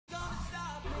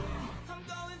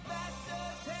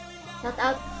Shout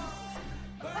out.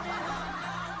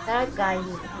 Shout out guys.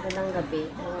 Magandang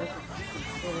gabi.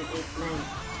 7, 8,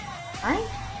 9. Ay!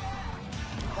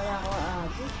 Wala ako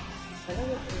agi. Wala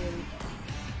mo yun.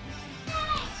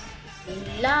 Yun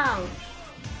lang.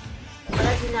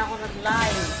 Wala din ako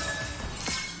nag-live.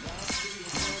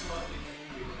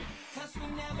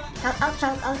 Shout out,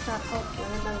 shout out, shout out.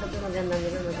 Magandang gabi, magandang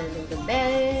gabi, magandang gabi.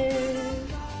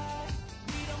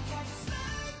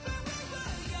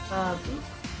 Grabe.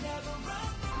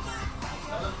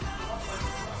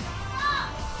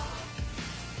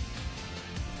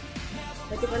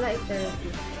 Pwede pala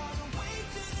 8:30.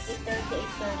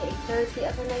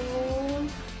 8:30. Ako na yun.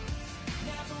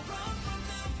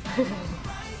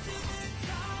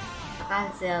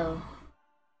 Cancel.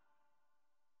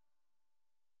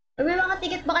 May mga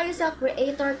ticket ba kayo sa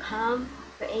creator camp?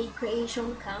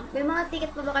 Creation camp? May mga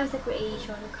ticket ba kayo sa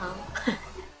creation camp?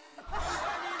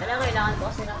 Kailangan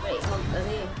ko kasi ng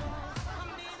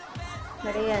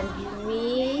Pero yan, give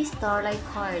me Starlight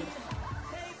card.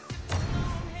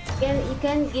 You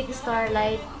can't give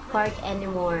Starlight card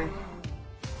anymore.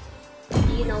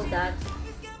 Do you know that?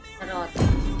 Charot.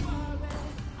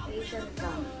 Creation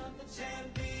camp.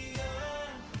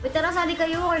 Wait, tara, sali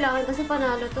kayo. Kailangan kasi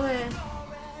panalo to eh.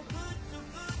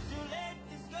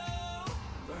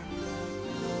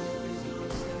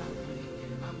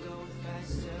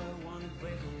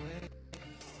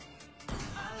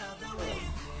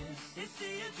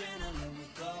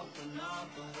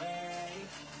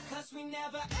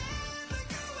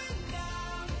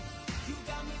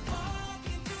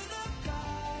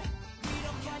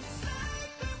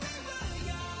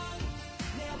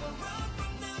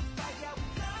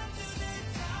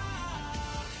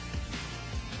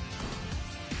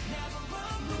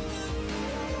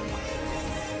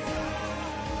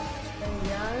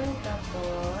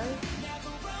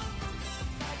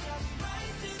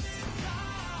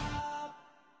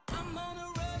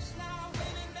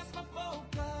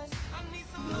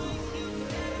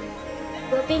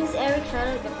 Gapings Eric,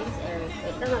 shoutout Gapings Eric.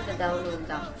 Wait lang, magka-download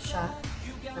lang siya.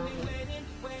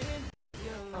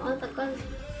 Oo, tagal.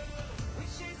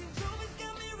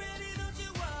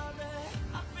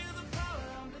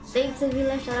 Dave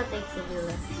Sevilla, shoutout Dave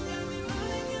Sevilla.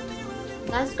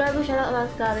 Last Garbo, shoutout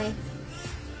Last Garbo.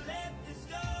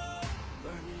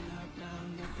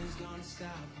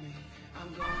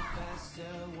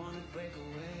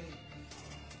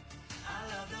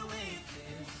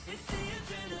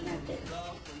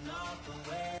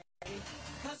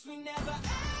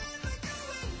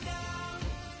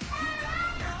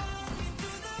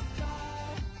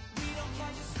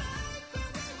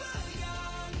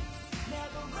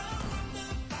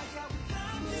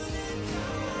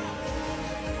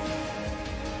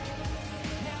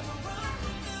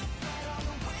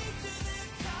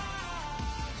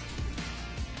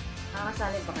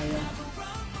 Nakakasali pa kayo?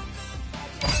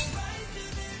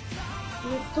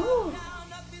 Ito!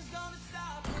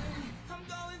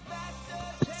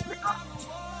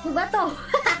 Ano ba to?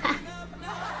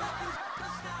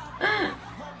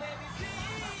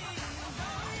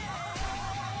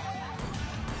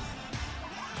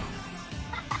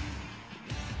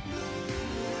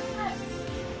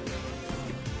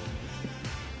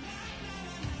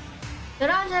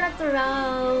 Sarap to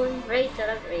round! Raid,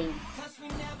 sarap raid.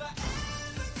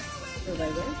 Ano ba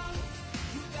yan?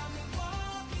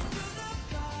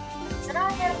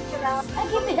 Sarap to round. Ay,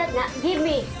 give me that na! Give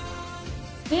me!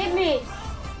 Give me!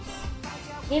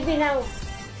 Give me now!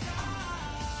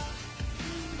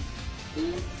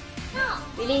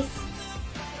 Bilis!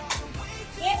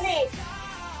 Give me!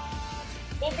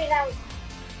 Give me now!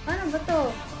 Ano ba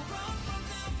to?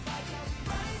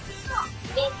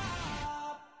 Bilis!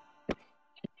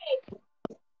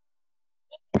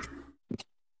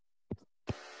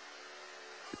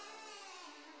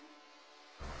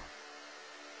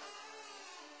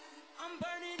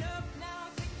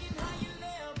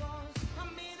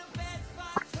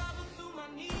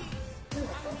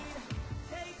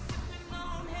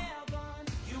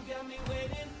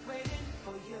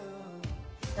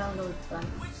 Download pa.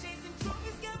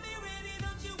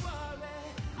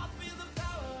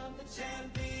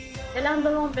 Kailangan ba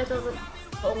mo kompleto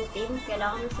buong team?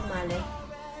 Kailangan mo sumali.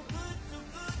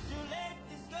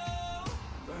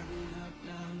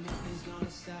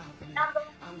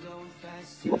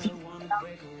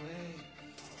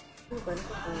 Ano ba?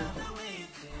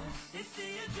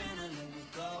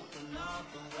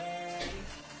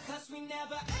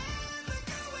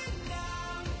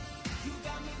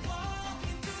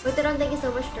 Wait, Teron, thank you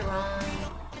so much, Teron.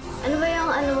 Ano ba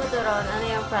yung, ano mo, Teron? Ano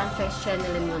yung franchise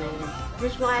channel mo na yun?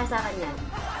 Message mo kaya sa akin yan.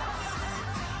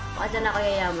 Baka dyan ako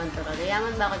yayaman, Turon.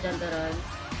 Yayaman ba ako dyan, Turon?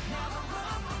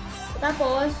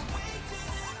 Tapos,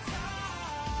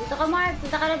 dito ka, Mark.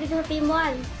 Dito ka na dito sa Team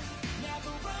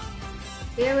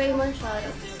 1. Dear Raymond,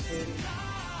 shoutout sa team.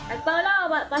 At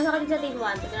Paolo, pasok ka dito sa Team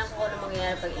 1. Tignan ko kung ano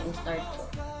mangyayari pag in-start ko.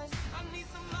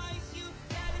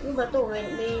 Ano ba to?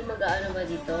 May mag-ano ba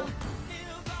dito?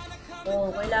 Oo,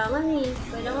 kailangan eh.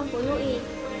 Kailangan puno eh.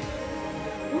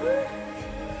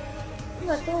 Ano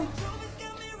ba to?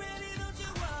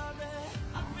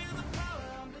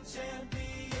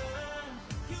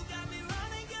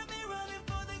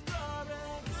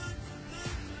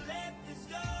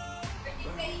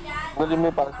 Dali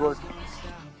mo yung password.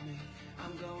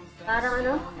 Parang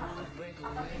ano?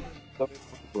 Dali mo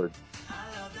password.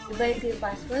 Iba yung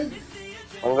password?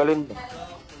 Tanggalin mo.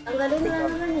 Tanggalin na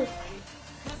naman eh.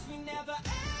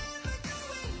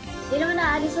 Hindi naman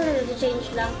naalis na, nag-change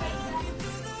lang.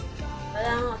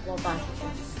 Wala nga, pumapasok ko.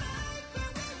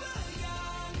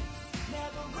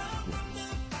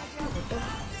 Ito.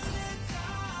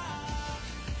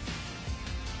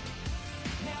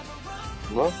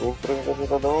 Diba? Intro kasi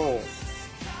ito daw eh.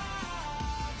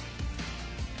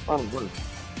 Ano ba?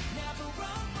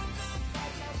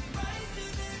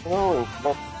 Ano eh?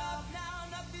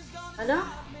 Ano?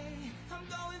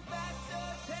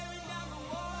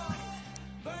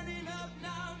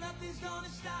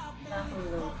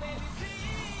 Nakulong.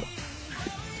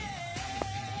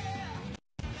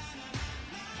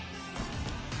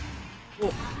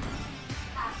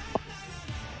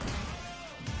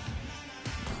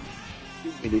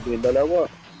 Pili ko yung dalawa.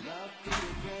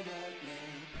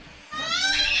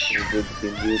 Good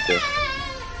team dito.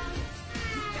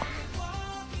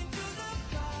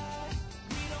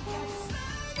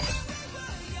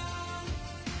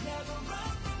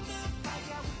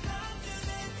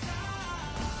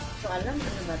 So, alam,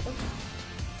 ano ba to?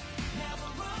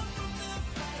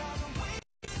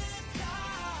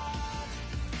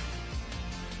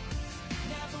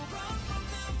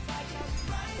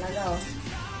 Laga, oh.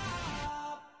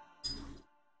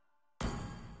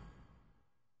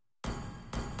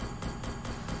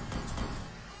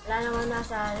 Wala naman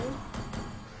nasa akin.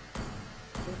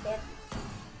 Reset.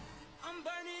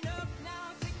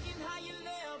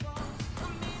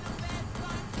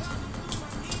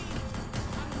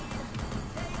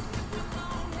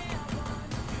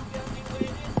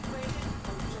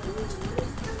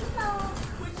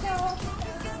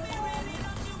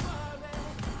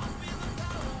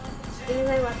 Ini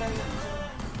may water na.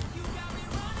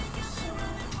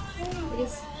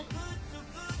 Please.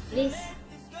 Please.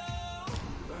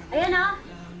 Ayan o.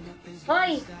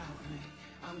 Hoy!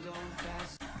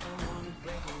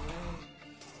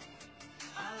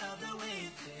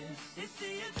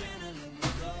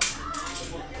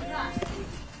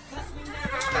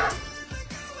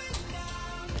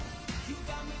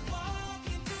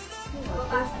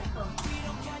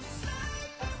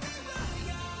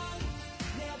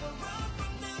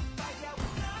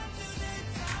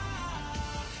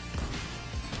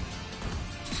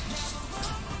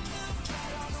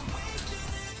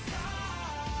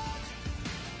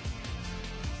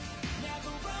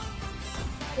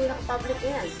 Public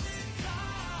yan.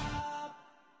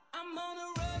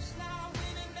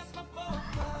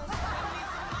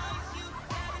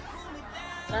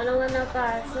 Lalo nga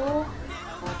napasok.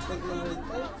 Pasok naman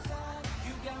ito.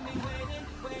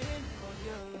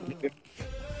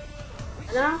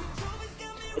 Ano?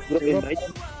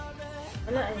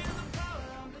 Wala eh.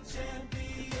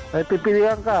 Ay,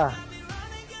 pipilihan ka.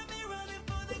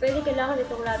 Pwede kailangan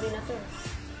itong lobby na to.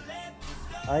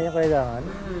 Ay, yung kailangan.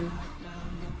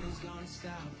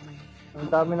 Ang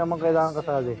dami naman kailangan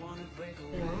kasali.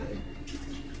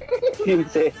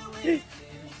 15.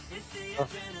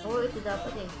 Oo, ito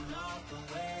dapat eh.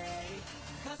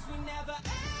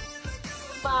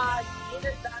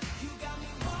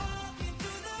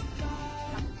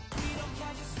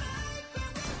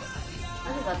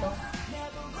 Ano ba to?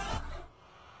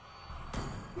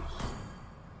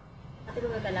 Ate ko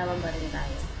may kalawang ba rin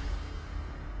tayo?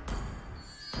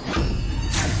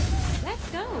 Let's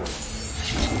go!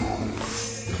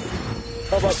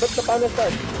 Ba't na paano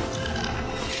start?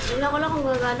 Tingnan ko lang kung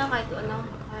gagana kahit ano,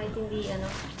 kahit hindi ano.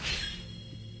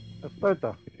 Start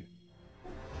ah.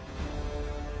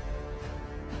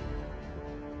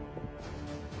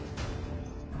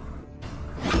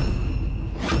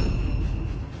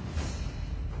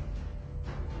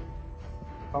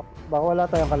 Baka wala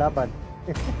tayong kalaban.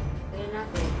 Tingnan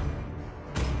natin.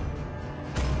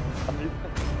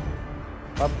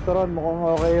 Paptoron,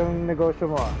 mukhang okay yung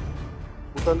negosyo mo ah.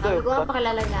 Sabi ko nga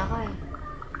pakilala niya ako eh.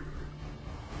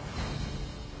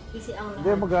 Easy ang Hindi,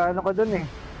 lahat. mag-ano ka dun eh.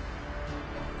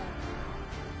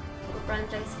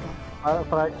 franchise ka.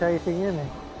 Franchising yun eh.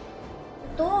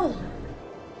 Ito!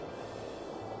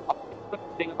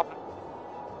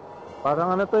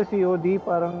 Parang ano to, COD,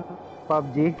 parang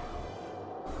PUBG.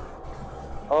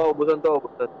 Oo, ubusan to,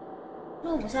 ubusan.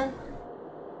 Ano, busan?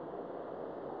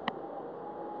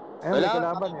 Ayun, may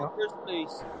kalaban eh. First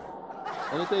place.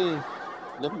 Ano to eh?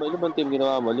 Ilang team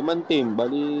ginawa mo? 5 team,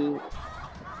 bali...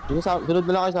 Sunod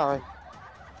mo lang kayo sa akin.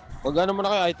 Mag-ano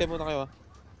muna kayo, item muna kayo ah.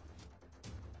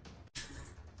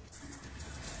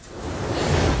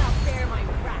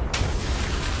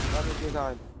 Bakit kayo sa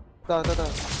akin? Ito.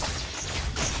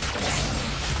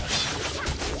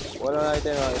 Wala na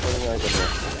item ah, ito yung item mo.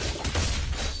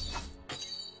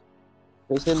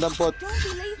 May sendampot.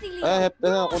 Hepta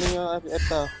na, kunin yung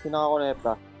hepta. Sinaka ko na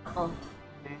hepta. Ako.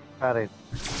 Karin.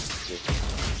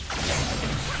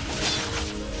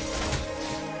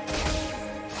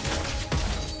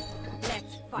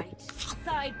 Let's fight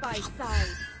side by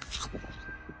side.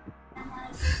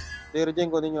 Zero Jen,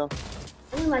 kunin nyo.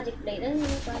 Ano yung magic blade? Ano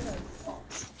yung palo?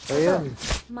 So yun.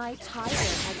 My tiger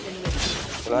has been lifted.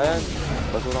 Wala yan.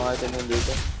 Basurang item yun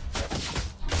dito.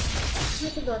 Ano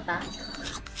ito, Dota?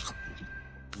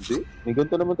 Hindi. May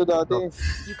ganito naman to dati.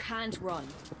 You can't run.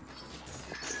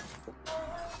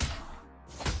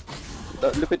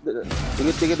 Lipit.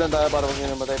 Tigit-tigit lang tayo para pag may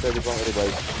namatay, pwede pang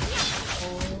i-revive.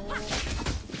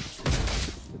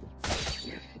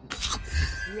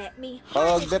 Let me Pag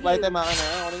harness dep you. item akin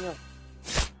na, kunin nyo.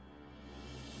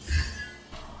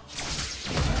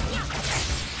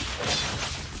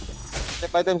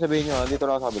 Dep item sabihin nyo, dito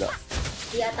lang ako sa kabila.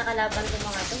 Di ata kalaban ko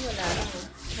mga to. Wala lang.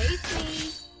 Chase me.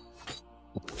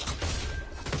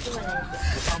 Hindi man lang.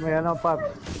 May ano, Pub.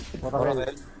 Morakel.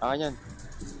 Orakel, akin yan.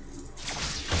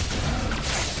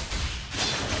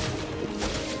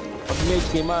 Pag may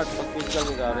HP mark, pag physical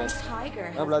ka My rin. tiger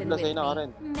has blood been loss with ay na ka rin.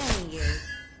 me many years.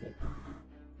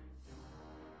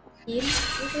 Heal?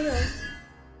 Ito yun.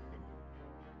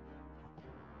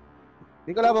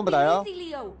 Di kalaban ba tayo? Easy,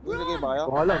 Leo. Ilagay ba kayo?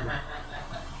 Kung alam.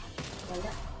 Wala.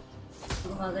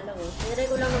 Gumagalaw eh. Sinire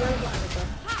ko lang naman kung ano to.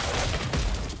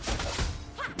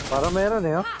 Parang meron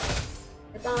eh, oh.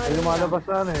 May pangalan May lumalabas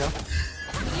na ano eh, oh.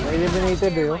 May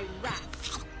eliminated eh, oh. My wrath.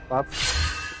 Pop.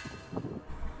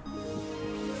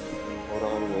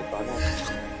 Orakel, wait, paano?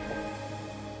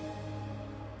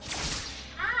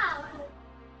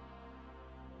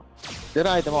 Dito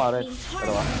na item mo, Karen. Me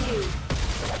Dalawa. harness you.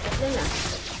 Tatlo na.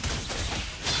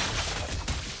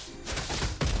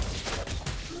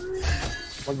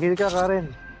 Mag-heal ka, Karen.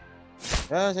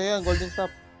 Yan, sige yan, golden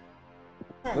stop.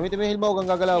 Gamitin mo yung heal mo, huwag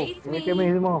kang gagalaw. Chase May kami me.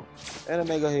 heal mo. Ayan ang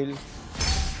mega heal.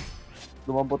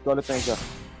 Lumampot ka ulit na isa.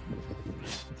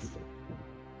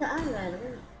 Saan? Wala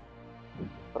naman.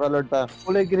 Tara, Lord ta.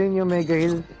 Kulay green yung mega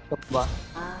heal. Top ba?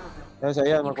 Ah, Yan, sa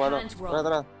yan, You magpano. can't roll.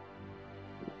 Tara.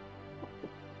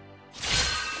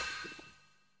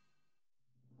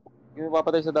 Yung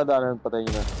papatay sa dadaanan, patay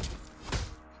nyo na.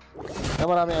 Kaya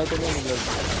maraming item yun, Lord.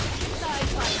 Side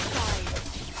by side.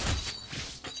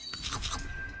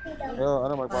 Ayo,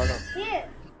 ano, magpano.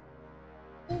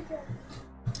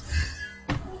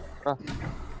 Tara.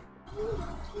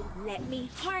 Let me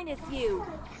harness you.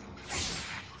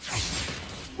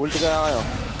 Ulti kaya kayo.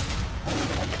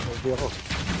 Hindi ako.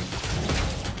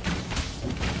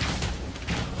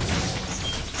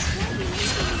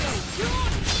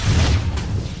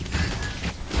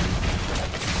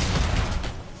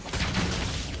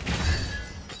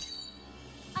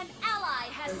 An ally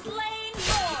has slain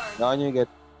Lord. Naka nyo yung get.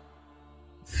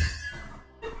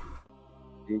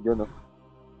 Video, no?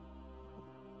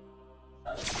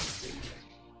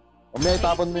 Mamaya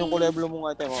itapon mo yung kuleblo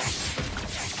mong item, oh.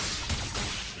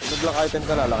 Nag-block item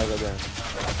ka, lalaki ka dyan.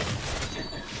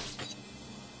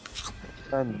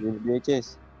 Saan? VHS.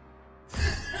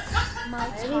 My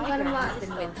Ayun, tiger paano has maalis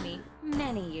been to? with me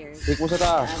many years. Take mo sa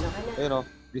taas. ano ka na? Ayun, oh.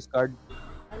 Discard.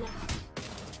 Ano?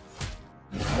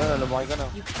 Ayun, lumaki ka na.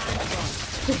 You can't run.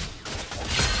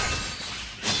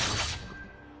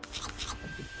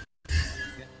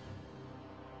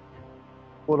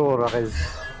 Puro Orakel.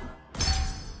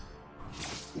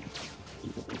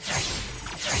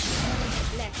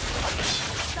 Let's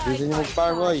Bilisan nyo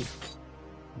mag-farm, oy.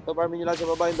 Ito, farmin nyo lang sa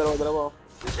baba, yung dalawa-dalawa, oh.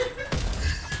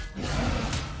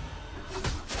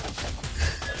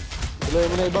 Tuloy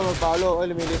mo na iba, magpalo. Ay,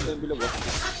 lumilit na yung bilog, oh.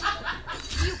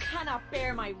 You cannot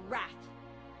bear my wrath.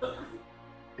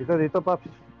 Dito, Pops.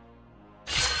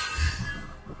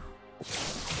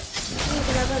 Ano yung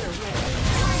kalaban oh?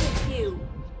 Harness you.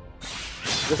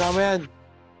 Kasama yan.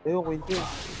 Ayun, Quinty.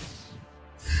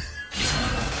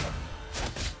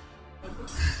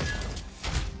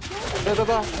 Ito.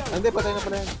 Hindi, patay na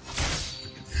pala yan.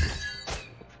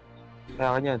 Kaya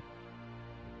kanyan.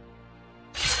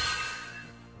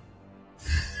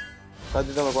 Saan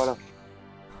dito magpala?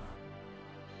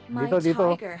 My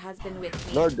Dito. tiger has been with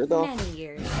me Lord, ito. many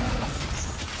years.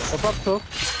 Ito, Paps, oh.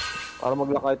 Para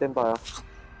mag-lock item tayo.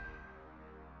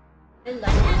 Yun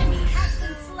lang. Enemy has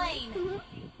been slain.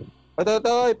 Ito,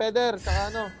 Peder, saka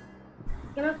ano?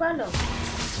 Kaya magpalo.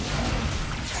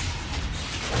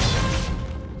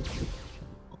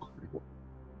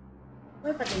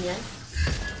 Uy, pati niyan.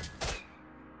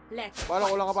 Let's Paano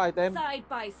kulang ka pa item? side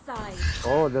by side.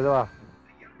 Oo, dalawa.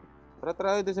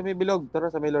 Tara, dito sa may bilog. Tara,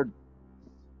 sa may lord.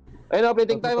 Ayun o,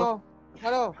 plating time mo.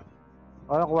 Ano?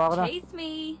 Ano, kuha ka na. Chase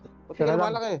me. Pati Tara ka lang.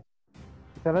 malaki.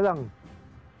 Isa na lang.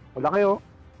 Wala kayo.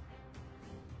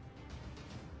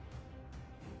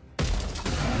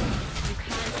 You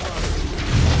can't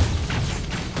run.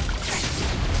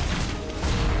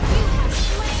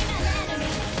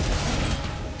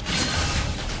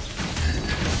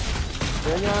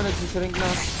 Yan yan, nagsishrink na.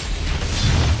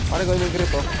 Paano gawin yung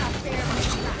grip, oh?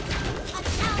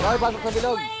 Okay, pasok sa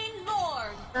bilog. Slain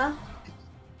Lord. Ha?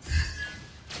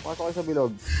 Pasok kayo sa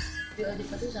bilog. BOD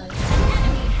pa to sa'yo.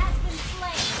 Enemy has been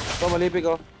slain. Ito, malipig,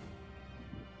 oh.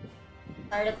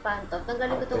 Scarlet Phantom.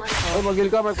 Tanggalin ko tong ano. Ay, mag-heal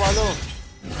ka, magpalo.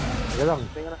 Wala lang.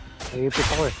 Tingnan na. Iipit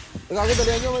ako eh. Teka, ako,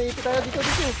 dalihan nyo. May ipit tayo. Dito.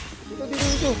 Don't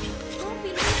be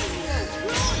losing your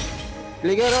run.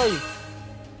 Flicker, oy.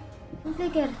 Ang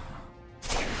flicker.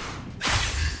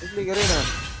 May flicker rin, ah.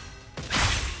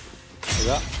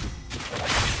 Teka.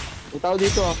 May tao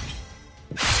dito, ah.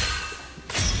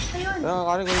 Ayun.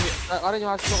 Karin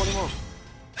yung hasil ko ni mo.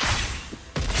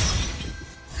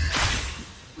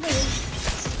 Ano yun?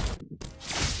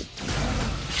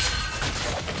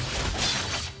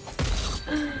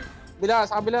 Bila,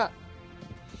 sa kabila.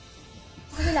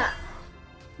 Sa kabila.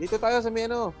 Dito tayo sa may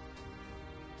ano.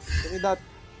 Sa may dot.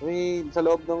 Sa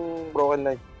loob ng broken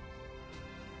line.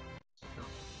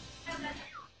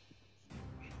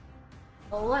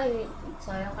 Oo nga eh.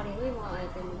 Sayang kanina yung mga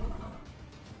item mo.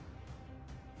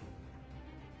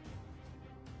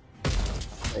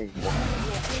 Ay, Let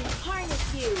me harness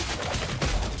you.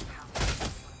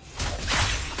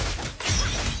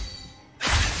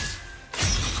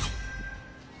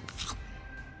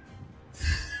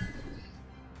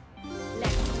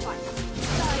 Let's fight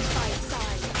side by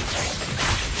side.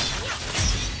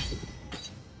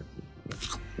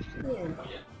 Ano yan?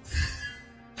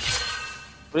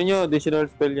 Pwede nyo, additional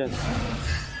spell yan.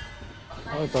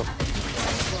 Ano ito?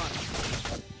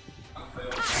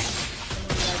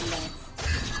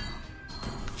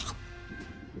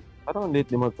 Parang ang late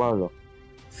ni magpalo.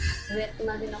 Wet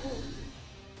na din ako.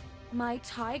 My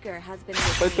tiger has been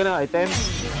with Fight ka na, item.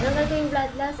 Nanggal ko yung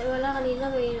bloodlust. Eh wala kanina.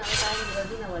 May nakita ko yung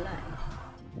gabi na wala eh.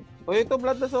 O ito,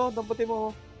 bloodless oh. Damputin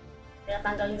mo. Kaya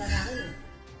tanggalin na sa akin eh.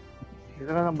 Dito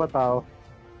na ng batao.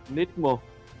 Late mo.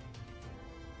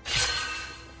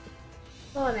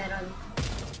 Oo, meron.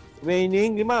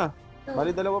 Remaining, 5. Ito.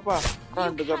 Bali, 2 pa.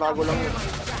 Ah, nagtatago lang yun.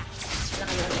 Wala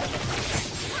ka na.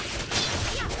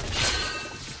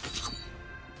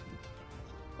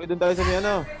 Okay, doon tayo sa may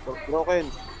ano. Broken.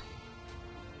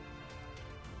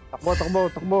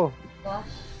 Takbo.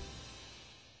 Gosh.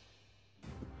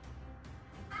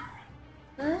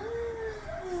 Ah.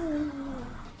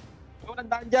 Ikaw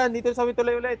nandaan dyan. Dito sa may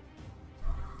tulay ulit.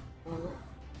 Oo.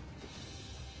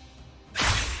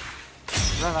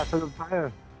 Nasa loob tayo.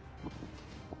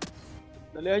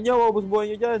 Dalihan nyo, maubos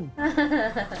buhay nyo dyan.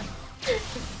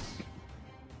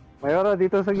 Mayora,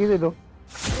 dito sa gilid, oh.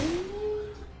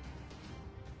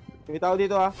 May tao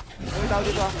dito ah. May tao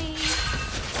dito ah. me.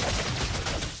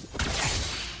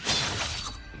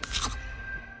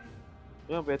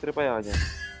 Yan, petrify ako dyan.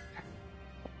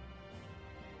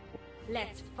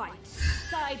 Let's fight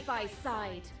side by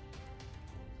side.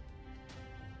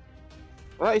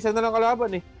 Ah, isa na lang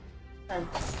kalaban eh. Saan?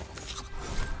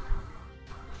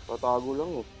 Tatago lang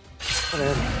eh. Ano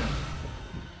yan?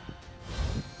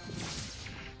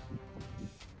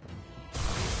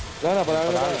 Wala na, pala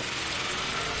na.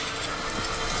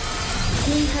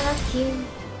 King Hakim.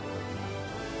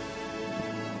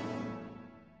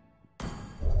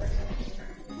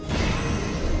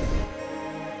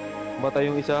 Matay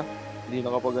yung isa. Hindi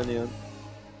nakapag ano yun.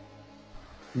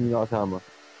 Hindi nakasama.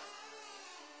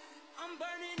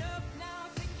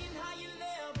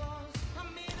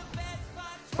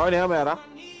 Okay na yan, Mayara?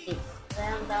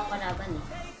 Kaya ang tao kalaban eh.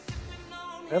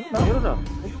 Meron na.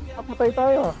 Kapatay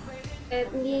tayo, ah. Eh,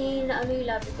 hindi na ano yung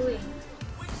labi ko eh.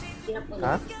 Hindi na puno.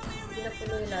 Ha? Hindi na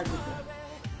puno yung labi ko.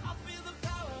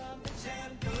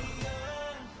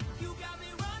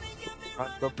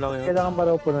 Hotdog lang yun. Kailangan ba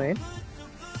raw punuin?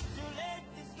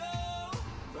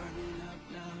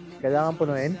 Kailangan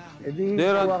punuin? Eh di, Hindi,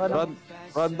 kuha ka na.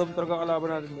 random talaga kalaban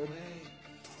natin doon.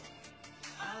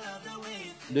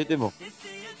 Dito mo.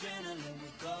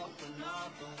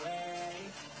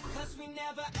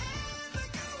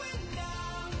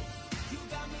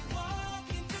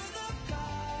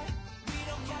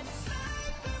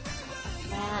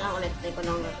 Kaya nga lang ulit, try ko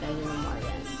lang reply ni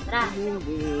Marian. Tara!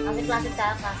 Classic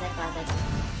tayo, classic.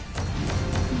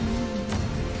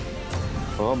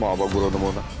 Oo, makapaguro na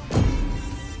muna.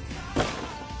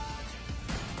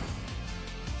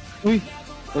 Uy!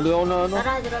 Nali ako na ano.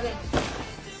 Tara, Jurage.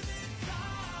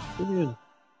 Ano yun?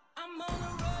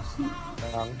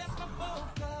 Ang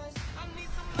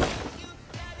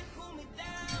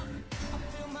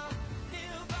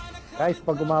guys,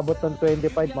 pag umabot ng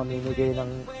 25, mamimigay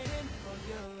ng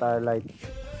Starlight.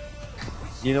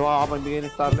 Ginawa ka pagbigay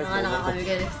ng Starlight. Nga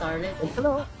nakakabigay ng Starlight.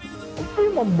 Ano? Huwag kayo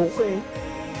mambuka eh.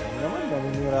 Ano naman,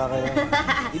 naninira kayo.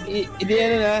 Hindi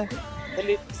ano na.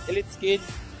 Elite skin.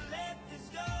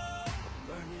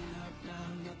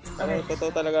 Ano, totoo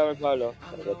talaga mag-follow.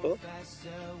 Talaga to?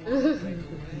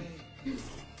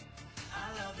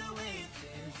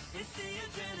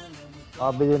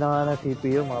 Makabili na nga ng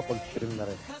CPU, makapag-stream na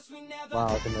rin.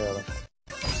 Makakasi mo yun.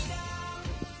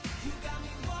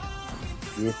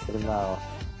 I-stream na ako.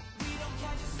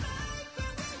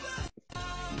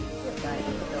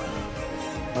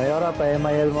 Mayora,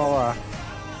 pa-MIL mo ako ah.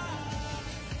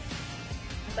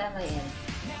 Pa ba yan?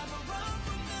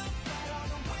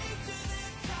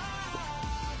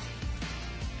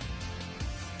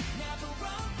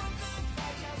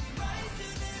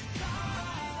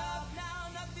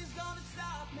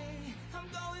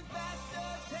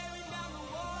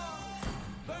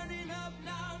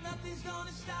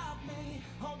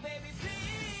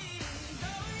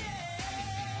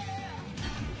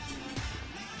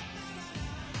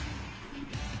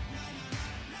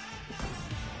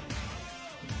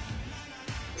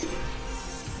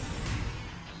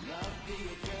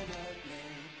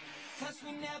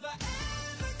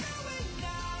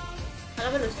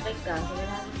 Alam mo, no-strike ka.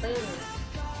 Sabihin pa yun eh.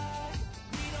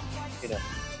 Sino?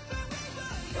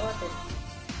 Otet.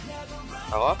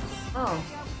 Ako? Oo.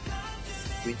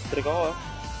 Win streak ako ah.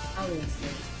 Ah,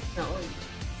 Winston. Naon.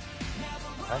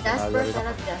 Ah, Jasper, nagagalit ako.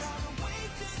 sarap Jasper.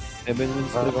 7 win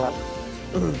streak ako.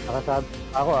 Nakasab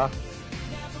ako ah.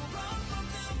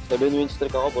 7 win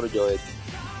streak ako, puro Joed.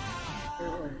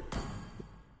 Oo.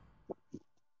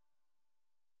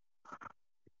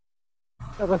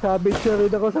 Nakasabit siya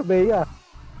rin ako sa Bea.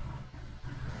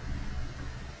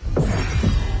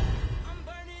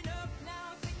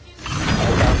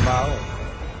 Tama ako.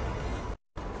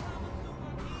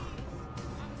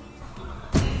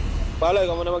 Pala,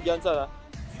 ikaw muna mag-Jansan ha.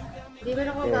 Hindi ba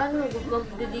ako gaano,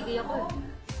 magdidigi ako eh.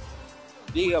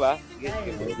 Hindi ka ba? Sige, Ay,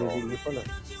 sige. Hindi pala.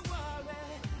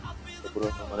 Puro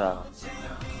na muna ako.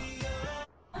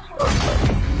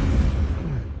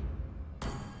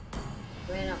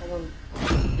 Kaya na ako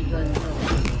mag-bidwan ko.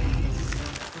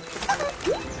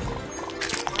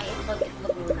 Ay,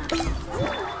 itlog muna.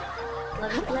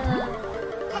 Lagit lang.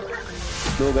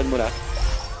 Dugan mo na.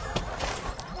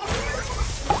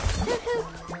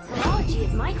 Biology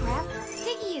is my craft.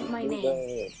 Sticky is my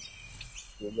name.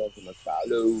 Dugan ko na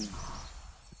talo.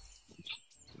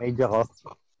 Medyo ko.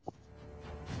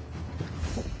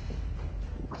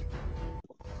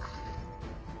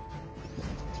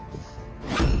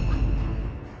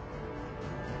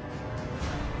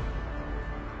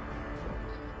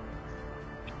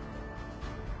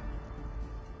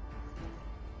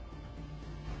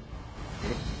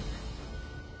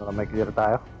 Baka may clear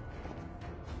tayo.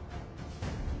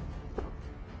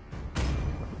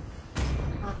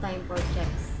 No time for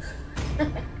checks.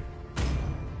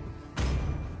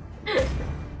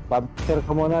 Pab-share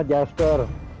ka muna, Jasper.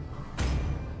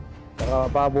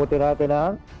 Saka pabuti natin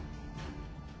ang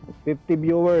 50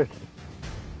 viewers.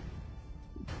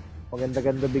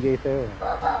 Maganda-ganda bigay sa'yo.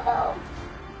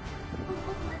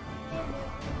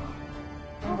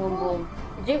 Boom, boom.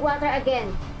 Drink water again.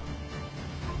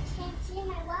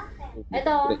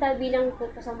 Ito, tabi lang po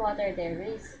sa water there,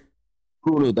 Reese.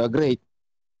 Bruno the Great.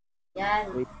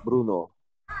 Yan. Great Bruno.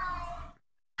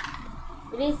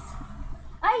 Bilis.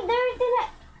 Ay, dirty na.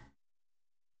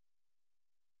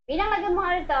 Bilang lagyan mo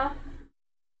ulit to.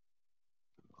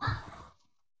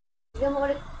 Lagyan mo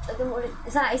ulit. Lagyan mo ulit.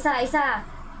 Isa.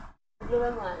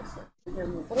 Lagyan mo. Lagyan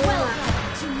mo.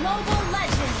 Welcome to Mobile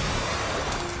Legends!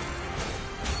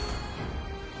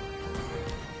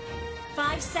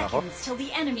 5 seconds till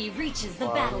the enemy reaches the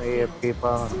battlefield. AFK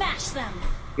pa. Smash them!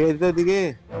 Sige, dito,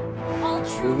 dige. All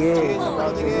troops Sige,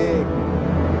 deployed! sige.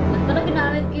 At pala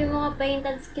ginamit ko yung mga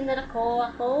painted skin na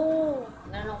nakuha ko.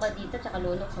 Meron ka dito, tsaka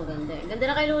Lulox. Ang ganda. Ang ganda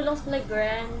na kay Lulox, like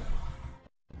grand.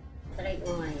 Try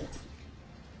ko nga yun.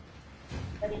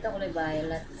 Dito kulay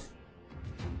violet.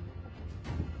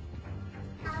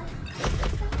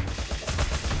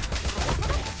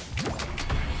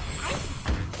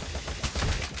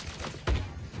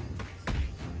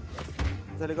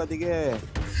 Sa likod, tige.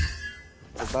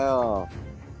 Saan tayo?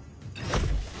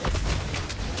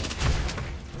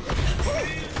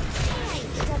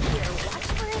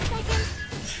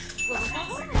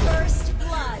 First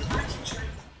blood.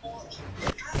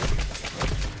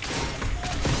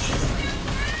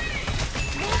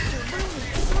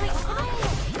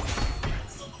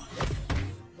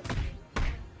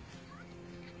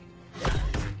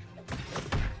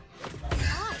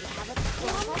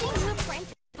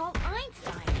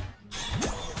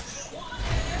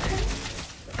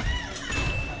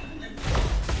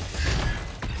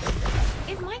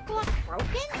 Is my clock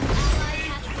broken?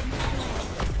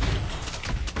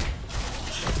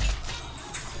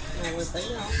 Nawal pa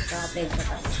yun, nakaka-peg sa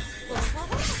taas.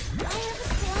 I have a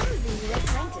clumsy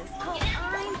apprentice called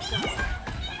Einstein.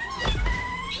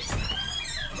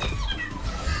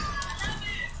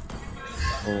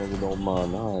 Ay, hindi ako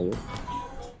mana, ayos.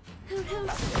 Hoot hoot,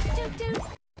 toot toot,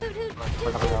 hoot hoot,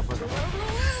 toot Malaki naman.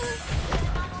 toot.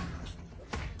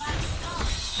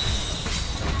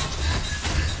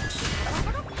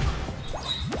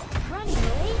 Running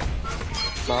late.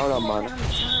 Baka wala mana. On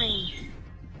time.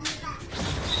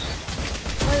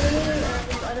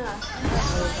 Ano ah?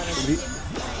 Hindi.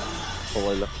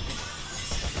 Okay lang.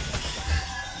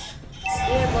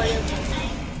 Your volume.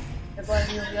 Your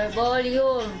volume. Your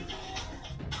volume.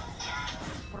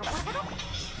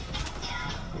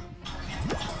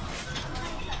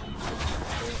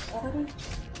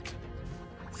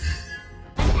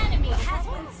 An enemy has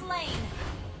been slain.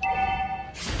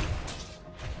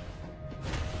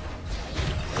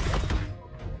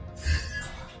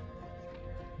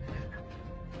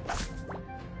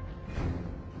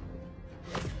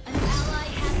 An ally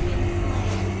has been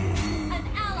slain. An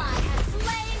ally has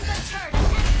slain the turtle.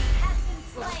 An enemy has been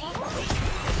slain.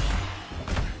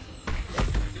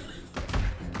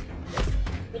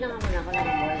 Bilang mo na ako ng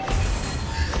boy.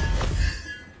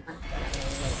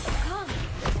 Come,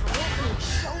 let me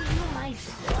show you my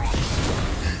strength.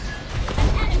 An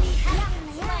enemy has been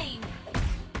slain.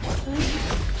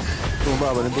 Tumba,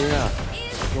 balindi na.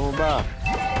 Is Tumba.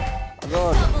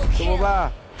 Agad. Tumba.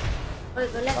 Uy,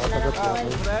 kulit. Wala na ako.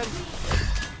 Tumutin.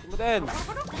 Tumutin.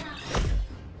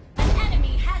 an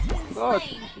enemy has been God.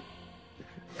 slain.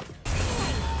 Can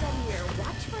I study your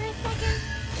watch for a second?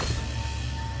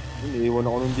 Iniiwan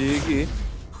ako ng digi.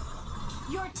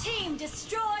 Your team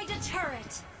destroyed a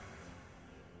turret.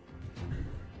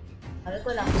 Sabi ko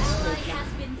lang. Ally has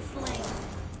been slain.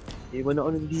 Iniiwan ako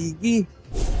ng digi.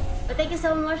 But thank you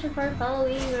so much for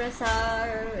following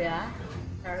Rosaria.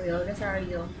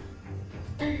 Rosario.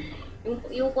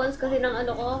 Yung cons kasi ng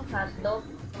ano ko, hotdog.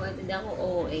 Maintindihan ko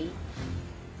OOA.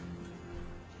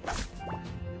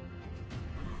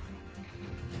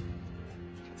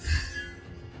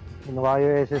 Kinuha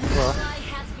yung SS ko. Ally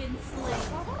has been slain.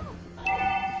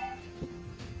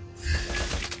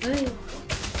 Ay,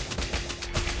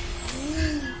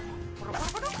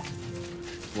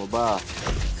 Tumba.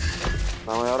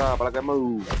 Mamaya ora, palagay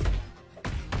mo.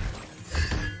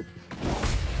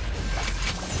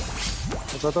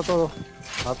 Ito.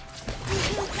 At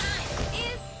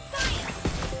Is science.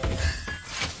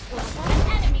 An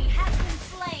enemy has been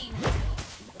slain.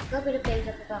 ikaw pinapayag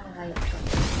sa pagkakahayap ko.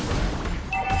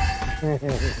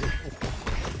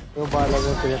 yung bala mo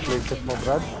sa yung playset mo,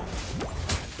 Brad.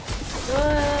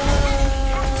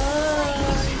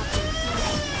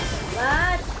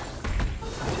 What?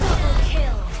 Double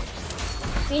kill.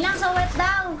 Pinang sa wet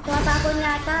daw. Tumatapon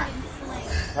yata. Been slain.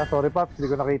 Ah, sorry, Paps. Hindi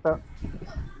ko nakita.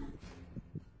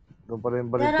 Doon pala yung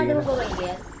Kaya natin balitingin. mo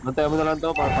gawin. Bantayan mo na lang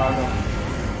to para paano.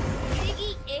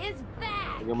 Piggy is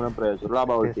back. Lagyan mo ng pressure. Wala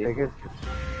ba 10 ulti? seconds.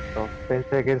 Ito.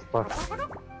 10 seconds pa.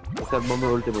 Reserve mo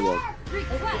yung ulti mo dyan.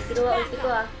 Request Kinuha ulti ko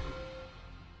backup. ah.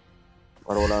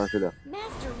 Para wala na sila.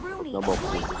 Master Rooney, Double my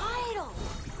kill. idol.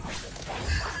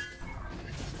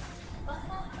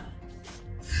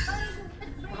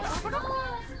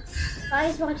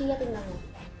 Ayos mo kasi tingnan mo.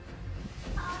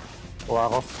 Kuha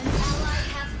ko. An ally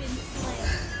has been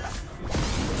slain.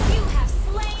 You have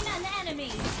slain an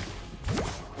enemy.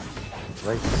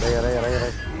 Ray.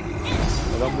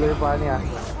 Walang blue pa niya.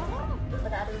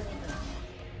 Patado mo dito.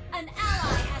 An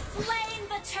ally has slain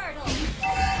the turtle.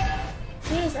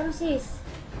 Sis, ano sis?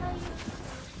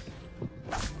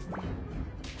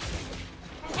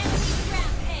 Enemy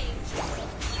rampage.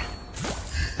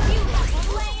 You have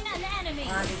slain an enemy.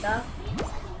 Ah, dito.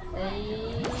 Ay.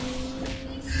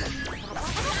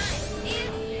 Is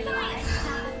science.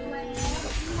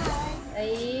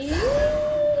 Ay.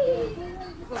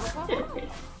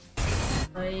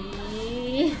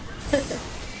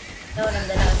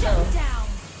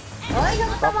 Ay,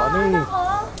 nakatamaan ako!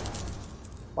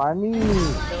 Pani!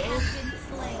 Ally has been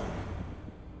slain.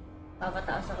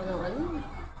 Papataas ako ng ano.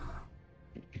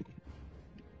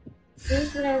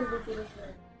 Finish mo na yun, finish mo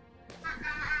na.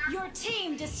 Your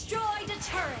team destroyed a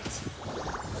turret.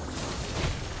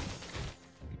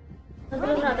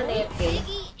 Nagulong natin na AFK.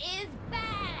 Biggie is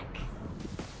back.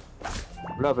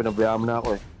 Wala, pinabayaan mo na ako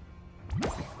eh.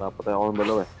 Napatay ako ng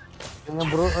dalawa eh. Yung nga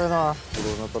bro, ano ah. Bro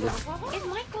na tuloy. Is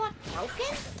my clock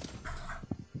broken?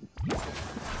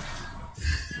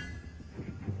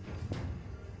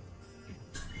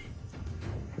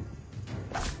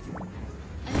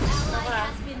 An ally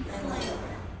has been slain.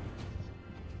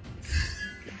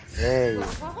 Hey!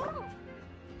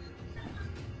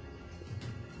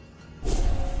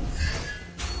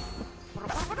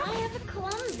 I have a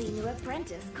clumsy new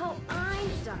apprentice called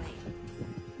Einstein.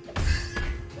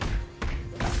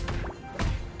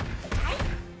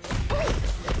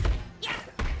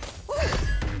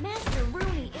 Master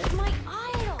Rooney is my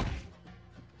idol.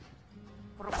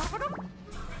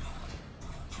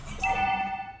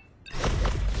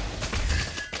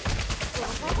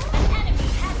 An enemy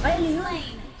has Ay, been yun.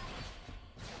 slain.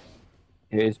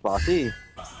 Yes, pa kasi.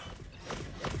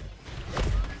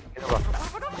 Ano ba?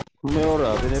 May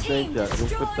ora, piniplensya.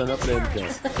 Yung pizza na plensya.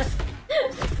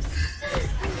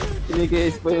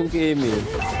 Pinikis pa yung Kimi.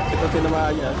 Ito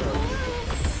tinamaan niya.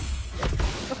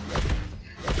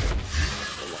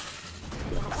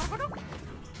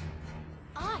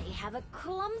 I have a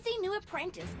clumsy new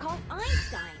apprentice called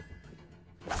Einstein.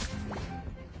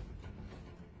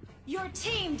 Your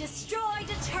team destroyed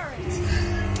a turret.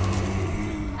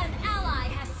 An ally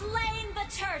has slain the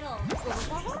turtle.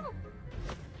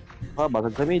 Ah,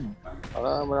 basag sa mid.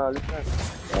 Para malalit na.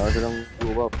 Para silang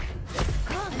bubap.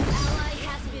 An ally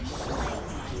has been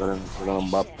slain. Walang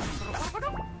bap.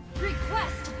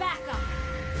 Request backup.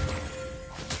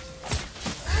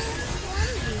 I have a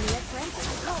clumsy new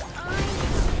apprentice called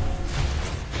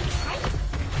Einstein.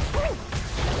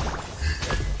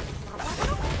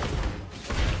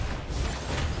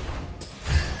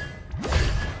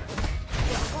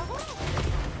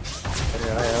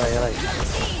 Aray. Your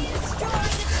team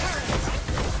destroyed the turret.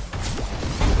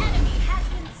 An enemy has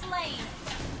been slain.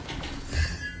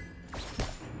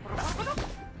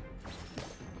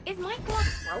 Is my clock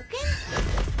broken?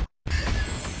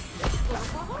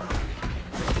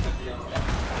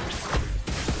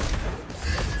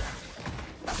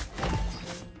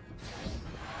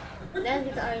 Then,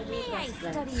 dito RG May I plus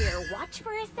lang. study your watch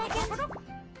for a second?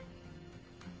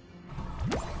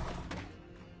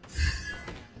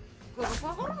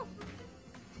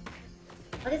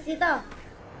 Alis dito.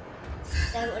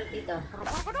 Tayo ulit dito.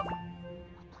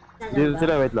 Dito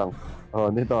sila, wait lang. Oh,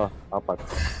 dito. Apat.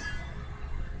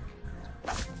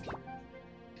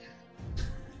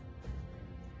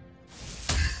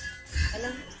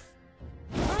 Alam.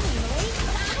 Finally,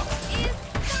 that is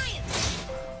science.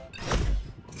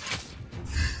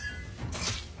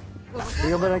 Hindi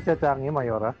ka ba nagchatsangi,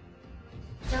 Mayora?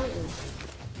 Siyang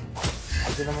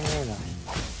Hindi naman ngayon ah.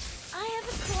 I have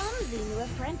a clumsy new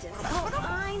apprentice called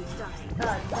Einstein. ito.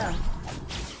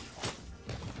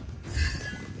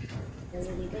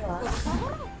 Dito dito ah.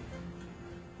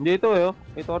 Hindi ito eh. Oh.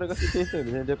 Ito rin kasi Jason.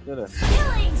 Binedep nila.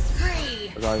 Killing spree.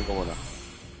 Pagkain ko muna.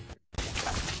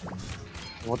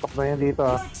 Umutok na yan dito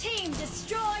ah. Your team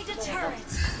destroyed a turret.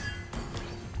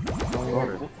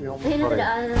 Yung Ayun, sorry.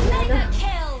 nadaanan na Mega ano.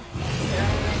 kill.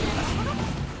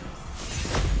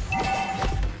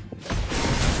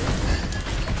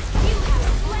 You have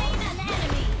slain an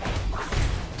enemy.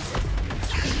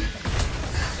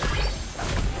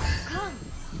 Come,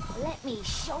 let me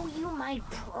show you my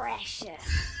precious.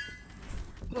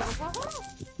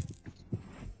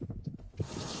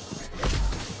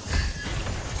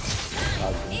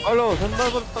 Alo, saan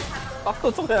ba?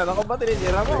 Takot kaya. Nakabati rin.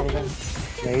 Tira mo.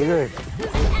 Nahilo eh.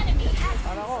 An enemy has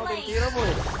Para ko, been slain. tira mo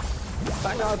eh.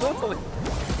 Saan ka doon eh.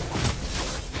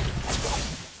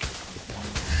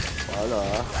 Wala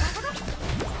ah.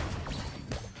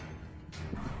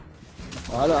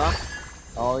 Wala ah.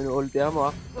 Ako inuultihan mo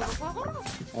ah.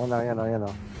 Ayan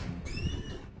oh.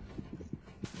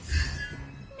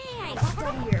 May I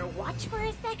study your watch for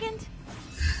a second?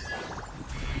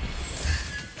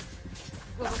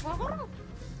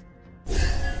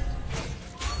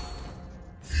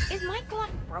 Is my clock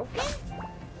broken?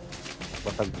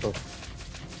 Basag to.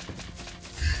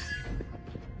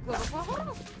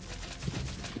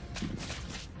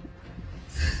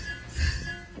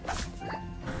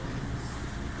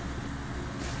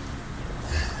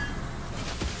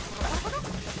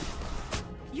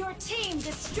 Your team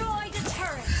destroyed a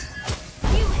turret.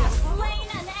 You have slain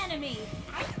an enemy.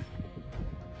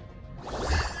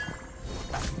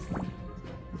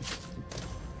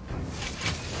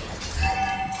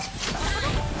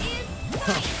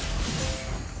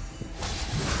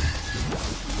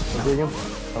 Yun yung...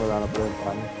 Wala na pala yung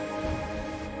paano.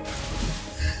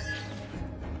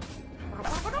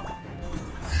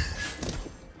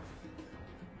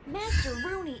 Master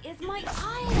Rooney is my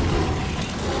idol.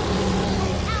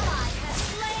 An ally has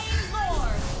slain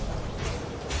Lord.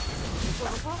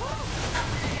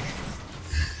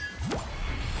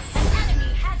 An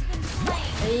enemy has been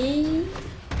slain. Ay!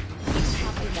 You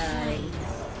have been Dahil. slain.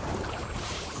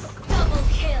 Double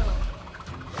kill.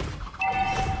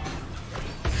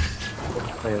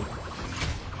 Ayun.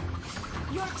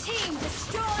 Your team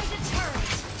destroyed a turret.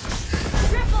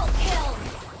 Triple kill.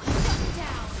 Shut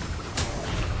down.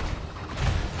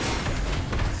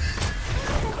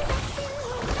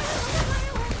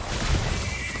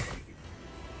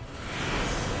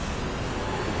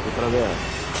 Ito talaga yan.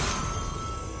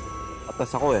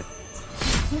 Atas ako eh.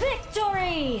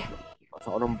 Victory! Atas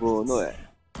ako ng Bruno eh.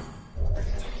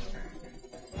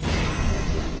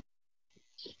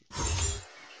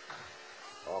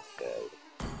 Okay.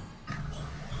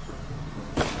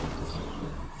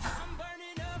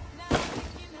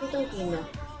 Itong kina.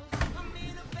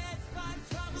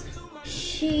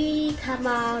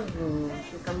 Shikamaru.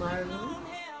 Shikamaru?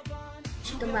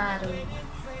 Shikamaru.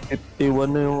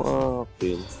 51 na yung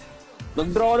akin.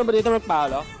 Nag-draw ka na ba dito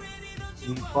magpalo?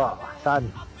 Hindi pa. Saan?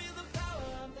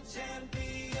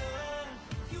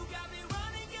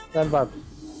 Saan ba?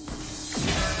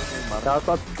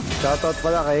 Shoutout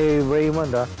pala kay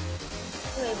Raymond ha.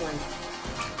 Raymond.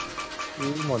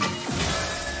 Raymond.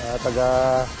 Taga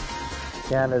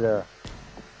Canada.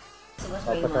 Si Boss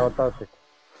Raymond. Shoutout eh.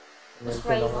 Boss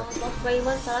Raymond. Boss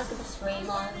Raymond. Saan si Boss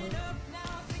Raymond?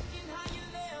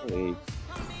 Okay.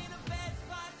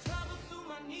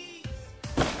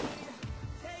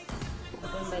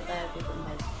 Invite tayo.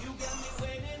 Invite.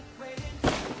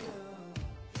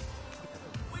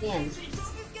 Yan.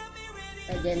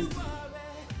 Legend.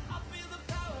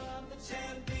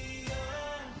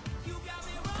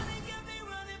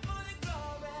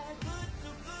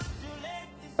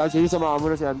 Tapos yung samahan mo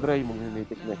na si Andre,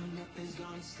 mag-native na.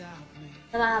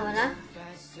 Samahan mo na?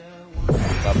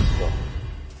 Tapos ko.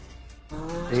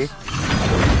 Eh?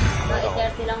 Mga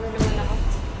 30 lang din naman ako.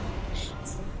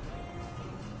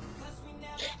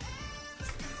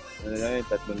 Ano lang yung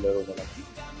tatlong laro na lang.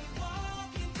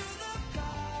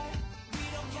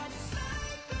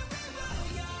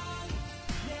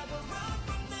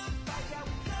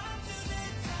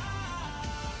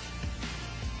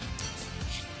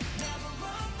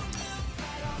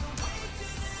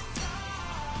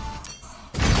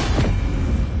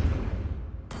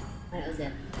 Ay,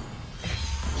 Odette.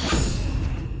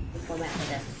 Comment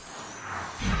Odette.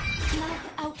 Light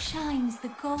outshines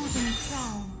the golden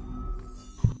crown.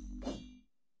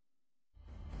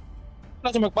 Wala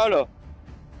siya magpalo.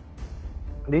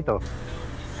 Dito.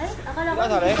 Ay, akala ko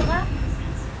Wala, Tare. dito ka.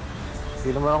 Hindi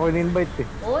naman ako in-invite eh.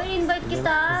 Uy, invite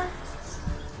kita.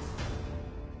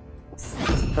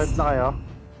 Start na kayo?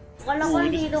 Akala ko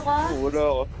dito ka. Wala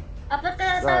ako. Apat ka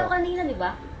tayo kanina, di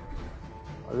ba?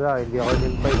 Wala, hindi ako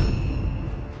in-invite.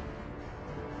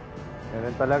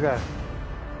 Ganun talaga.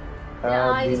 Kaya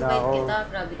nga Di na invite ako, kita.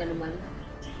 Grabe ka naman.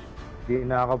 di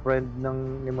na ako friend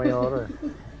ni Mayoro eh.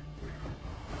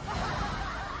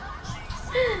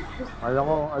 alam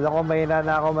ko mahina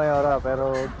na ako Mayora,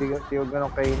 pero di ko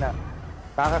ganun kahina.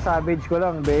 Kaka-savage ko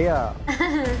lang, Bea.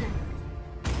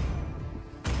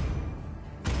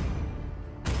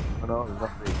 Ano?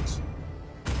 Savage.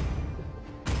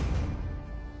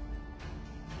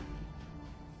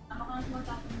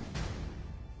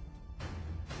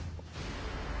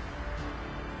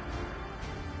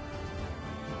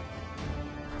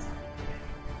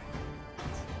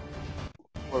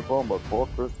 For combat,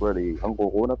 fortress ready. Ang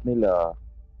kukunat nila.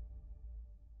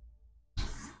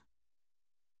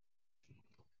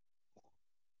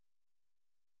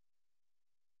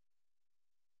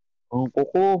 Ang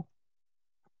kuko.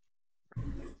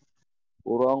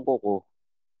 Puro ang kuko.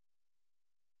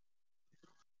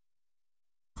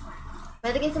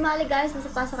 Pwede kayo sumali guys.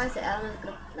 Masapasa kayo sa element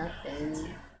group natin.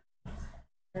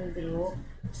 Ang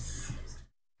groups.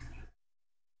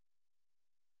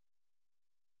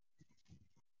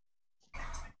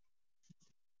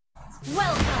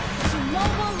 Welcome to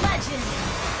Mobile Legends!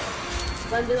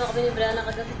 Bando ako binibrana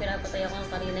kagabi. Pinapatay ako ng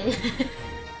kanina niya.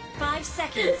 5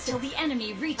 seconds till the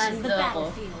enemy reaches the Hando ako.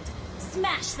 battlefield.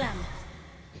 Smash them!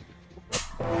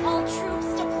 All troops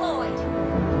deployed!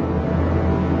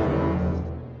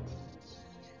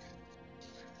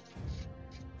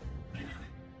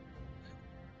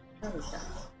 Ano siya?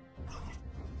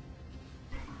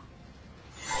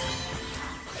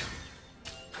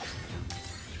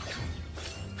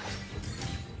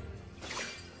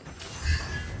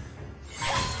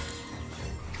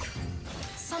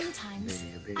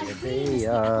 the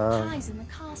apple pies in the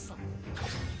castle.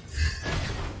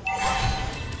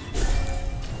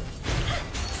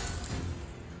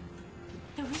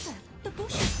 The river, the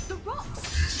bushes, the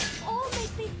rocks, all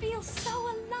make me feel so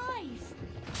alive.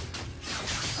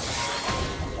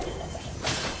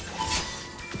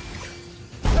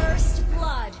 First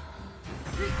blood.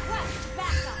 Request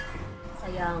backup.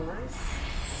 Sayangers.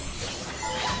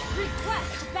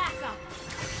 Request backup.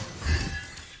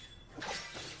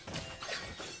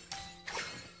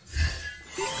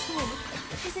 This sword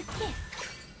is a gift.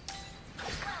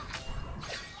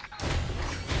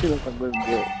 Sino pag-bro?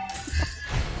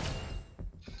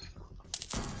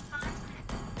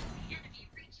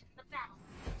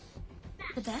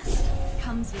 The best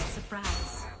comes with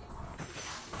surprise.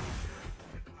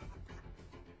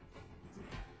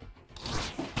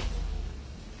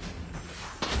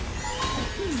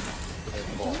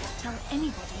 Don't tell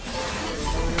anybody.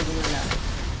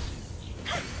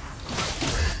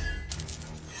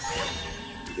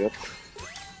 Yep.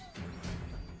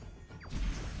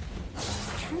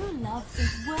 True love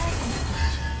is worth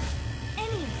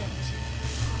any adventure.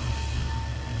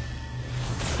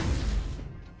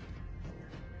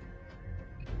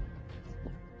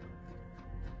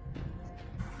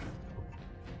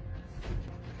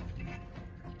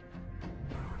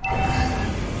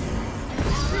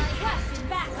 Request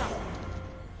backup.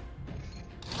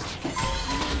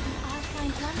 Maybe I'll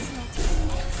find Lancelot in the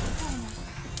next corner.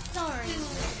 Sorry.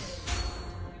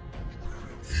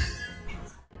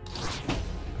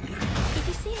 If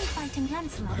you see me fighting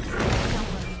Lancelot, don't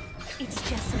worry. It's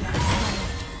just a last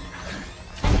corner.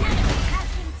 An enemy has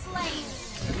been slain.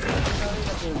 Sorry,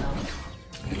 Katino.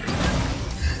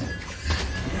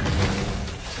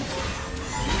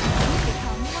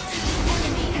 Become what the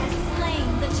enemy has slain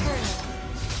the turtle.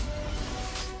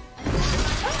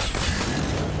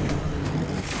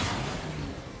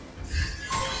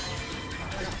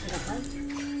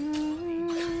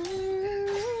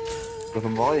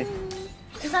 Gutom mo ko eh.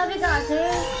 Sabi ka kasi,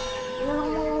 hindi naman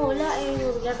ako mahuhula eh.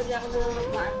 Bigla-bigla ako naman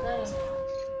magmaanda eh.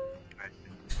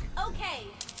 Okay.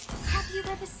 Have you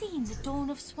ever seen the dawn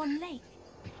of Swan Lake?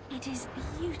 It is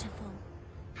beautiful.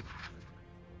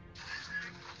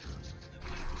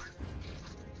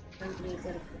 Ang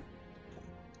trigger ko.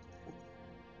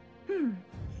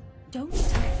 Don't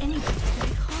tell anybody that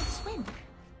I can't swim.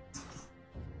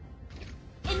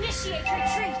 Initiate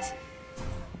retreat.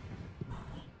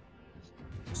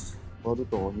 Baru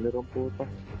to, lirang puta.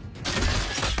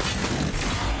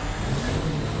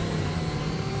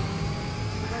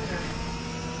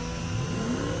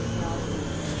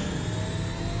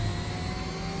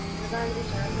 Naganda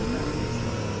siya.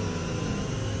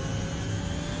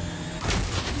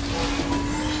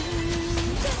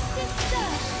 Justice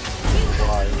served. You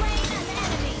have slain an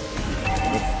enemy.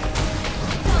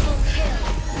 Double kill.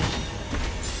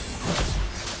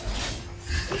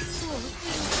 This sword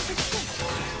is a gift.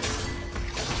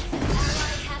 An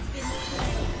ally has been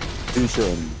slain.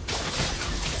 Fusion.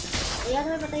 Ayan,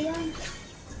 may patay yan.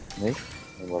 Eh?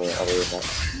 May arena.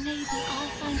 Maybe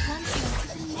I'll find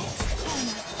Lancelot in the next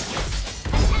corner.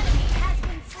 An enemy has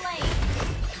been slain.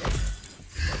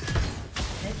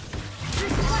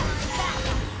 Request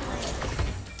backup.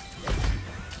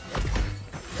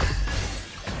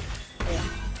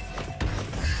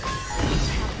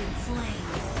 Have been slain.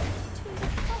 To the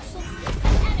castle.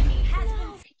 An enemy has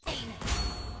been slain.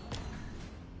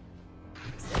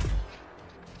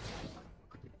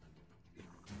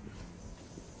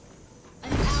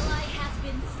 An ally has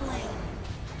been slain.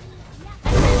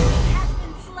 An enemy has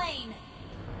been slain.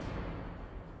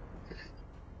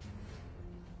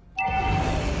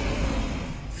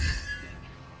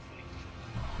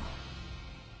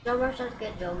 Jomar shot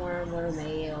kay Jomar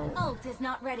Borromeo. Ult is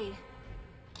not ready.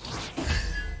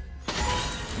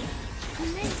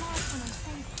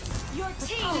 Your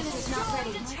team is not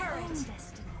ready. The turret.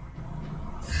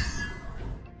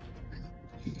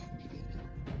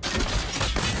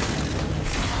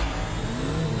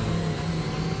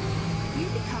 You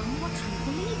become what you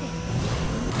believe in.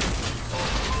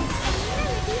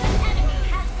 An enemy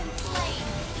has been slain.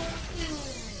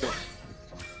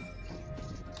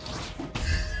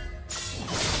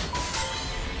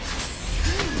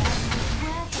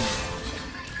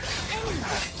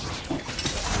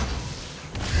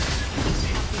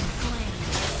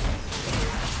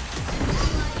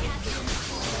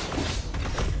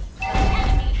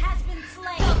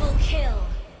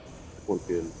 Full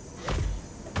kill.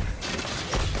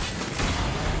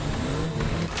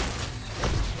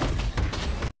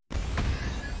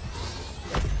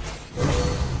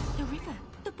 The river,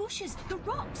 the bushes, the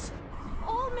rocks,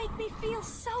 all make me feel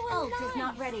so alive. Ult is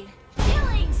not ready.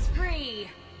 Killing spree. spree.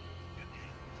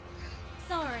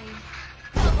 Sorry.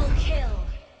 Double kill.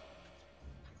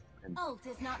 Ult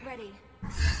is not ready.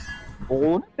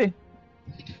 Bukunat eh.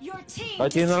 Your team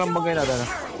Kahit sino lang destroyed magkaya a natin,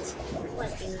 turret.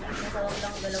 Patin lang. Nasawag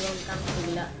lang dalawang tank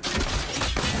bigla.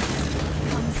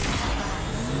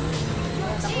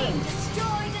 Your team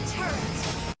destroyed a turret.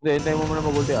 Hindi, hintayin mo muna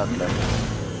mag-ulti ata.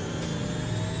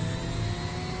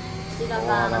 Hindi lang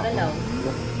nakakagalaw.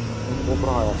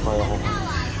 Sobra kaya ko. An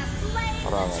ally has slain the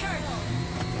Parang- turtle.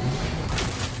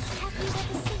 Have you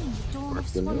ever seen the dawn of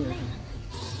Swan Lake?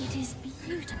 It is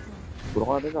beautiful. Puro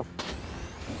ka rin ah.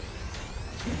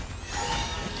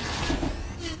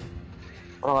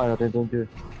 Parang kaya natin itong tier.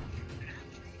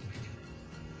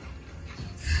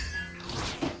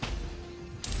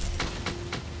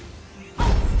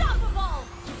 Unstoppable.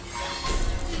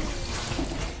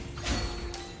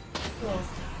 Oh.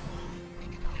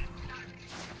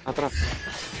 Atras.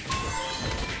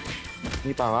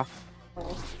 Hindi pa ka?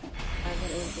 Oo.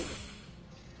 Agad ulti.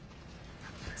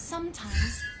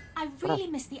 Sometimes I really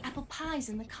miss the apple pies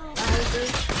in the castle. Tiger.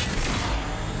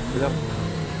 Bilang.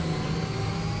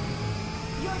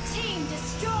 Your team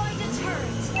destroyed a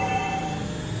turret.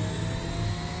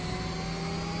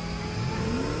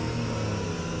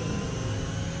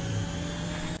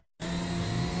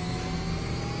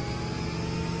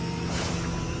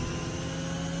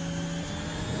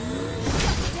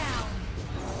 Shut down.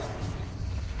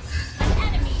 An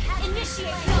enemy has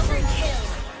initiated double kill.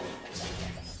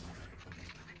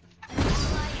 An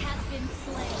ally has been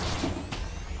slain.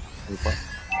 Hindi pa.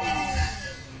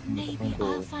 Maybe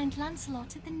I'll find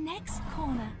Lancelot at the next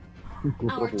corner.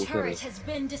 Our turret has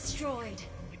been destroyed.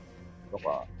 Ito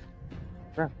ka.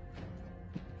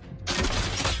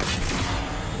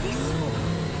 This sword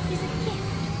is a gift.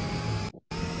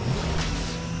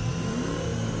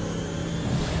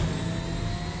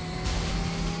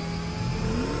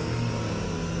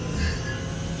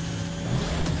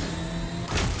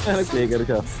 Nag-trigger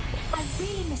siya. I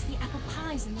really miss the apple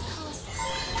pies in the castle.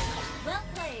 Well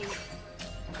played.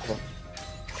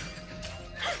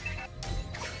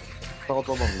 Gusto ko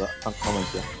pabangga. Tank naman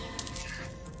siya.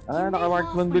 Ah,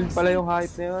 naka-marksman build pala yung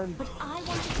hype na yun. But I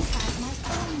want to decide my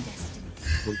own destiny.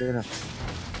 Bulto yun ah.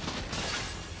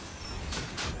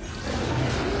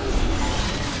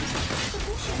 The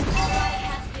bushes ally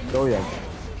has been Ikaw yan. slain.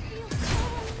 Feels so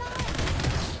alive.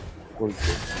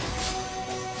 Bulto.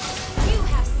 You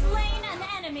have slain an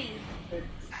enemy.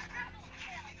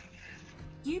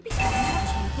 You become what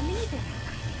you believe in.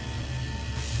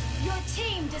 Your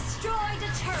team destroyed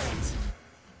a turret.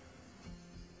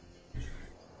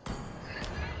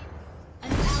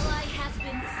 An ally has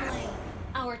been slain.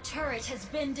 Our turret has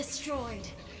been destroyed.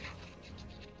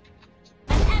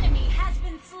 An enemy has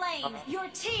been slain. Your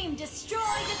team destroyed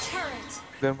a turret.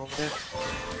 Bigyan mo muna.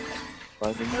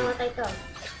 Paano yun? Mamatay ka.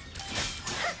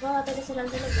 Mamatay ka silang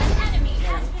dalawa. An enemy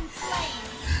has been slain.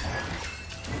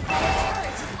 Our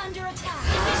turret is under attack.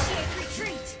 Initiate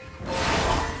retreat.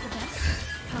 The best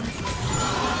comes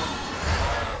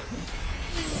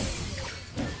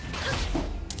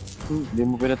Hindi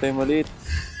mo pinatay maliit.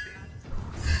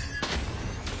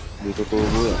 Hindi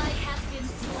tutubo yan. ally has been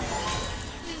slain.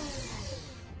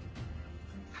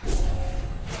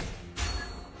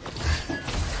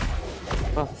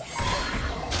 Ah,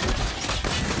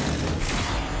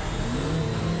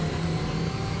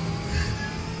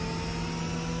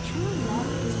 True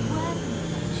love is worth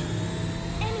adventure.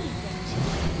 Any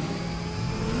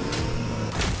adventure.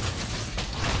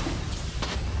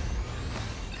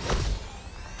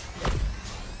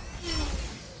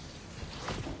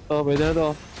 oh, pwede na to.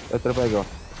 Let's try ko.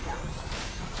 You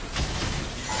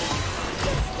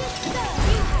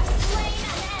have slain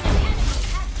an enemy.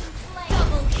 Has been slain.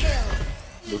 Double kill.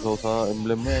 Lusaw sa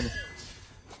emblem mo yan.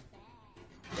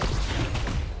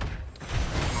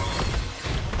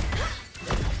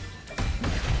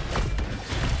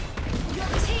 Your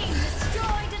team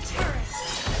destroyed a turret.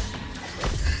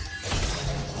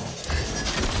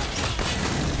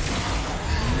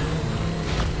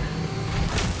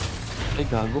 Ay,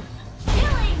 gago.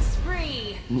 Killing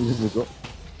spree. Nilis ko.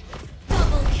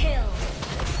 Double kill.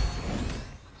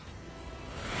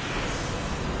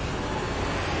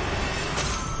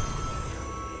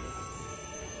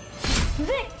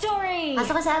 Victory!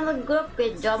 Asa ka sa mag-group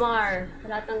with Jomar. Sa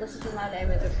lahat ng gusto sumali ay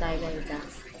may group tayo guys ha.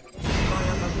 Ako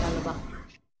na maglalabak.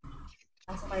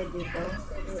 Asa kayo dito.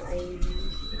 Ito ay...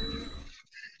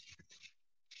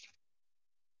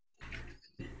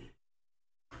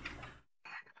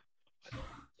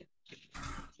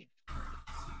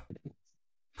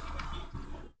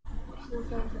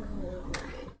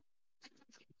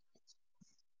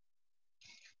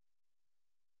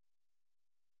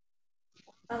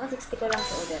 360 ko lang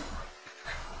sa ulit.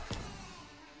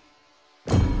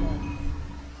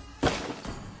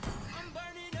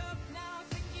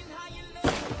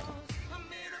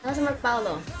 Ano si Mark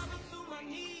Paolo?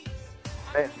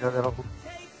 Naglalaro ko.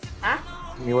 Ha?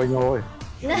 Iniwan niyo ako eh.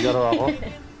 Naglaro ako.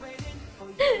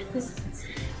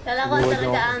 Kala ko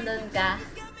talaga andun ka.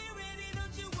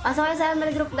 Pasok kayo sa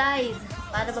ML group guys.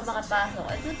 Para ba makapasok?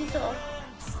 Ito dito oh.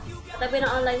 Tabi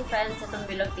ng online friends, itong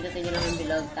bilog, pinutin nyo lang yung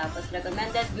bilog. Tapos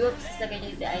recommended groups, lagay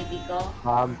nyo yung ID ko.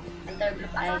 Enter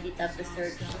group ID, tapos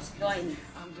search, just join.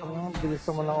 Bilis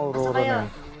naman ng Pasok Aurora kayo. na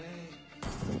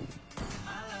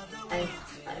Ay,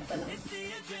 ano pa lang.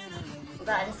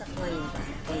 Mag-aalis ako ngayon.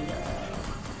 Kayo.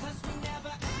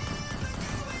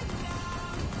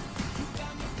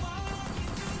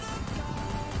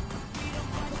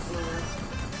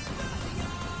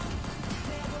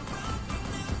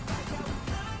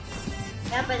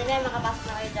 Kaya pwede kayo makapasok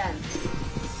na kayo dyan.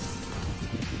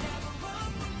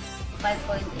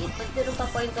 5.8. Pwede rin pa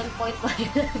point on point pa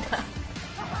yun talaga.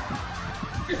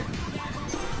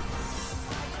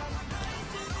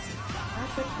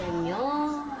 Bakit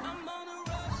ganyan?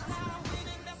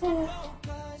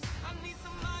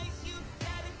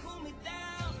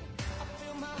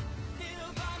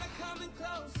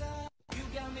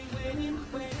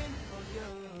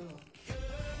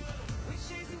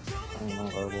 ang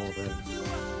Aurora.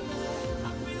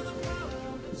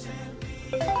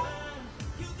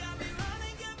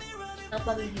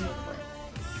 Napagigilip ko.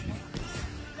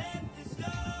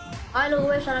 Ah,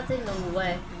 luwe siya natin,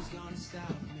 luwe.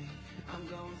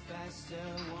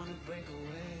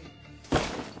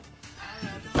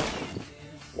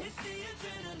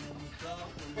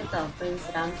 Ito, Prince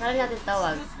Ram. Saan natin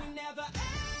tawag?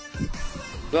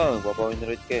 Go,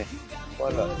 papawin-rate ka eh.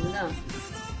 Wala. Ano na?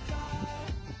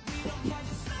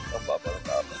 Ang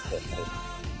paparang-tapos.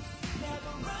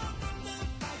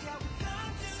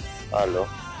 Halo?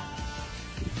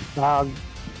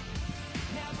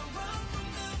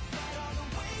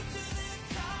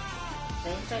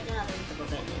 Kaya start na natin ito ba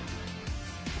ganyan.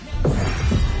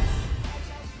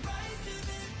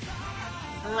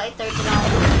 Mga 8:30 lang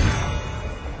ako.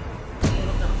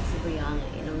 Tulog na kasi si Brianna.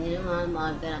 Inom niya naman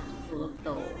maaga na tutulog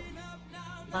to.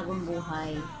 Bagong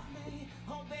buhay.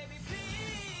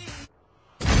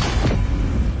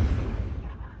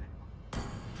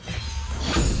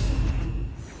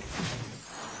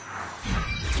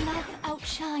 Love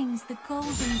outshines the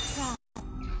golden crown.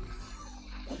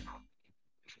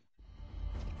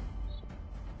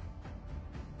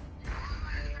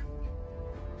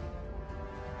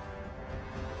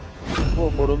 Oh,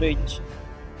 puro mage.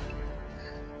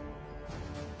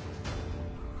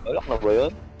 Alak na ba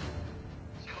yun?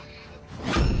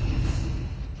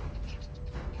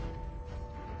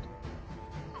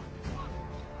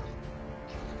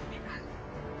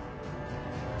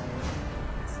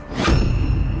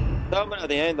 Tama ba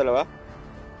natin yan, yung dalawa?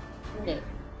 Hindi.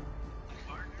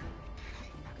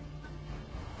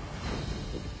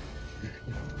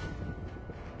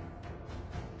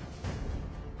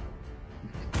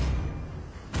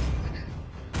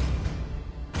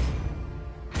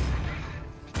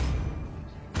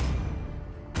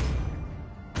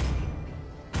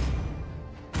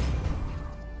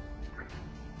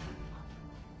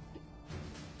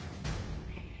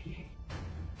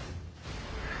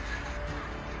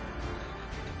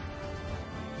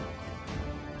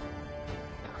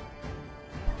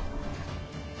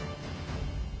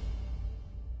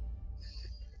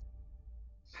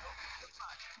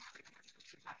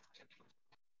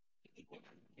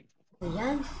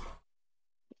 Ayan.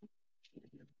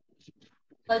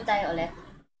 Gold tayo ulit.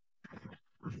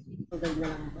 Gold na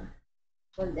lang ba?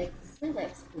 Gold X. Gold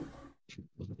XP.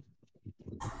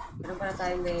 Meron pala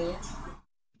tayong Leia.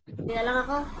 Hindi na lang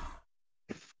ako.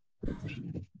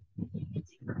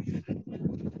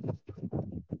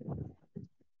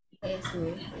 Kaya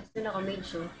me. Gusto na ako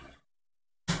mage oh.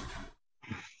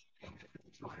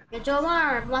 Kuya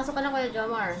Jomar! Pumasok ka na Kuya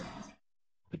Jomar.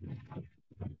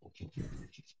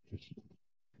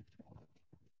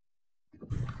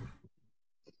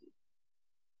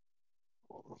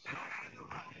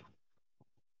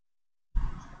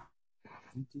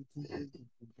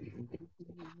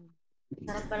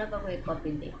 Sarap pala pag may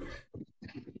coffee date.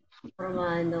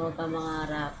 Romano,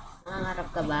 pamangarap. Nangangarap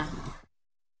ka ba?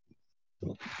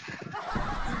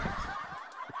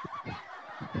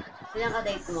 Ilang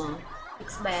ka-date mo?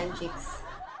 Chicks ba yan, chicks?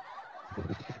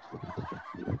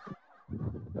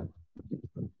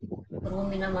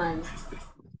 Rumi naman.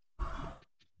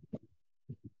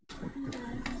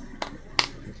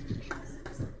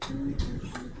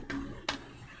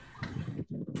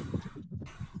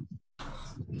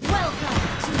 Welcome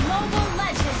to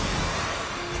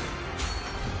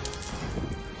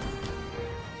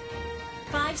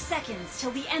seconds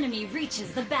till the enemy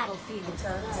reaches the battlefield.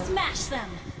 Smash them!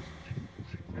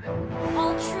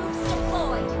 All troops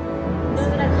deployed! Doon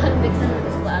ko nag-convex ang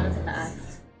gusto ko ano sa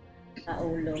taas. Sa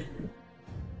ulo.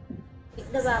 Hit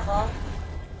na ba ako?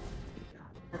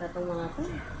 Natatong mga to.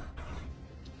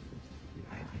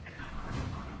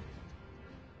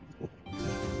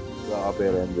 Wala ka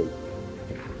pera, Angel.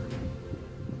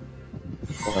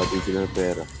 Pagkati sila ng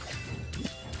pera.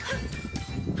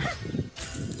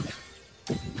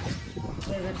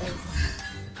 Pwede tayo.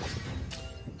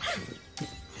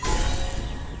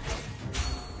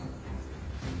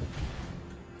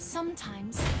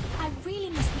 Sometimes, I really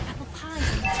miss the apple pie.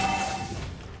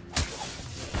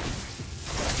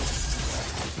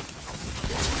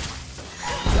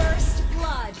 First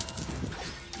blood.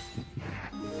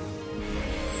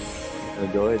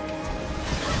 Enjoy it.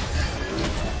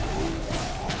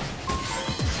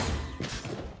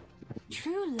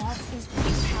 True love is when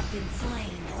you have been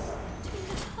slain. Doing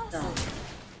the puzzle.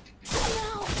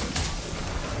 No.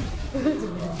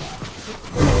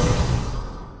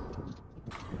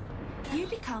 You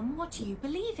become what you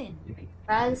believe in.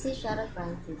 Francis, shout out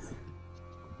Francis.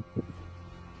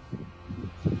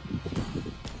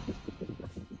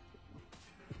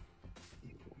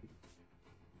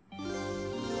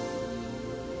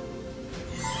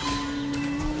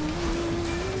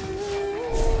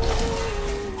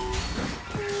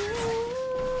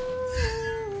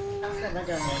 Ang saga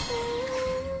dyan eh.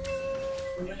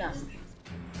 Ulo lang.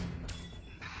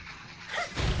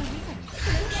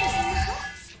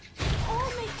 All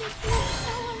make me feel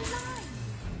so alive.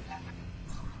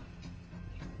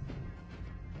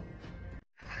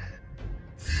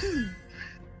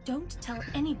 Don't tell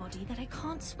anybody that I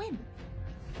can't swim.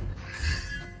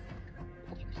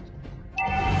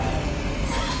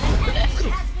 An enemy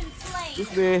has been slain.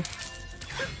 Excuse me.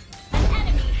 An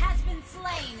enemy has been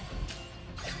slain.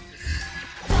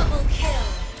 Double kill.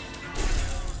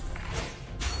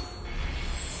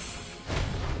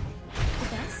 The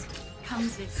best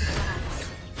comes with surprise.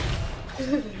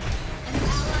 An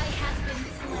ally has been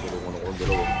slain. Tulungan ako ang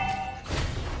dalawa.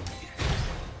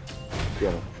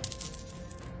 Yan.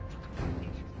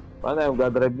 Paano yung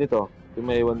dadrive nito? Yung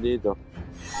may iwan dito.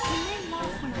 You may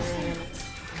laugh when I say it,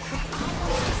 but I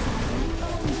won't decide my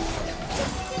own.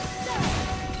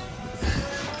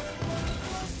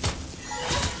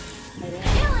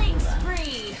 Killing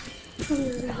spree.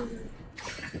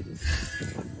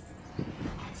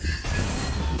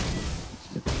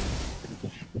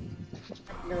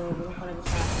 Lolo ko lang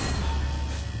sa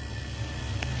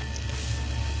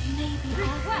Maybe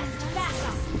request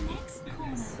backup. Next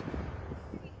corner.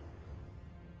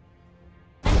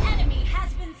 An enemy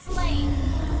has been slain.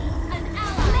 An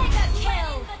ally mega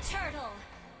kill. The turtle.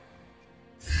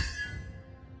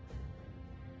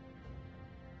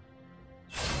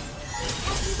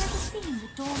 Have you ever seen the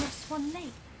dawn of Swan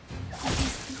Lake? It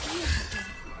is beautiful.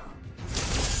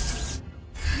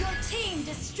 Your team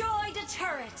destroyed a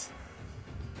turret.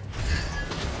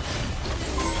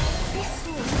 This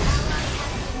sword ally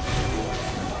has been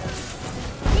slain.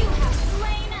 You have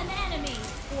slain an enemy.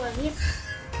 Wahit.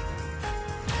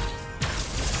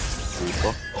 Dito.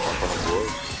 Papa ng buhay.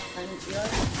 Ano yun?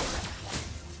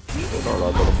 Ito, wala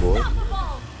ito ng buhay.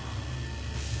 Unstoppable.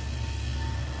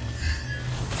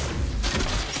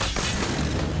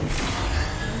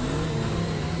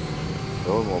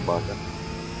 Ito, mga bata.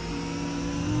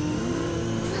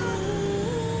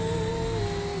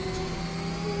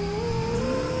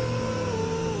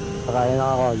 Kakain na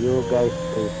ako. You guys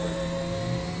stay first.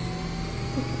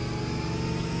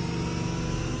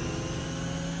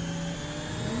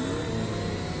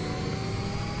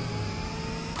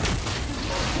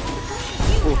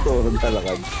 Puto rin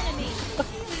talaga. An enemy.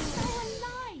 So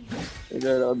alive.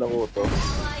 Naglalakad ako ito. An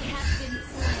ally has been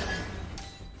slain.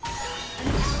 An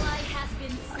ally has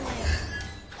been slain.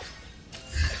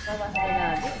 Bawa sa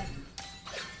lagi.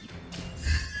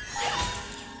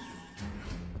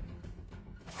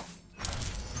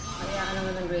 Kaya ka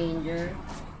naman ng ranger.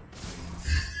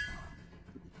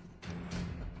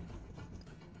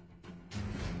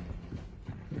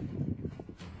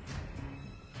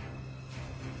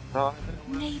 Ah,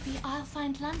 Maybe I'll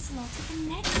find Lancelot at the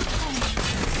next corner.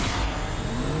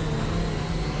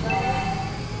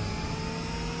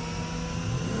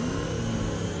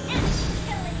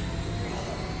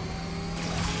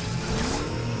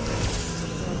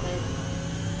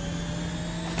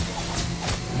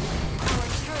 Our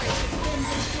turret has been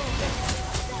destroyed.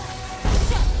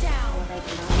 Shut down.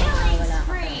 Patay ko lang. Killing Wala ka.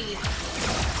 spree.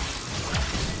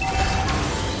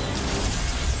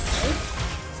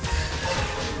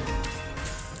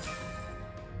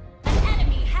 An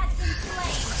enemy has been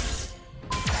slain.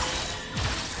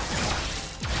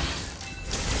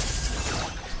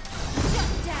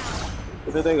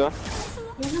 Pinatay ka?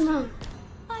 Yan naman.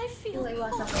 I feel Yung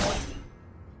iwasan ko.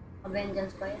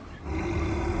 Vengeance pa yan.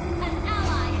 an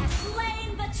ally has slain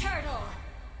the turtle.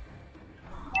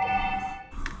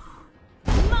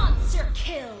 Monster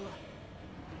kill.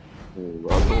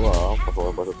 Bago nga,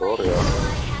 pasok pa sa story An ah.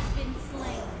 ally has been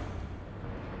slain.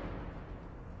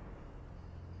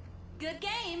 Good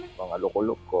game. Mga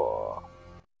lukulok ko.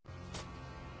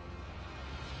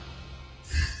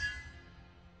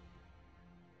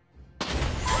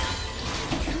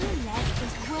 True love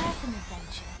is worth an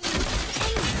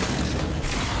adventure.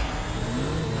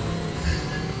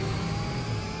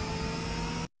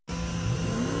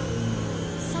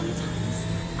 Sometimes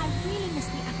I really miss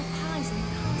the apple pies in the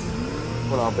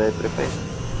castle. Wala kang bad trip eh.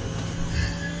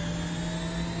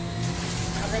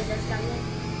 Vengeance lang yan.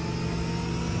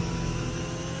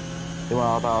 Di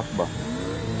makakatakas ba?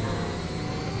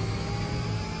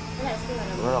 Wala, still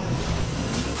wala. Wala lang.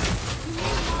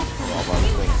 You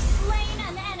have slain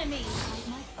an enemy.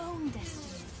 My own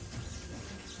destiny.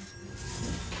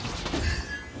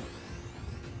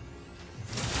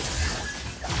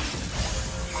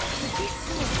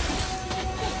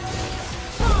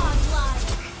 Godlike.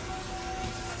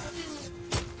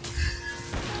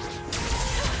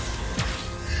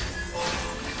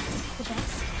 The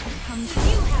best has come.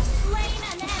 You have slain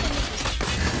an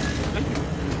enemy.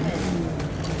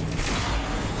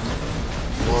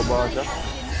 Bumaba ka siya? Has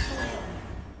been slain.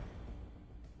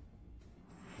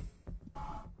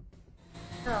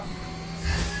 Oh.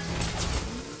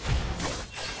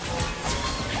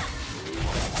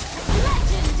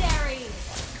 Legendary.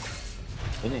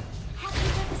 Yun eh. Have you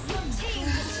ever seen team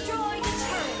destroy the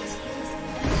turret?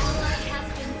 An ally has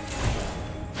been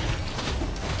slain.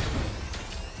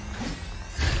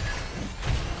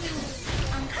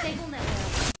 Unstable network.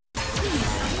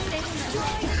 Unstable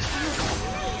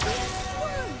network.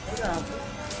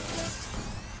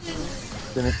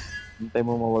 Hintay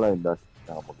mo mawala yung dust.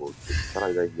 Saka mag-gold. Tara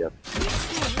guys, yan.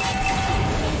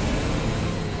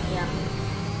 Yeah.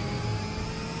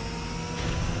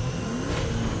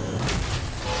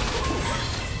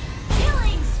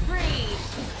 Killing spree.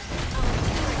 Our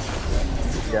turret has been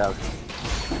destroyed. Yeah.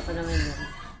 Ako naman yun.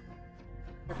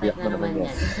 Tapos Iyak na mo naman naman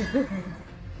yan.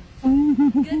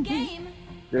 Good game.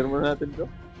 Clear mo natin to.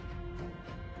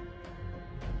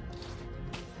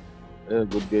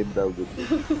 Good game daw, good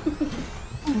game.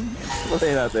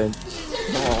 Patay natin.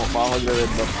 Baka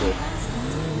magre-red box eh.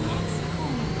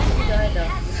 Ito, ito.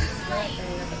 Ally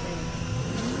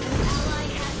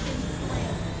has been slain.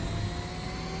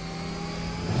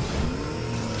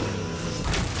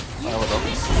 Ano ba to?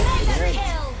 Mega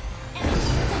kill.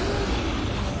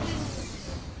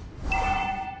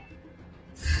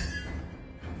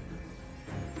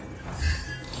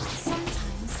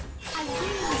 Sometimes I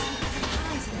really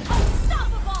miss the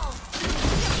unstoppable.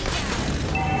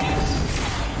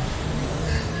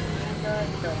 Ito,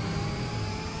 ito.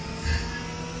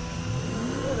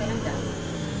 Oh, meron ka.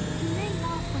 You may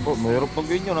laugh when Oh, mayroon pang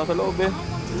ganyan. Nasa loob eh.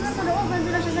 Nasa loob,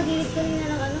 nandun lang siya sa gilid kanina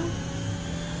ng ano.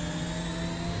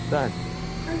 Saan?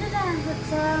 Nandun lang,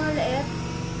 sa maliit.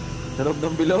 Sa loob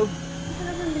ng bilog. Nasa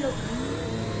loob ng bilog.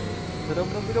 Sa loob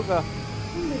ng bilog ah.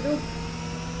 Ang bilog.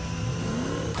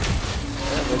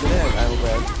 Ayan, pwede na yan. Ayaw mo ba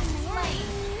yan? slain.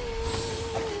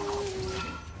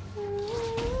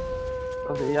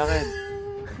 Kasi iyakin.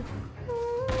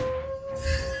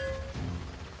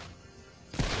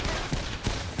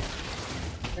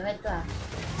 Gawin ko ah.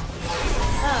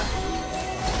 Ah!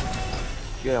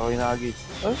 Sige, ako yung nagis.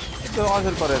 Eh? Ito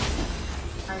cancel pa rin.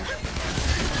 Ang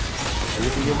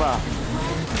Alisin nyo ba?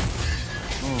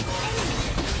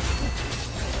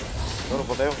 Pero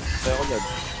patay ako dyan.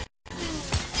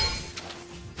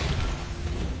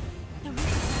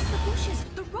 The bushes,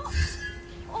 the rocks,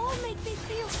 all make me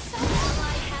feel so.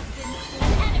 Ally has been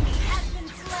slain. Enemy has been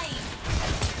slain.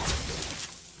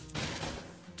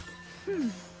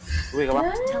 Uwi ka ba?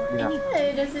 Hindi na. ay,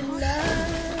 na sila.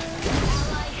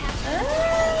 Ally has been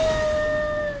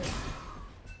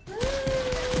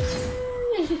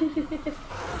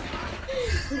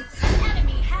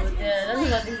enemy has Buti been na lang,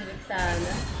 slain. matisilip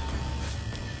sana.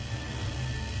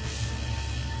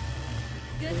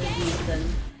 Good game. Season.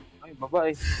 Ay, baba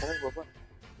eh. Ay, baba.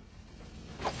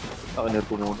 Nakinir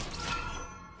ko muna.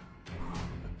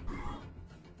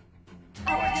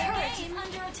 Our turret is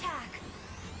under attack.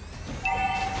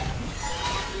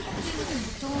 The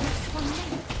door swung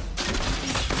in.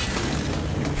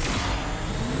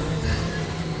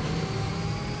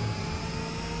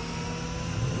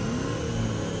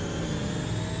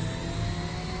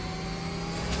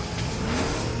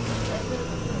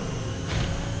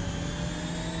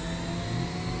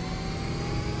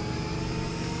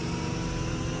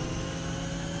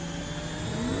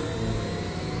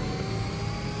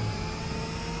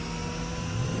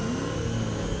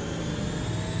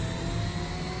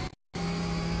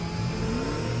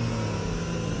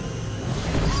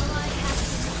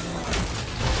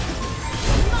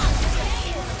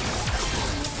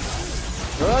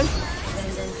 Ay!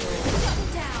 Bendan ko.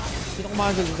 Sino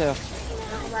kumahansel sa'yo?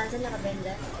 Nakabansan,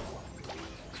 nakabenda.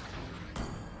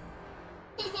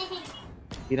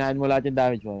 Kinain mo lahat yung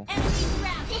damage mo.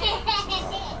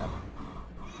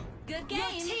 Good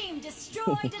game. Your team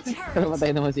destroyed a Pero turret.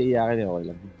 matay naman si Iyakin, okay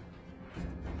lang.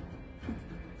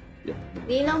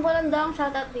 Ninang Bulandang,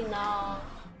 shoutout Ninang.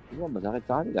 Diba, masakit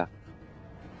sa kanila.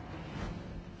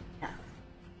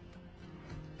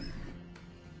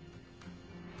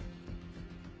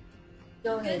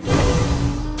 Go ahead.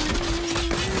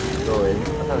 So,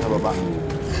 asan sa baba?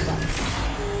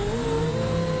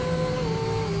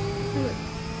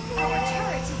 Our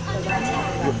turret is under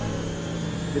attack.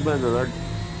 Di ba, Lord?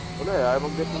 Wala eh, ayaw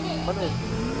mag-get ng ano eh.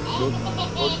 Good.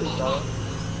 Voltage tayo.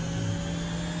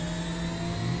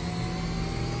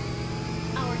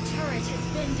 Our turret has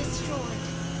been destroyed.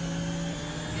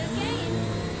 Good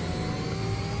game.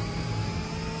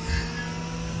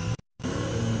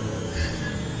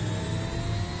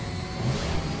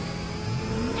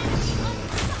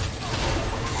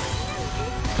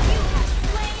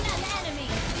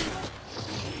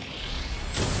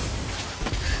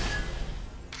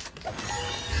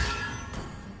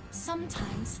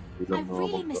 Sometimes I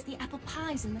really miss the apple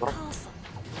pies in the castle.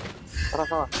 Tara,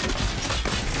 tara.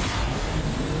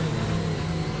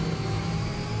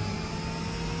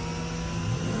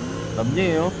 Alam niya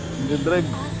eh, oh. Hindi drive.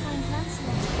 I'll find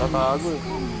Lancelot. Tatago eh.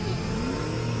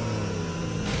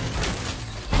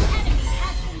 An enemy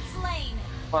has been slain.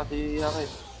 Pati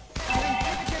Iyakin. Our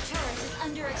inhibitor turret is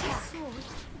under attack. Sword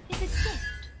is a gift.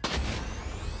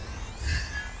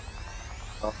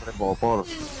 Tapos mo, 4,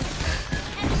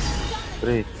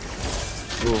 3,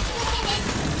 2,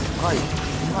 ay,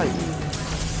 ay.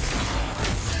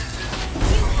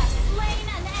 You have slain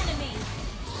an enemy.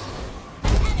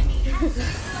 An enemy has been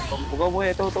slain. Bugaw mo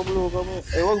eh, ito, bugaw mo.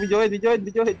 Eh, huwag,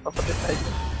 videohead. Papatid tayo.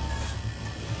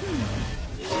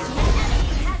 An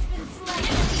enemy has been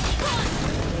slain.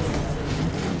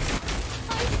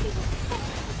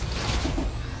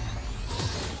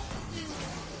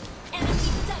 Enemy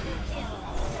double kill.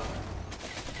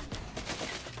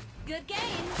 Good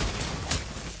game.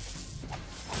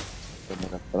 Ito na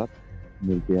restaurant.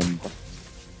 Milky yan pa.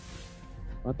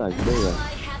 Matay, ba yan?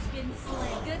 Ally has been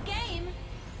slain. Good game.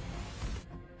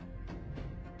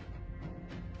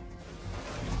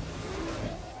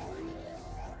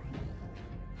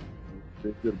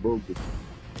 Pressure bog.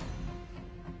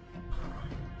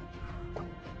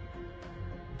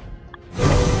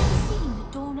 Seen the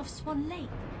dawn of Swan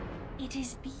Lake. It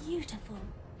is beautiful.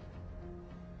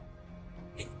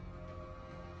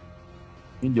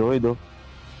 Enjoy, do.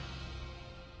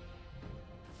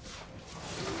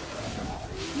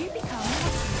 You become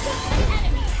an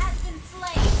enemy has been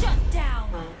slain. Shut down.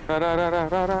 Ra.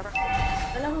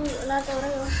 Wala to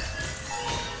rin oh.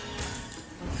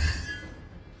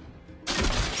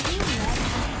 You left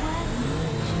as well.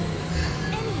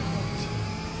 Any ability.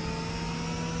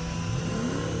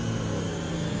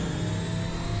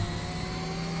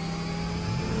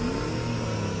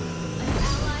 An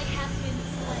ally has been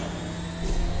slain.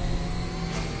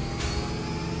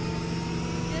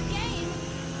 Good game.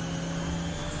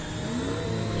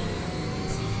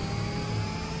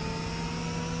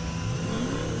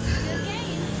 Good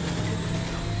game.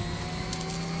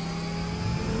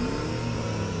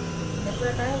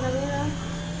 Depura tayo, kami na.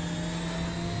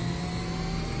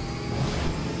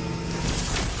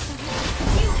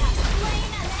 You have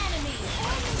slain an enemy.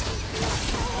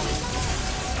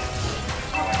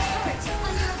 Our turret is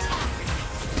under attack.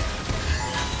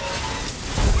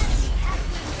 Enemy has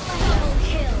been slain. Double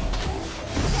kill.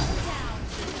 Shut down.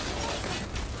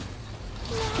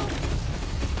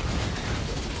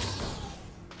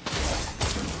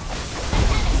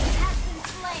 Enemy has been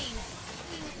slain.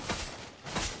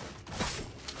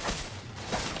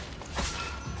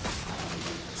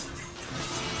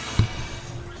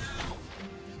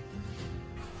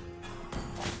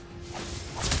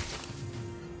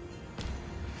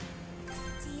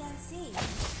 TLC.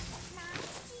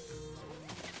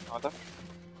 Nakata?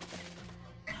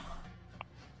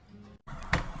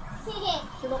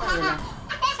 Subukan nila.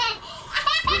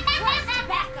 Request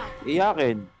backup.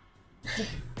 Iyakin.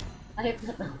 Ayop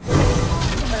na to.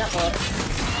 Malakot.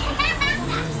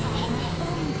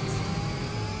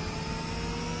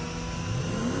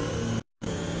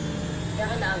 Kaya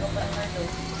ka naagaw pa ang karto.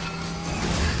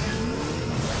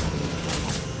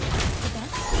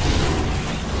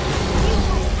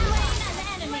 Slain an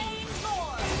enemy.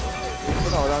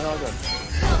 Wala na ako dyan.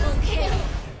 Double kill.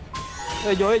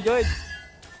 Eh, Joy.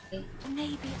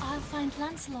 Maybe I'll find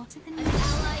Lancelot at the new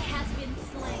ally has been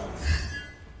slain.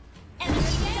 Enemy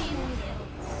double kill.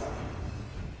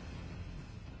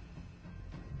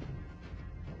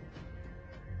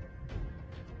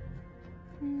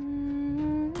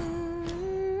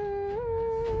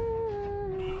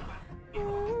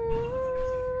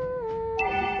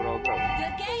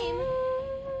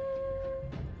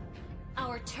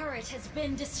 turret has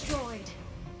been destroyed.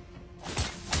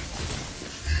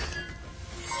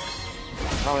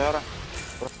 Yara.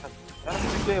 Yara,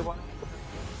 sige.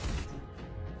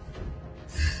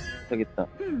 Sa gitna.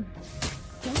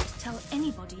 Don't tell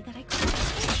anybody that I can't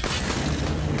escape.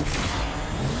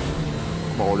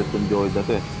 Makulit yung Joy na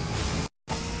to eh.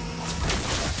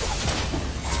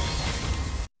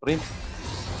 Prince.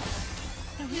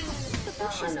 The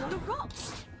bushes and the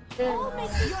rocks. Ayun, All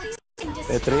make your team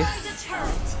Petri? destroy the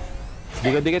turret.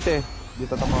 Dikit-dikit eh.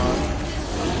 Dito tamaan.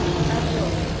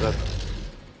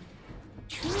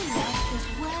 True love is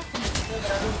worth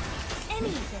any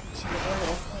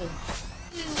adventure.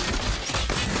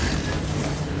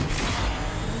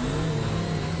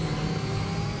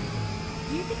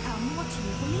 You become what you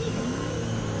believe in.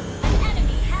 An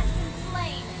enemy has been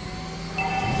slain.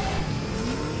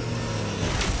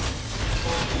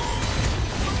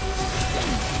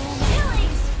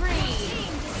 Killing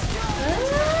spree.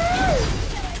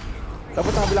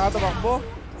 Dapat nakabila ka tumakbo.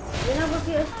 Yun ang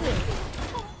mag-PS eh.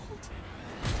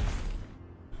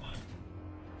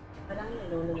 Parang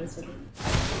nilolo naman sila.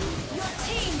 Your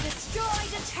team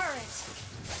destroyed a turret.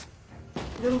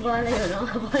 Yung bala yun, ang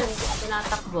habang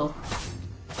tinatakbo.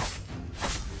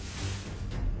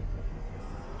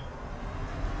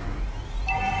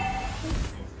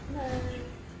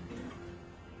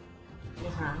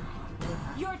 Buha.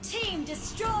 Your team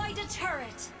destroyed a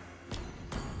turret.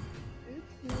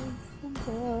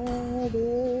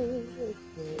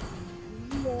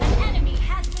 An enemy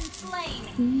has been slain.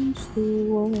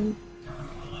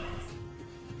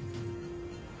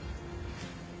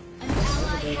 An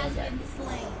ally has been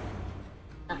slain.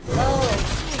 Takbo!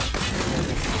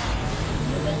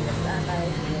 Maganda sa atay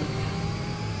yun.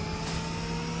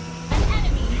 An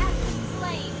enemy has been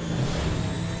slain.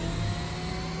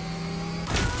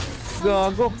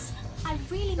 Gago. I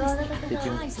really miss the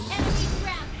horizon. Enemy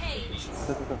rampage.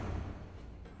 Ito.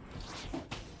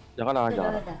 Diyan ka lang, diyan ka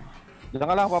lang. Dada. Diyan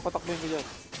ka lang, papatakbuhin ko dyan.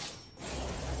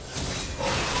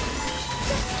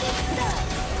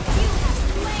 You have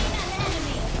slain an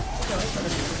enemy.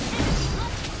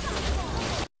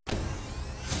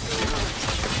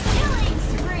 Killing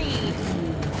spree.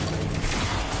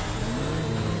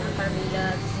 Ang Carmilla,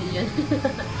 Sicilian.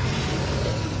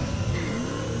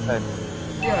 Ay,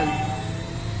 Yun.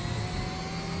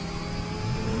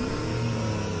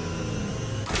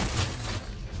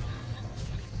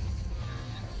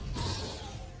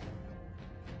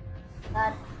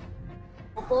 At,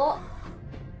 upo.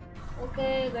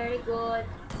 Okay, very good.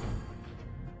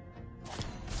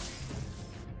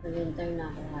 Winter na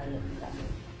ako, hayop ka.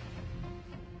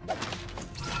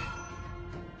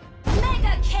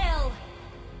 Mega kill.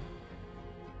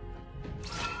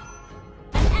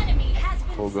 An enemy has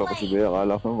been huwag ako si slain. Bea,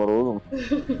 akala ko marunong.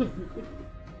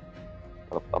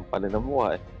 Sarap tampanin ang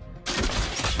mukha eh.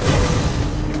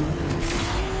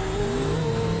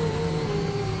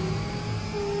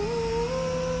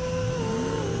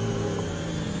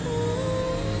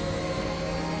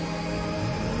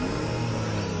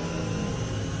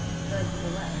 Good,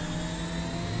 diba?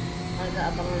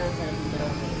 Mag-aabang mo lang sa video.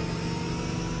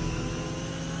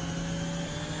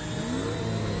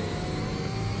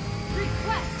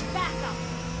 Request backup.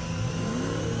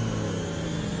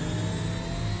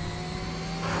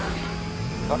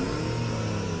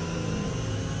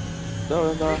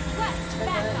 No. Request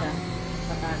backup.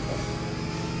 Patate.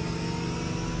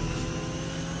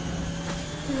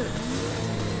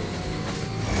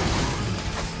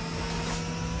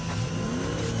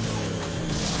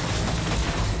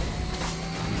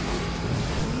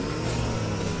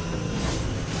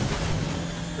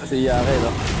 Kasi Yake,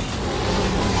 no?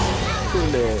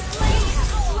 Huli.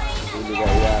 Huli ka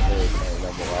Yake.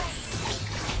 Alam mo ka.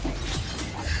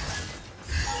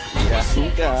 Yake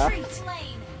ka, ha?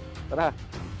 Slain. Tara.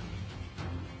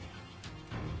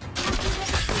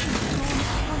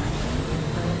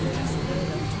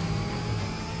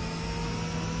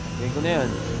 Ngayon ko na yan.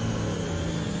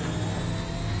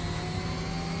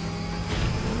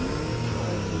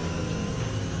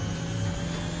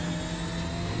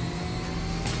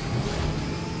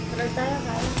 Tulad tayo,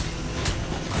 kaya.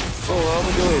 Oo, ako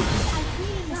mo Joey.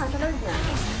 Ah, tulad niya.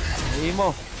 Hindi mo.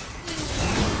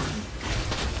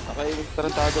 Nakaibig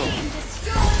tarantado.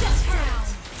 Destroy the turret.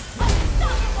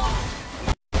 Unstoppable.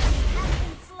 Has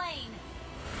been slain.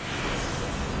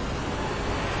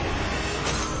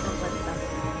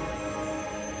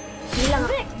 Bilang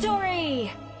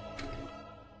Victory.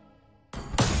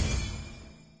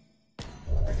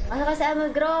 Ano kasi ang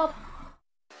mag-group?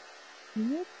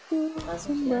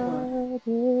 Pasok siya.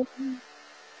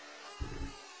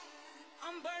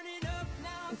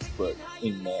 But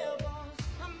in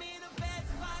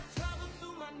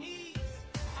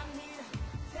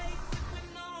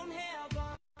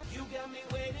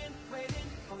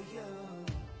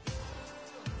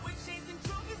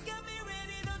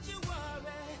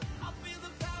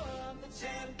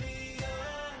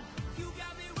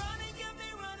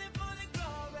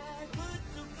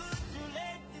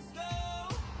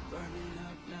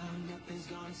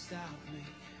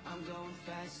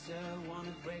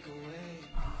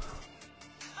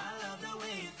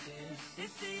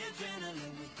It's the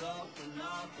adrenaline, we're going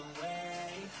all the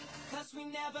way. 'Cause we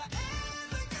never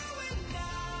ever going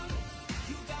down.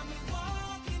 You got me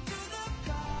walking through the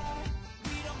fire.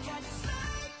 We don't catch a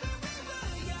slide when we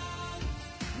were young.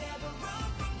 Never run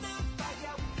from the fight,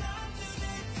 yeah, we come to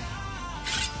the top.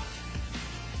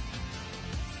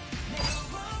 Never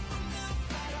run from the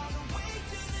fight, all the way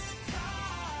to the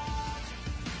top.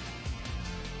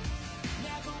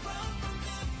 Never run from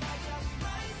the fight, yeah, we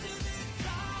rise to the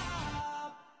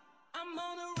top. I'm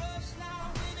on a rush now,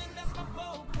 winning, that's my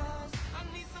focus. I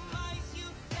need some ice, you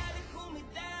gotta cool me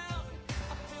down.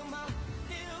 I feel my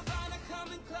nirvana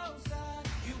coming closer.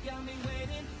 You got me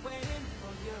waiting, waiting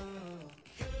for you.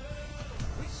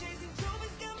 We're chasing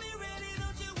trophies, got me ready,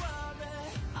 don't you worry.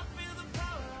 I feel the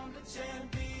power, I'm the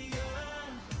champion.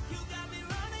 You got me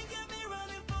running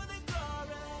for the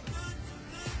glory. Good to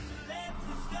let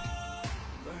this go.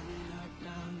 Burning up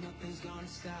now, nothing's gonna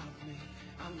stop me.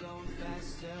 I'm going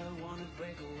faster, wanna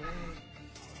break away.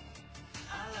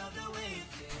 I love the way it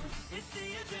feels. It's the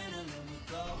adrenaline, we're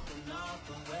going all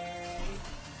the way.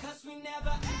 'Cause we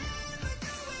never ever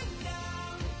going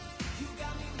down. You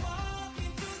got me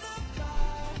walking through the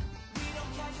fire. We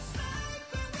don't catch a slide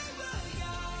when we were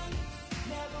young.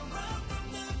 Never run from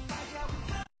the fight, yeah, we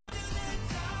come to the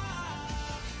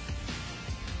top.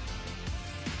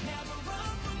 Never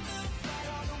run from the fight,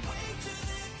 all the way to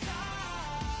the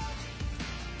top.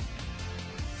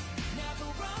 Never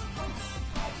run from the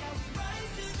fight, yeah, we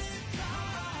rise to the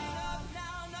top.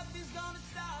 Now nothing's gonna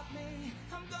stop me.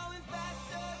 I'm going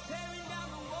faster, tearing down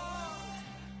the walls.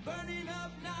 Burning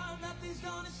up now, nothing's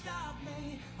gonna stop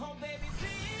me. Oh baby,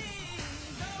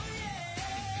 please, oh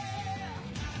yeah.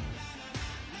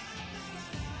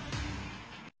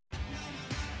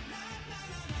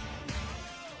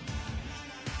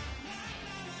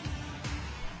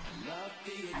 Love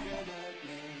the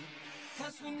adrenaline,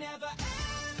 'cause we never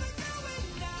ever going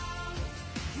down.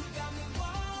 You got me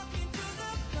walking through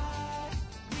the fire.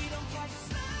 We don't catch a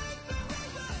slide when we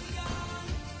were young.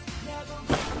 Never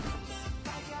run from the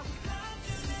fight, yeah, we come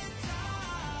to the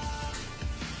top.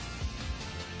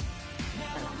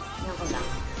 Never run Yan ko lang.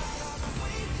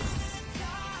 way to the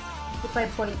top.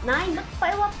 5.9? Ba't pa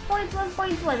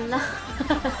 1.1.1 lang?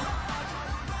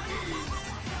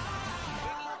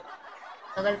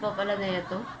 Tagal pa pala na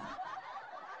ito.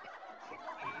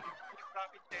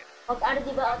 Pag-ano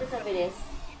di ba ako sa bilis?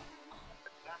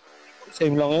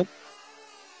 Same lang yun.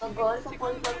 Pag-goal sa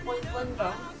 0.1.1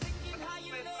 ba?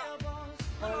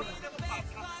 Or,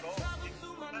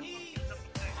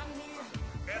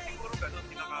 Kaya siguro ganun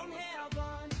tinakapos niya.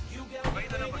 May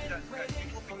na naman dyan. Kahit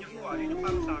yung opinion ko, yun yung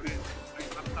para sa akin. Ay,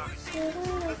 para sa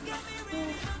akin.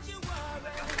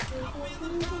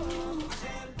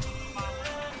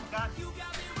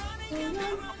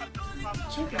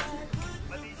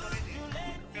 Malito rin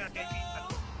eh. Kaya kahit minsan.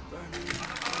 Para kasi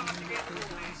kaya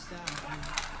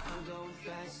I'm going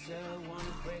faster,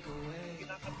 wanna break away.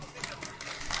 kinakapos niya.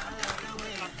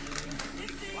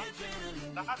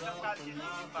 Lahat ng gadget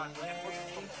yung iba.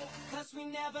 'Cause we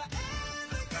never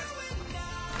ever going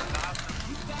down.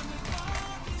 You got me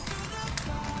walking through the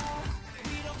fire.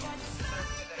 We don't catch a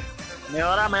slide.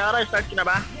 Mayora, start ka na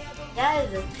ba?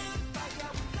 yes!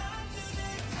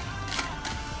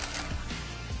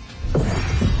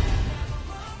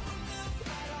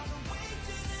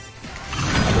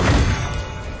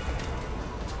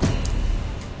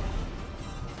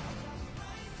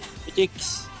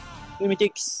 Chicks. Uy, may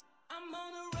chicks. I'm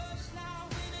on a rush now,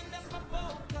 winning, that's my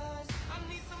focus. I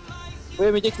need some ice, you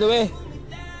Uy, may chicks, Louie. down.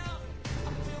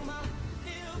 I feel my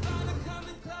nirvana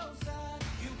coming closer.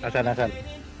 You got Nasaan?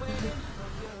 waiting for you.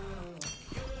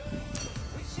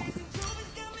 We're chasing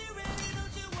trophies, got me ready,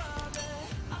 don't you worry.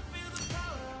 I feel the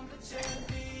power, I'm the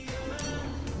champion.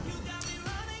 You got me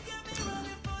running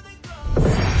for the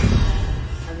glory.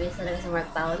 Mabilis talaga si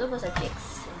Mark Paolo po sa chicks.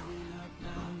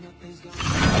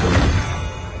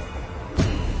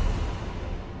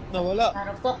 Nawala.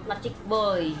 Tarupok na chick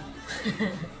boy.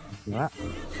 Nga.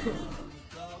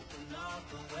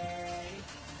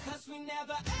 'Cause we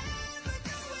never ever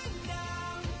going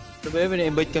down. Sabi mo,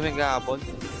 na-invite kami kahapon.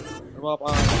 Ano mga pa?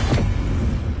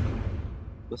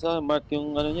 Basta Mark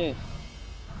yung ano niya eh.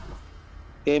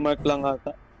 Kay Mark lang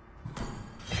ata.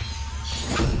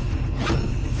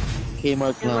 Kay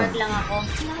Mark Reward lang. lang ako.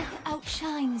 Light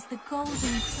outshines the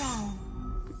golden crown.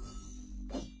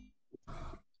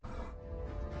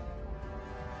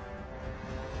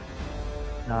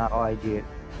 Nakaka-IGL.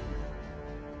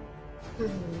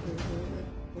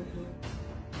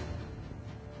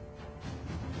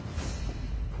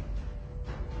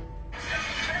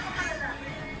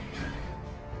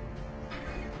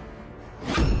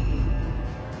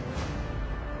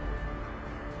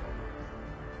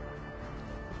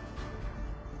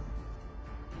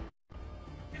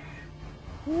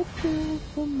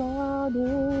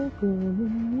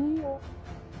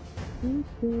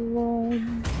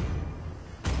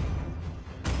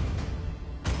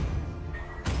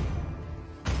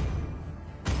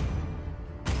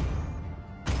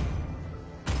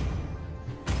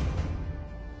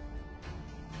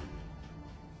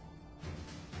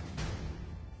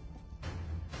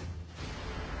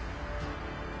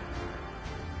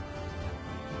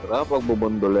 Tara,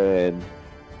 pagbubundulin.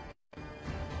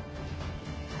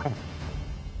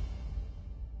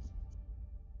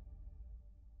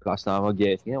 Lakas na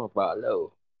mag-yes nga, mag-follow.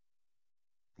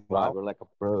 Wow. Driver like a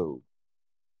pro.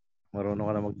 Marunong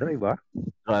ka na mag-drive, ha?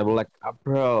 Driver like a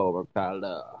pro,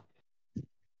 mag-follow.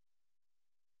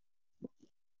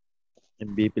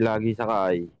 MVP lagi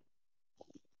sakay.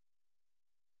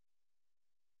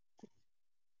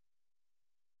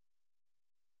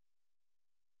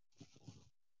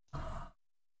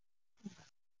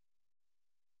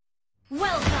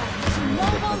 Welcome to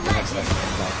Mobile Legends!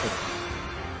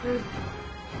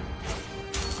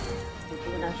 Hindi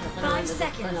ko na siya. 5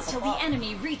 seconds till the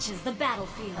enemy reaches the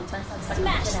battlefield.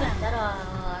 Smash them!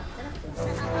 Charot.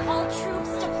 All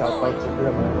troops Shoutout deployed! sa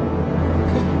club.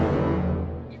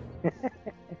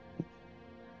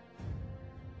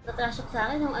 Natrasok sa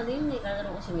akin yung ano yun, kalaro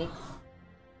ko si Mix.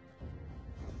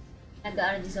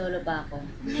 Nag-RG solo pa ako.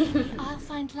 Maybe I'll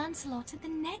find Lancelot at the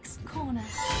next corner.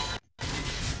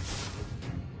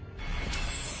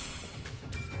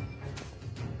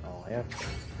 Oo, ayan.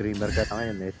 Streamer ka na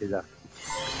ngayon, eh, sila.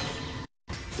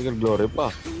 Tingnan glory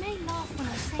pa. You may laugh when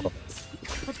I say this,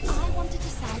 but I want to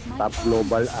decide my Top own.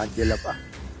 global, Angela pa.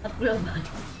 Top global.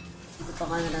 Hindi pa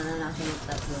ka naranasan ng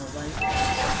top global.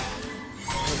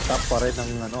 Top pa rin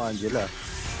ang ano, Angela.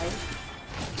 Ay.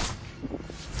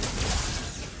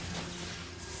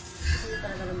 Hindi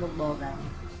talaga nang magboga.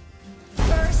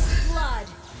 First blood.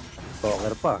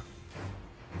 Stalker pa.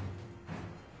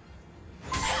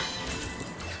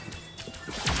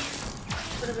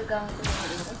 Pero gagamit ko ng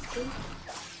ano kasi.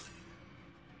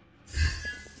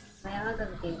 Kaya nga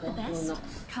gamitin ko. The best Lunox.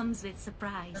 comes with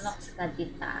surprise. Lunox ka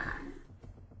dita.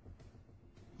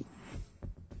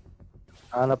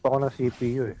 Hanap ako ng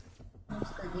CPU eh. Lunox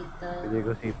ka dita. Pili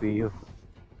ko CPU.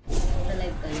 Sa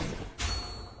live kayo.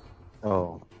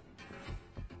 Oo.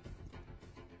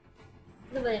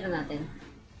 Ano ba nila natin?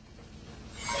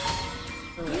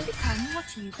 You become what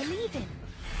you believe in.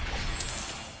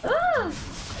 Oh!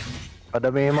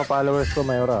 Padamihin mo followers ko,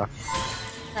 Mayora.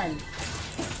 Saan?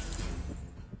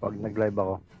 Pag nag-live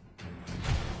ako.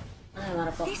 Ano,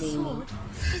 marapok This gaming. sword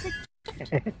is a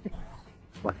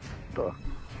Mas ito.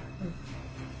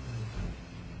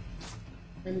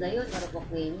 Ganda yun, marapok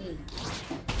gaming.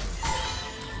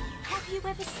 Have you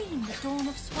ever seen the dawn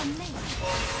of Swan Lake?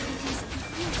 It is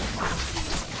beautiful.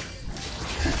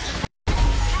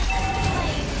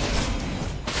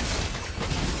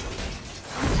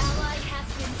 An ally has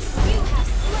been. You have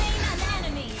slain an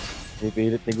enemy. May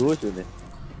pilit negosyo eh.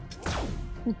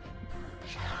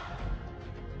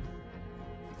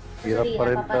 Hirap pa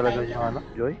rin talaga yung ano,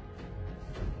 Joy.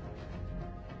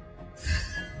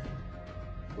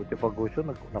 Buti pag gusto,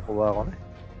 nakuha ko na eh.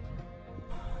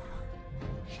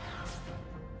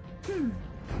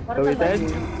 Gawin tayo.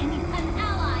 An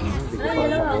ally has Hindi ko Ay, pa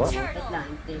dalawa. nakuha. Wait lang.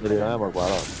 Dali na nga,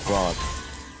 magpara. Bakit?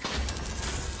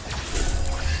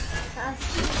 Taas.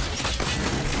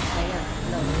 Ayan,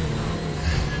 low.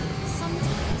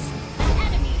 Sometimes an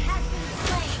enemy has been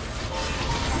slain.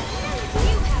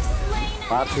 You have slain an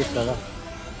Patis na enemy. lang.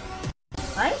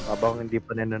 Ay? Habang hindi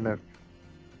pa nina-nerf.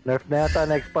 Nerf na yata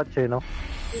next patch eh, no?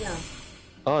 Sino?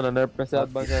 Oo, na-nerf na sa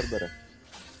advanced server eh.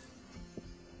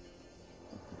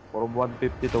 From 150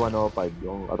 to 105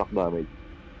 yung attack damage.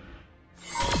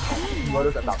 Life is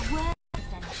worth adventure.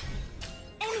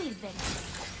 Any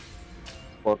adventure.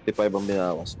 45 ang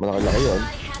binawas. Malaki-laki yun.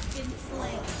 Ally has been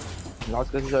slain. Lakas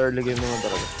kasi sa early game naman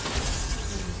talaga.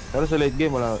 Pero sa late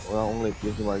game, wala akong late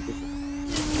game si Market.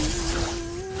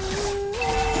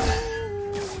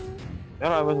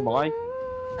 Pero ano ba sumakay?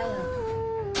 Ayun.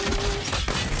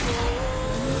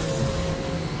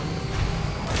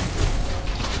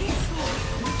 This sword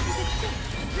is a gift.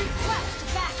 Request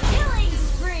back. Killing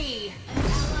spree. An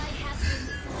ally has been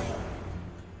slain.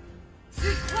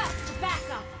 Request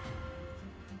backup.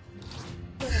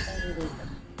 Sino tayo dito?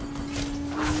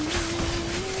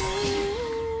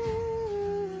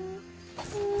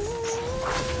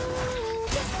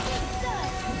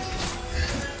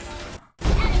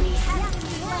 Enemy has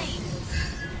been slain.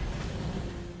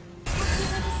 Have you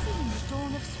ever seen the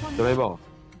dawn of Swan Drive Lake? ako.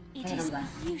 It Meron is ba?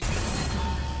 beautiful.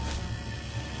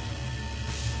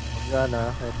 Yan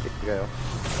ah, epic kayo.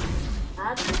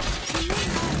 At?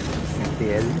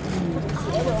 TL. Si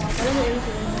Elo, pala may Elo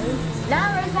si Elo. La,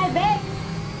 where's my bag?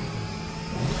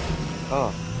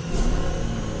 Ah.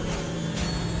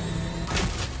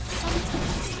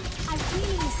 I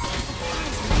really miss the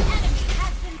surprise. An enemy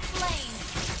has been slain.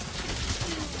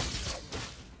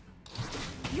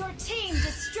 Your team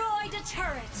destroyed a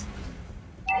turret.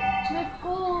 Check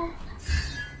ko.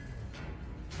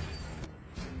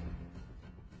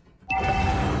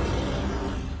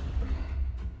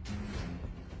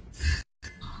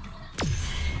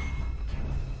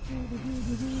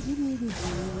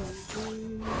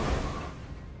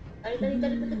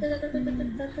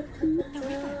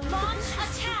 Launch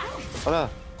attack. Wala.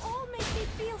 All make me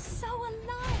feel so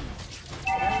alive.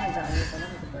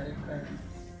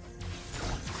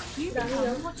 You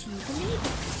become what you believe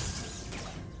in.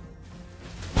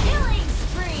 Killing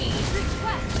spree.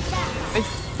 Request backup. Ay.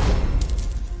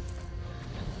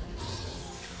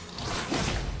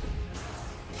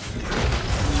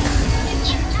 Ally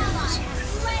has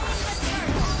slain the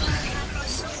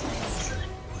turtle.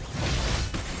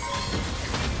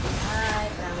 Hi,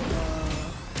 Franco.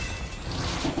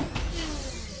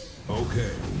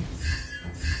 Okay.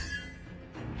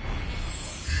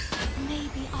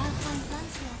 Maybe I'll find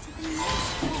Lancelot at the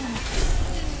next one.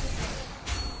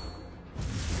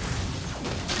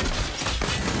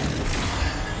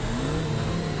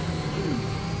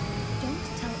 Don't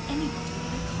tell anybody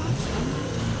I can't swim.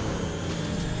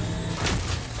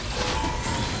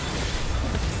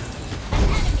 An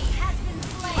enemy has been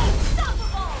slain.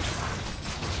 Unstoppable!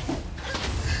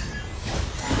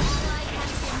 Ally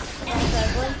has been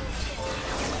slain.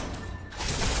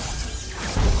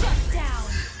 Shut down.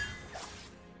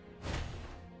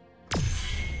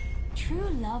 True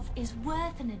love is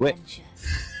worth an Wait. adventure.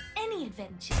 Any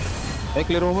adventure. Eh,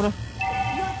 clear mo muna.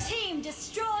 Your team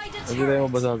destroyed a Hindi tayo turret.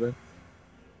 mabasagan.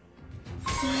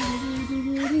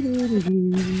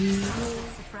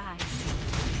 Surprise.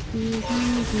 Mega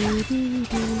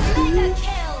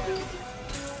kill.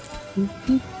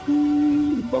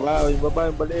 Baba, yung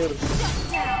balir. Shut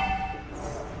down.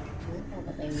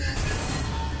 Papatay mo.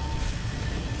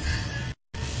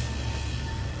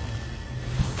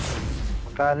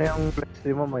 Magkano yung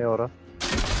Leslie mo, Mayora?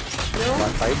 Yung?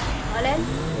 1.5? Alin?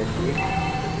 Leslie?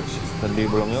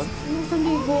 1,000 lang yun.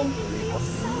 Anong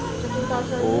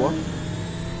 1,000? Oo.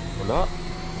 Wala.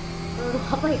 Ano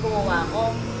ka pa, gumawa ko.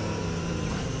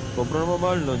 Sobrang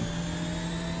mamahal nun.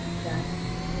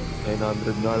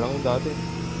 900 nga lang yung dati.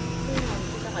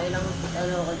 Sa kailangan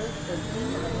ano ko doon.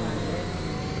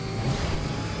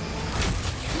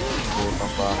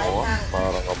 Utang pa ako ah.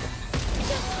 Parang ako.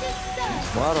 Justice served.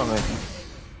 Parang eh.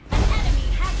 An enemy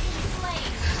has been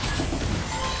slain.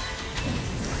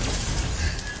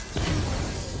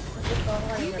 Kasi ko ako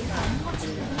ay nasa. An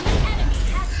enemy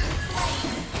has been slain.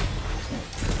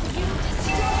 You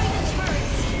destroyed a turret.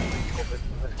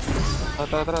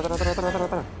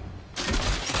 Tara.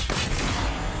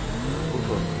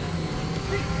 Puso.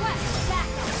 Request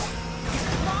backup.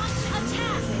 Launch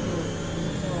attack.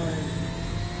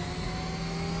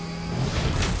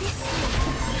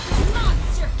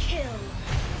 Monster kill.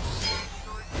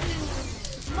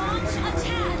 Launch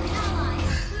attack. Ally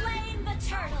has slain the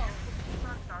turtle.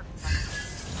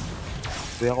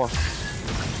 Kuya ko.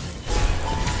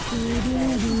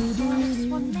 This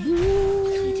one made.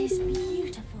 It is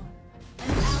beautiful. An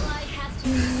ally has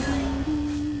been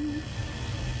slain.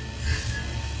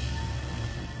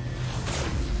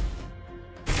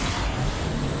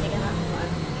 Teka na ako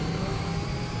ano.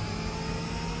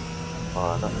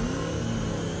 Mana.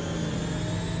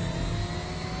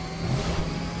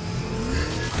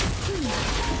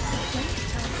 An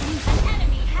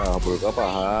enemy has Habol ka pa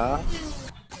ha?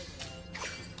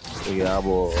 Sige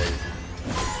habol.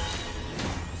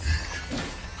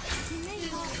 You may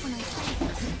laugh when I say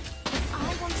this, but I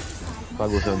want to decide my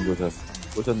Pagusan. own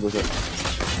destiny. Gusan.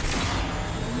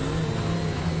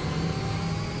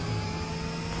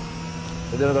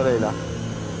 Hindi na Layla.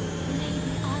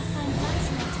 Maybe I'll find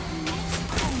Lancelot at the next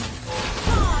corner.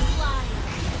 Godlike!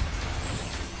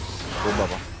 Bumba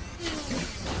pa.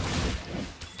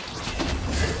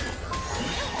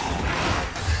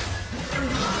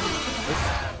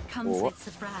 Comes Oh. with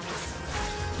surprise.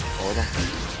 Oo na.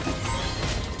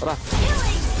 Tara.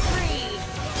 Killing spree!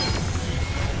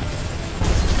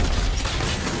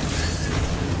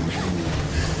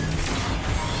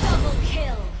 Double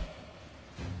kill!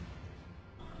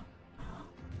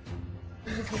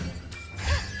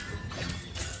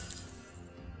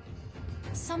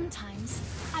 Sometimes,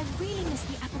 I really miss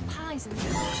the apple pies and the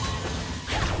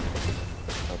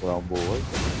Ako lang ang buhay.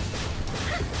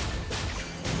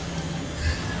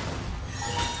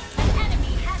 An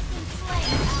enemy has been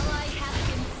slain. Ally has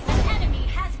been slain. Enemy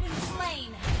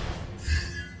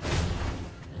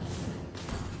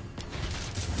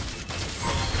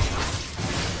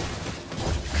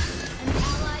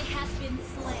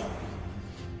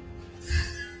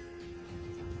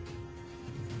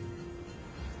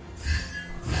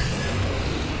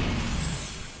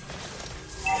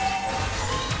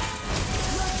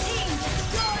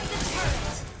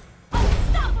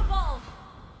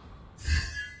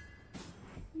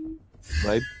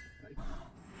Drive?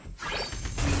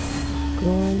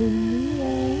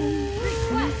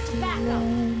 Request backup.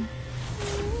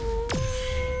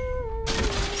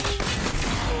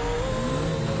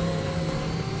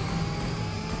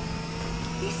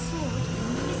 This sword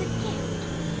is a gift.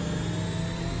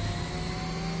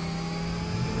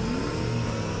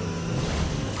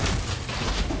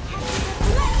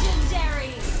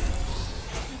 Legendary.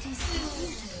 It is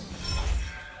beautiful.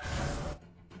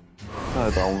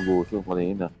 Ito akong gusto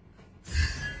kanina.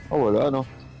 Oh, wala, no?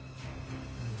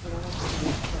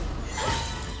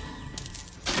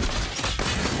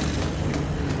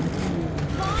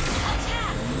 Launch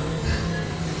attack.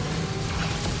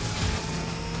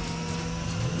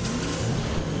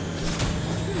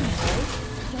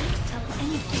 Don't tell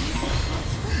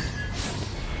anyone.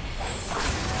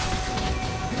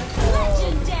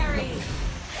 Legendary.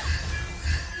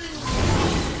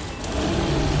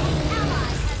 Ally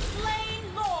has slain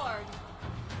Lord.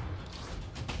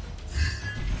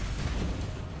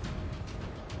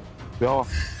 Di ako.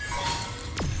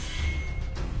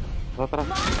 Tara.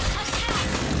 Launch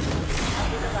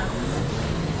attack.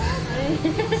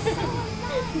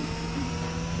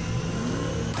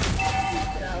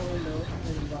 Raulo.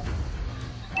 Ano ba?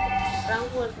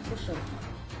 Rangwall ko siya.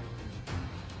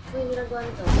 Uy, ginagawa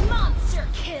nito. Monster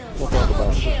kill. Ito ako ba?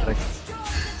 Double kill.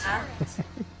 Ah?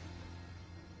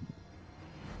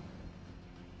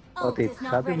 O, Tit,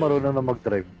 sabi marunong na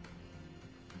mag-drive.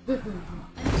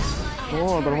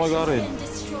 Oo, pero mag-arin.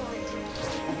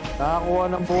 Nakakuha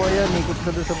ng buhay yan, ikot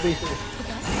na doon sa base eh.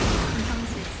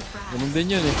 Ganun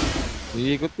din yun eh.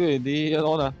 Iikot ko eh, di ano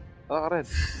ko na. Tara ka rin.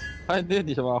 Ah,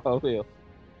 hindi siya makakauwi oh.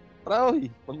 Tara,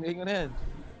 uy, pag-ngayon ko na yan.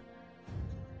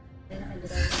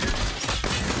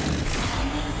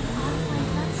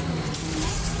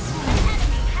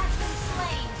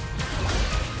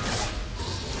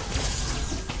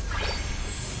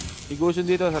 Igusun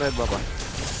dito sa red baba.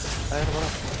 Ayun ko na.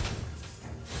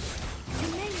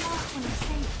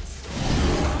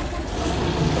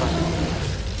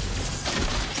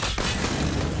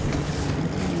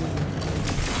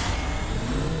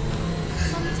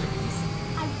 Sometimes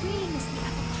I really miss the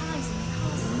apple pies in the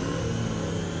castle.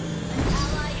 An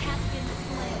ally has been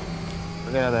slain.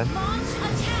 Lagyan natin. Launch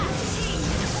attack.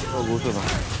 Team Oh, gusto na.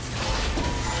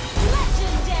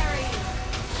 legendary.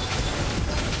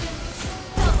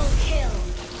 Double kill.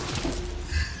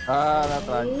 Ah,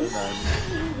 na-transfer na.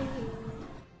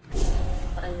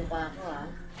 Parang mo pa ako ah.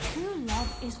 True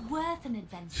love is worth an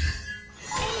adventure.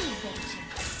 Any adventure.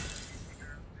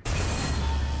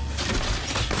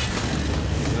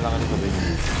 Kailangan nyo sa base.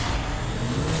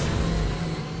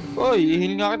 Uy,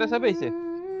 ihil nga kita sa base eh.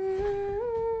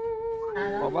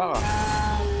 Ano? Baba ka.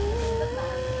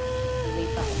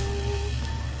 Wait ako.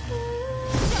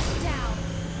 Shut down.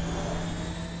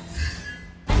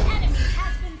 An enemy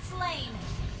has been slain.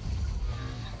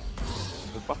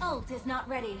 Ito pa. Ult is not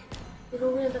ready.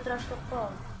 Tinuwi yung trash talk ko.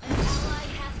 An ally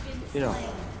has been Sino?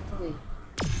 slain. Uy.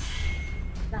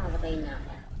 Nakapatay niya ako.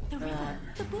 The river,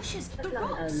 the bushes, the Ba't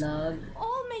lang rocks, alag?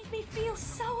 all make me feel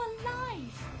so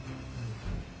alive.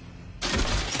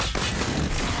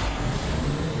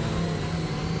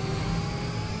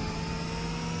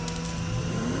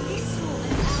 This sword,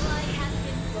 an ally has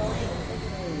been slain.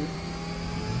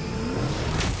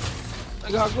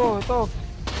 Ay, gago. Ito.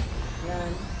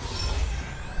 Yan.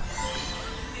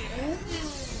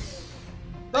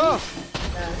 Ito.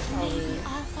 Yan. Maybe Okay.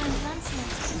 I'll find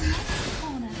Lancelot in the next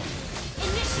corner.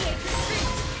 Initiate retreat.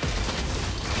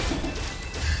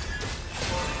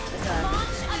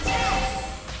 Launch attack.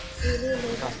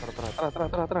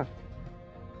 Tara.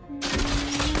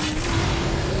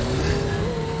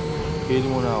 Kill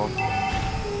muna ako.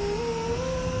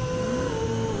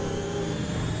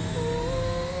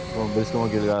 Mabilis ko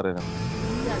mag-kill ka rin ah.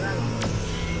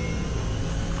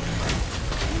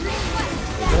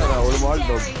 Kaya na, ulo mo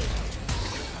haldog.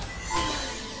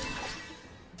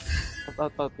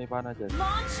 Out. May pana dyan.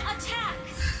 Launch attack.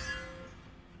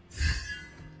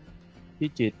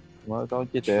 Cheat. Mga taong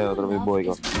cheat eh. Pero may buhay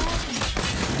ko. Love is worth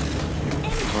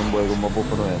Ang buhay ko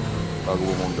mapupuno yan. Bago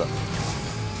bumungga.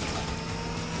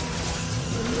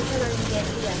 Hindi siya nang get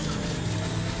yan.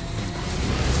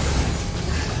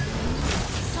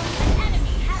 An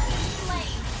enemy has been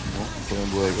slain. No? Ito yung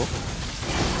buhay ko.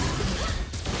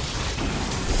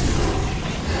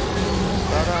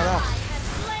 Tara. Ally has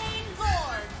slain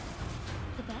Lord.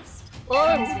 The best?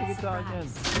 Ay! Sige sa akin yan.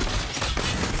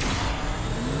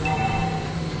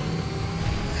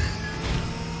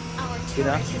 Our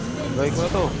Sina? turret has been Gawin ko na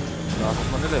to. Nakakot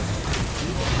man nila eh.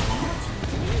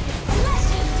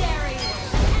 legendary.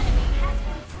 Enemy has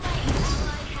been slain.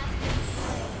 Ally has been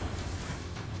slain.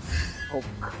 Oh.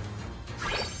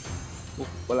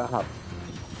 Wala hap. Your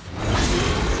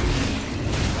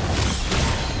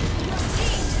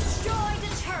team destroyed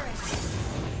a turret.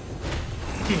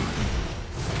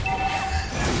 An enemy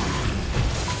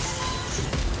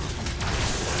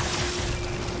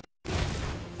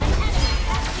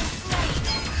has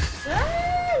been slain.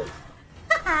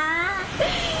 Ay!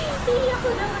 Hindi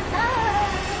ako naman na.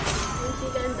 Hindi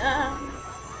ka na.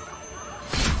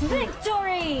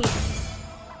 Victory!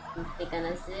 Hindi ka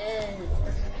na, sis.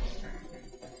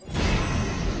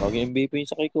 Huwag yung MVP yung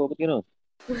sakay ko. Ba't gano'n?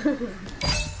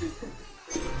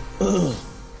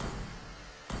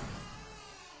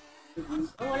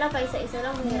 Oh, wala pa, isa-isa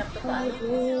lang. Mahirap to pa.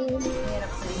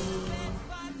 Mahirap to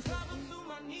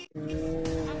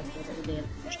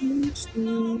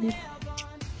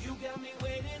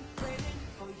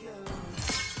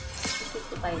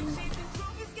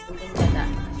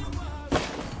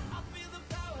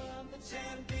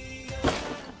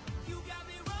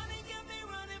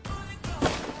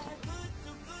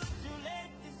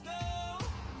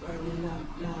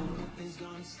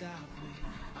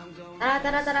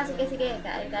Tara. Sige.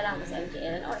 Kain ka lang sa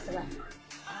MTL. Ano oras na ba?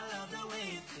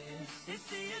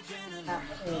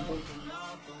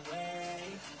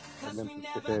 Hanggang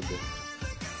 57.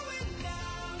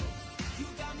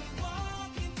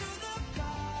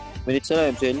 Minutes na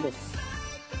lang, MCL mo.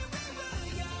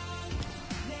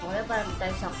 Okay, para di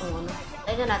tayo saktong ano.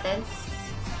 Tayo na natin.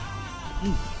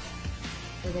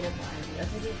 Pwede na po.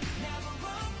 Sige.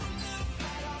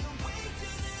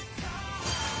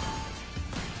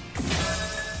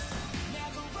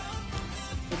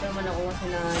 Ito naman nakuha sa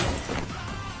na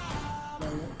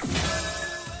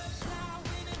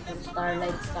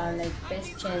Starlight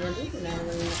Best Channel. Wala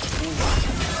naman yung nakuha.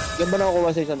 Yan ba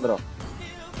nakukuha sa Isandro?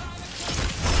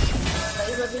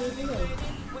 Iba binibili eh.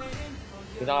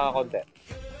 Pinaka-konti.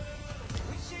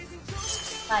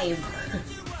 5.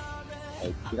 Ay,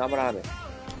 pinaka-marami.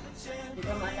 Hindi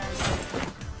ko maalala.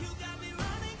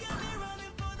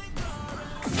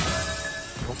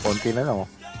 Oh, konti na lang, oh.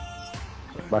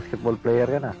 Basketball player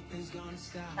ka na.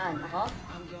 Saan? Ako?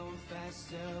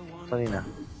 Kanina.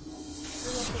 Ano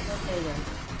basketball player?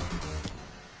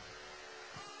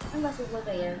 Ano basketball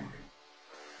player?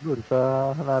 Doon sa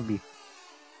Hanabi.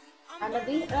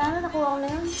 Hanabi? Ano, nakuha ko na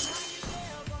yun?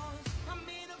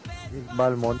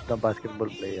 Balmont na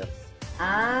basketball player.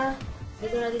 Ah, hindi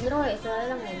ko na din raw eh. Isa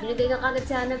lang eh. Binigay ng kalat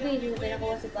si Hanabi. Hindi ko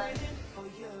pinakuha si Pan.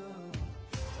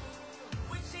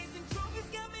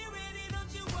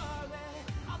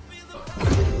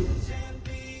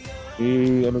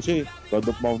 Ano siya eh. God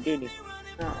of Mountain eh.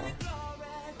 Oo.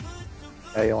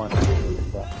 Ayaw nga na.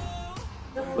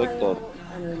 Vector.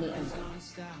 Ano ni ano?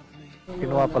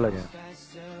 Kinuha pala niya.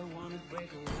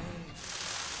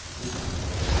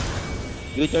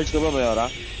 Recharge ka ba, Mayora?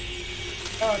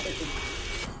 Oo, titig.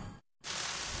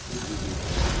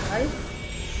 Ay?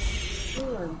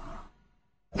 Yun.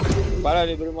 Para,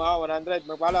 libre mo ka, 100.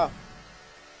 Magpala.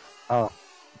 Oo.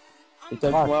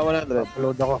 Recharge mo ka, 100.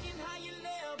 Papaload ako.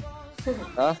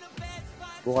 Ha?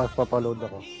 Bukas papaload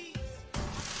ako.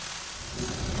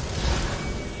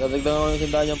 Dadagdagan ko yung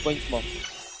sandaan yung points mo.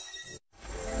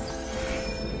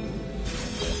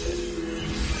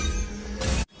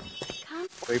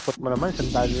 Report mo naman,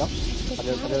 sandal lang.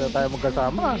 Tagal na tayo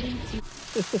magkasama. Ito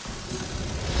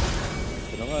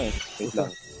na nga eh. Wait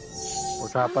lang.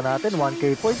 Usapan natin,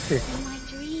 1K points eh. My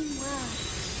dream world.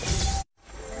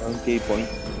 1K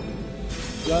points.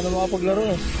 Wala na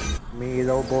makapaglaro eh. May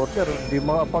ilaw border, hindi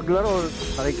makapaglaro.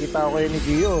 Nakikita ko kayo ni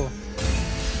Gio.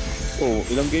 Oh,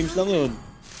 ilang games lang yun.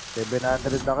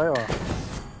 700 na kayo.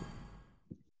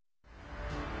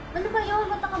 Ano ba yun?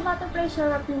 Ba't naka-butterfly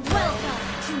syrup yung Welcome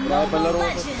to Wala pa laro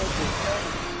Mobile ko. Legends.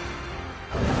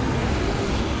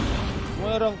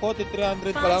 Mayroon ko,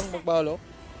 300 pa lang magbalo.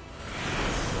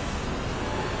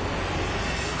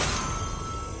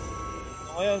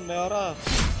 Ano ngayon, Mayora?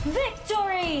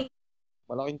 Victory!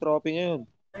 Malaking trophy ngayon.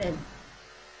 Red.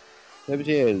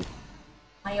 MCL.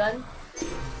 Ngayon?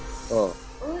 Oh.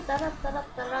 Uy, tara. Pakain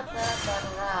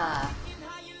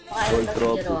Gold ba si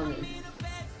trophy. Jerome?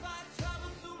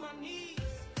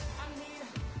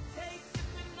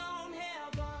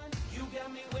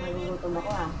 Magugutom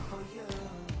ako ah.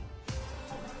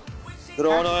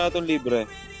 Draw ko na kaya itong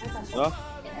libre. Ha?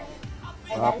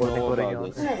 Nakapunin ko rin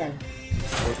yun. Ano yan?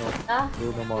 Bruno, Ha?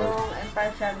 Bruno Mars. Yung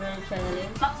Empire Traveler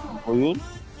Channeling? O yun?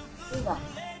 Ano ba?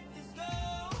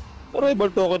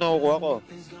 Rival token na kukuha ko.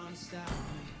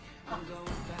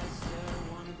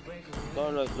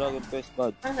 Starlight Dragon Face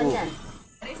Badge. Ano ba yan?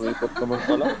 Report naman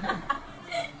pala.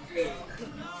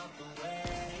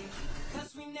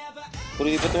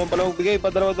 Report naman pala magbigay.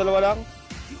 Pa dalawa-dalawa lang.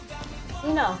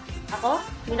 Sino? Ako?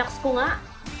 Minax ko nga.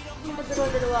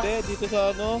 Dalawa. Hindi, dito sa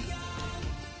ano?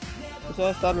 Dito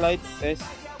sa Starlight S.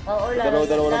 Oo,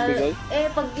 Dalawa lang bigay?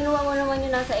 Pag ginawa mo naman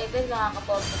yun nasa event,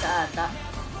 makaka-40 ka ata.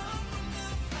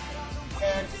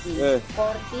 30,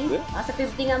 40? Sa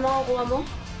 50 nga makukuha mo?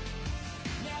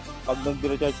 Pag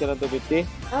nag-recharge ka ng 250?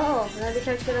 Oo,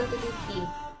 nag-recharge ka ng 250.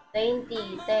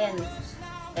 20, 10,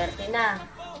 30 na.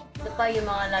 Ito pa yung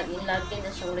mga login,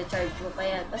 tapos yung recharge mo pa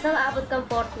yan. Basta maabot kang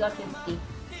 40 or 50.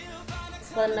 Tapos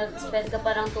kung nag-spend ka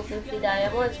pa ng 250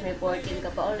 diamonds, may 14 ka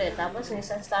pa ulit. Tapos may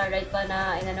isang Starlight pa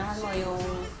na inanahan mo, yung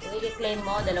i-claim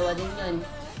mo, dalawa din yun.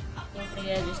 Yung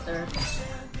pre-register.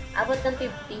 Abot ng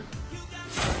 50.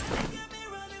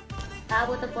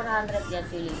 Abot ng 400 yan,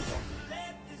 feeling ko.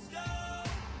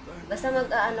 Basta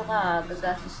mag-ano ka,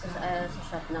 gagastos ka sa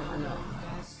shop ng ano.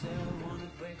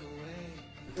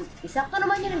 Isakto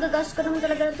naman yun, gagastos ka naman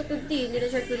talaga ng 250. Hindi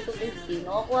na short ko yung 250.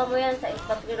 Makukuha mo yan sa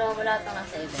pag ginawa mo lahat ng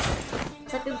nasa event.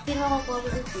 Sa 15 makukuha mo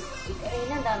yung 50.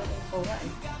 Eh, yan, dami kong kuha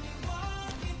eh.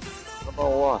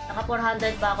 Nakuha. Naka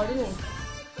 400 pa ako dun eh.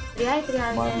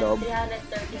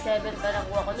 337 pa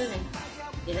nakuha ko dun eh.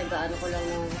 Ginagaano ko lang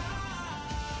ng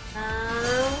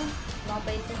mga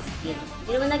painted skin. Hindi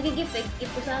naman nag-gift eh.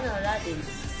 Gift ko sana, wala din.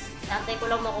 Nantay ko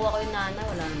lang makuha ko yung nana,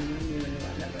 wala naman. Hindi naman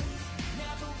lalabas.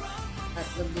 At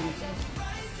mag-binsin.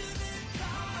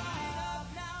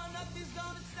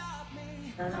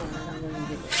 Sana wala lang yung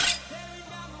gift.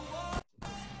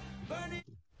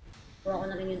 Kuha ko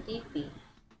na rin yung TP.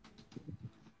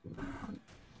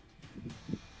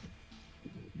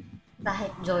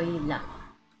 Kahit Joy lang.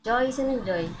 Joy, sino yung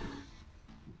Joy?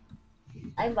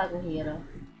 Ay, bagong hero.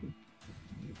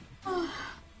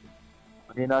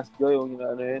 Mahina si Joy, yung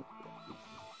inaano yun.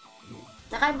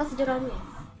 Nakain pa si Jerome eh.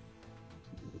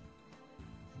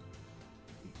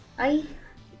 Ay!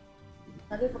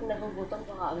 Sabi pag nagugutom,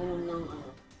 kakainom ng ano.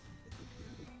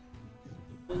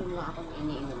 Inom lang ako ng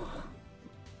iniinom ko.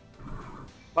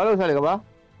 Paano, sali ka ba?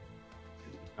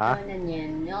 Ha?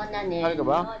 Yonanen. Sali ka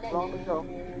ba?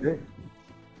 Hindi.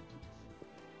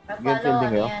 Follow, MCL din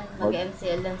ano kayo? yan,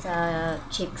 mag-MCL lang sa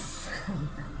chicks.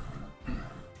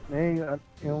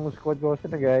 Yung squad ko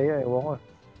kasi nagaya, ewan ko.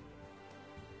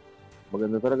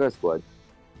 Maganda talaga squad.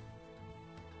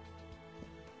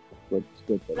 Squad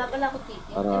Wala talaga. pala ako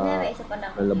titi. Para May isa pala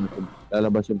ako titi.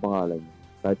 lalabas yung pangalan.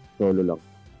 Kahit solo lang.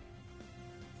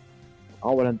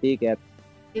 Ako walang ticket.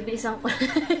 Bibilisan ko.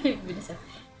 Bibilisan.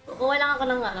 Kukuha lang ako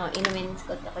ng ano, inumin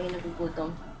Scott. Ako yung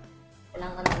nagugutom.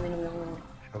 Kailangan ka na uminom ng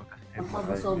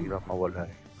pampabusog. Hindi lang mawala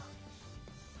eh.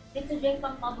 Dito Jake,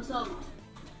 pampabusog.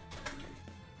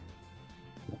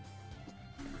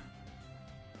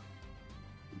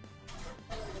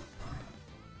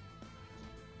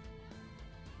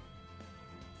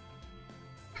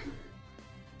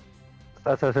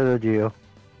 Sa Gio.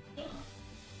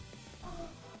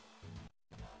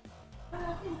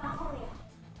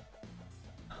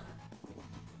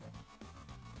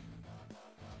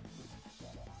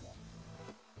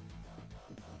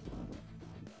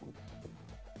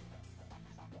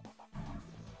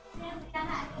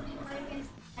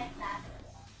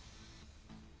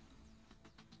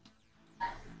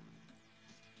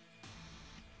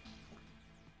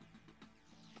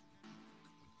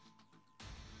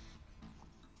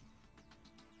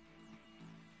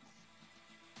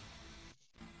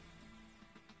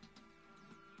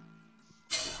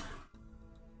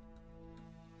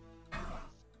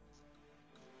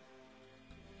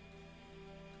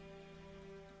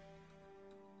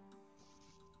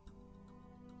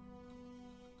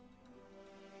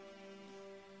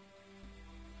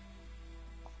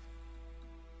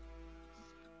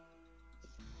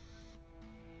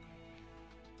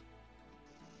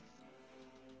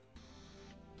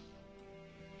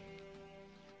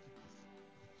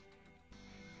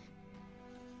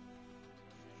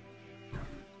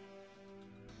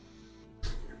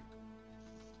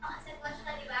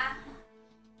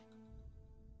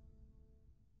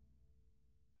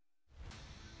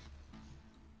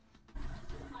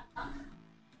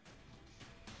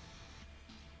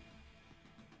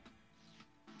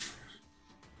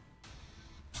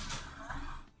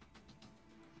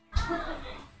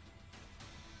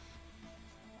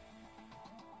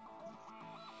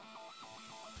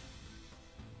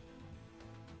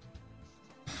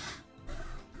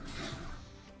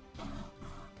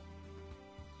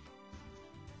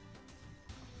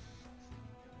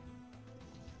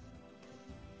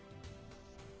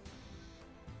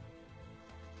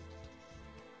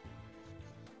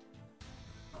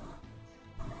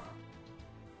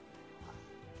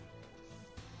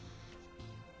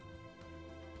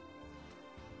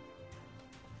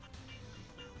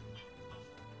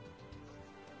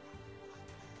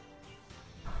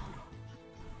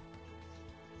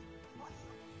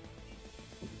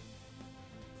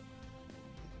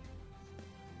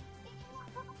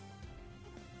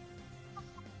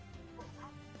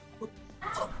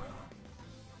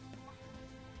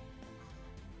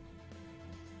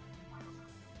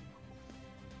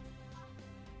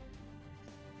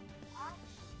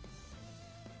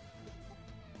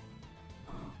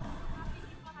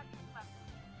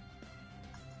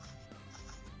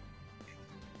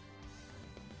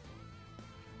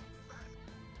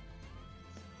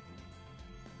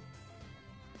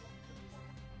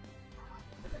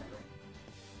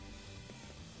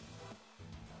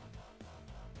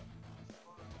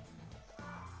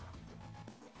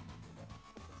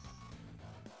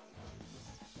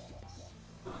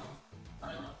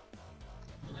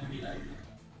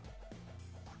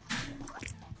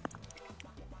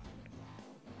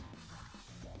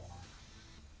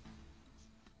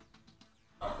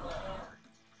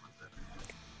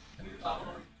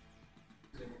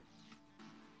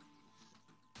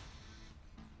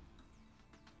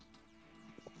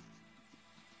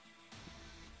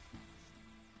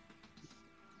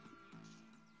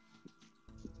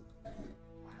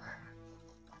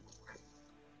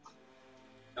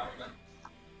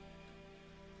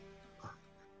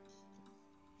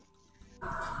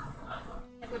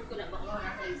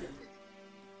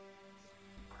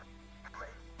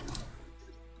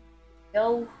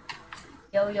 Yo.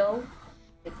 Yo, yo.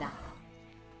 Wait lang.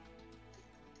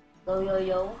 Go, yo,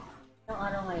 yo. Anong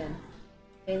araw ngayon?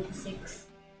 26.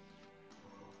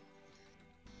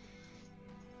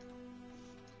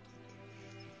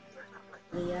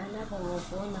 Ayan na,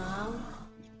 pumupo ng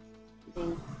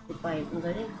 25. Ang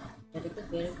galing. Very good,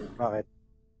 very good. Bakit?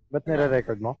 Ba't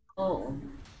nire-record mo? Oo.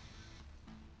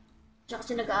 Tsaka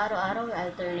kasi nag-araw-araw,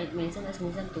 alternate minsan, as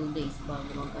minsan 2 days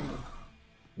bago mag-ano.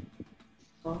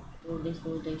 Oh, 2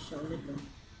 days siya ulit. Oh.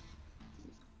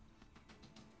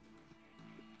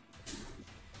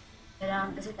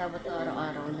 Kailangan kasi dapat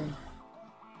araw-araw na.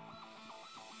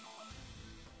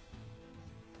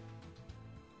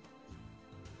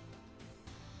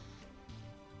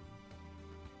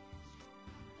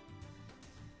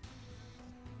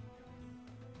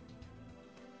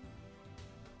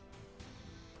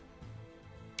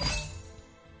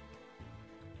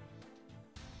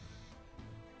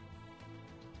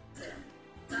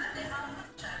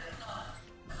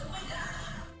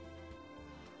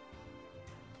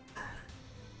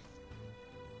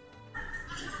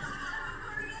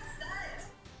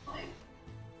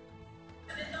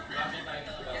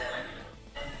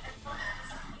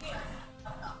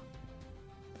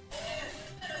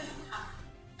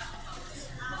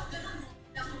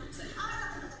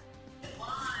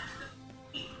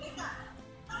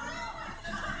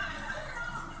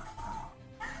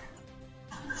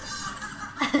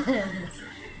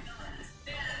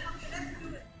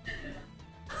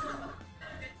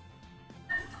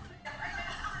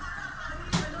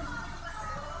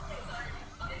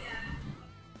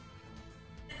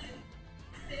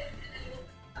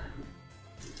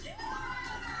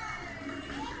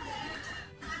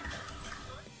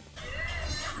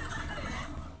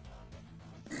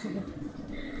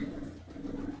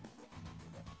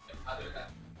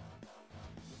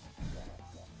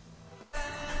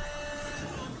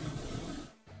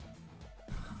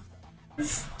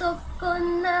 Gusto ko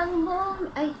ng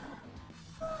ay!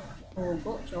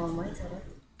 Ogo, siomay, sarap.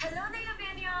 Hello na yung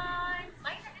Minions!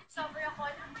 May na-discover ako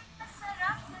na may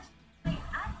masarap na may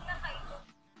at nakaito.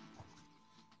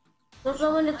 Sarap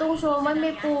naman itong siomay,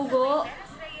 may pugo.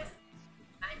 Teres Reyes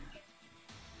Pancake.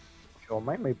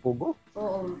 Siomay, may pugo?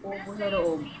 Oo, may pugo sa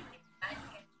loob.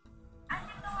 Pancake. At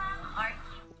ito ang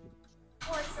Arky.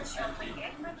 Bukod sa shopping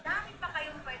egg, madami pa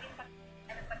kayong pwedeng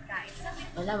pagkain sa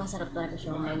menu. Wala, masarap talaga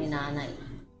siomay ni nanay.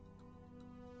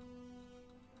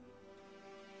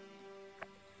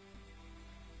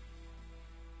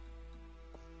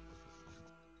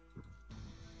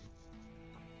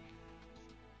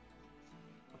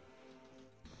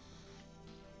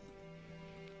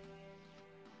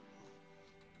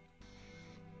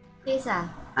 Isa.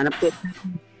 Hanap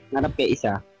kay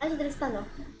isa. Ay, si Tristan, no?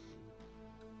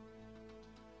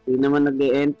 Hindi naman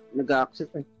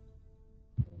nag-a-accept eh.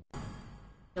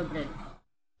 Sobre.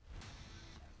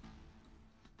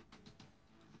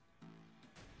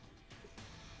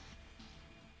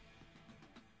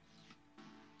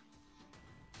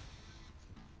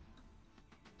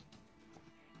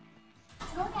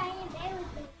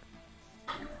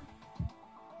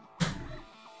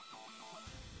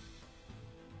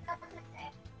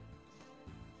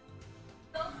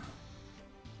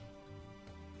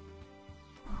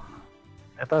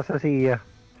 Ito sa Sia.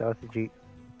 Tsaka si G.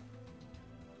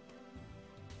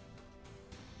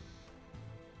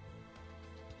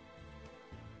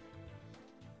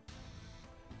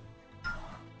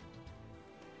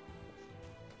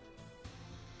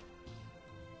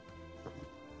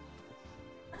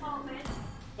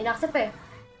 Inaccept eh.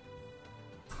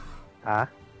 Ha?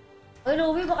 Ay,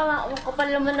 Louie, baka kapal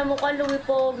naman na mukha, Louie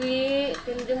Pogi.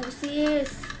 Tindi mo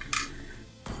sis.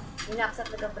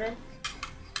 Inaccept na ka, friend.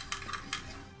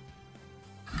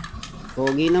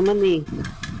 Pogi naman eh.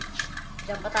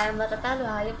 Diyan pa tayo matatalo,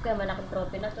 hayop kaya malaking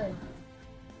trophy na to eh.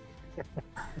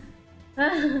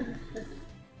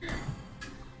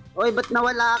 Oy, ba't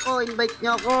nawala ako? Invite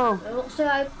nyo ako. Ewan ko sa'yo,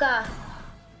 hayop ka.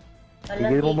 Walang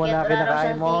Tigil mo ticket, muna wala raw kinakain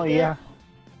siyang mo, ticket. Iya.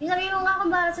 Sabihin mo nga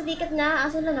kung para sa ticket na,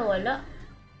 aso na nawala.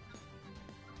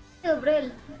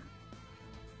 Gabriel.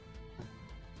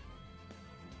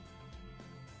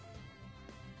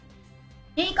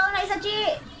 Chi, ikaw na isa,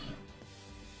 Chi!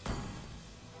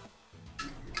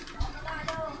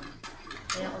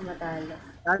 Kaya ako matalo.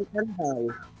 Saan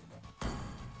tayo?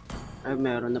 Ay,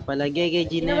 meron na pala. Gege,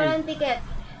 Sino Gina. wala ng ticket?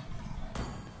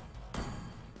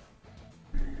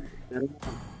 Meron na.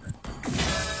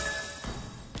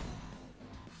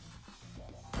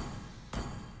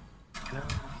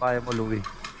 Kaya mo, Louie.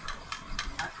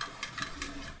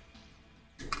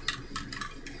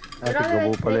 Ay, Pero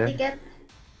tigabo pala may yan. ticket.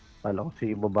 Kala ko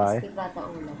si babae. Skip bata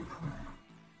ulam.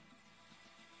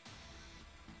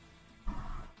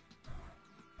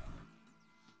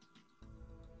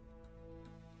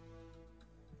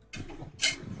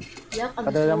 Yak, ang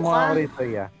Padala mo suka. ako rito,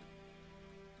 ya.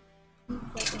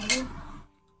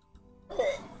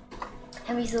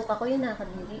 Ay, may suka ko yun,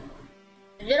 nakakadili.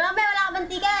 Jerome, wala ka bang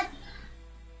ticket?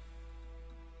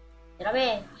 Jerome.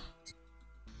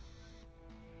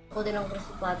 Ako din ang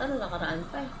presupata nung nakaraan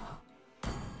pa eh.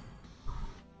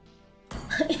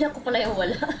 Ina ko pala yung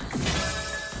wala.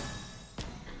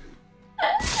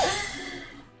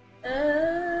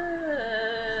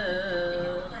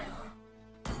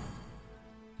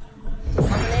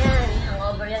 Ano na yan?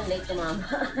 Hangover yan, late to mama.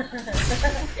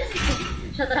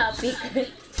 Sa traffic.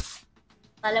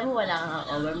 Alam mo wala kang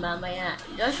hangover mamaya.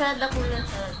 Joshua, dako lang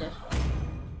sa Joshua.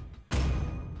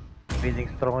 Feeling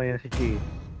strong yun si Chi.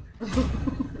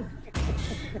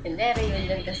 Hindi, real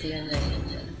lang kasi yun.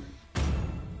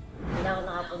 Hindi ako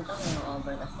nakapunta kung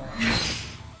hangover kasi.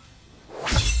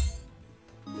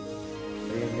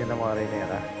 Ayun yun ang mga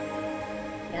Renera.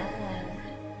 Yeah.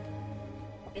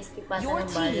 Crispy pasa Your ng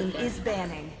team balik. is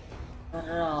banning.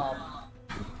 Sarap.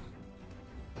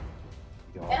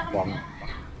 Yabang.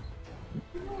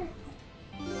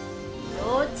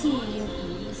 Your team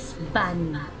is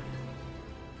banned.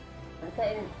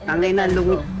 Tangay na,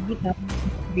 lumit.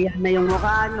 Biyan na yung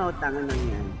mukha, no? Tangay na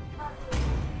yan.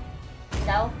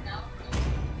 Daw?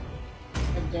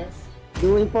 Suggest?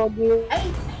 Doing pogi. Ay!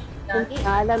 Gagi.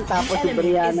 Alan, tapos si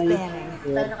Brianna yung...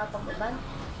 Tayo nakapagbaban?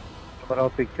 Para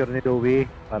picture ni Louie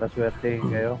para swertehin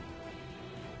kayo.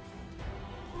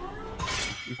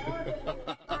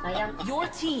 Sayang. Your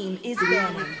team is In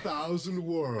banning. 1,000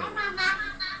 worlds,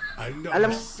 I know Alam-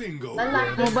 a single Ban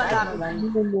world. Marcus, Ba, ano ban?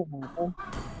 yung mukha ko.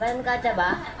 Ban ka dyan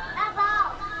ba?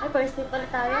 Ay, first pick pala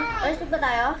tayo. First pick ba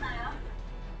tayo?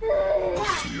 The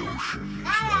ocean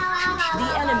is not The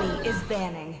enemy is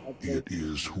banning. just, it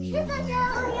is who we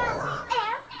are.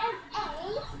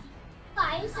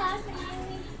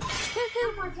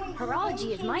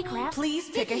 Horology is my crap. Please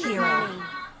pick a hero.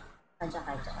 Kadya.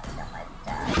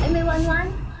 Ay, may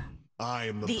 1-1? I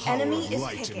am the, The power enemy of is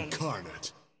light picking.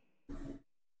 incarnate.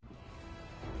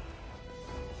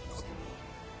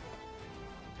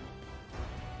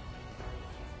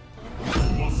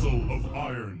 Muscle of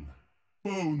iron,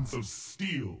 bones of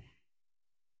steel.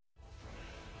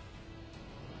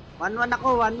 1-1 ako,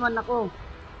 1-1 ako.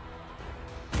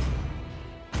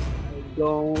 I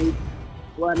don't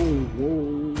wanna go.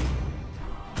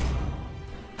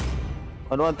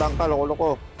 Ano ang tangka?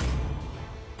 Loko-loko.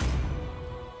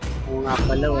 Oo nga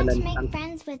pala, Want walang to make tang...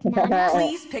 friends with Nana?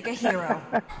 Please pick a hero. 1-1,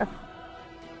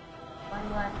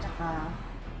 tsaka...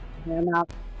 Ngayon na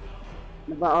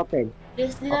ano ba open?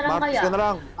 Please, nila lang Martis kaya. ka na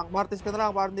lang. Martis ka na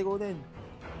lang para hindi kunin.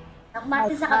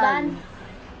 Nakmartis sa kaban.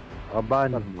 Kaban.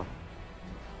 1-1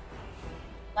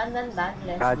 ba?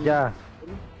 Leslie? Kadya.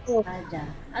 Kadya.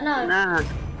 Ano? Na.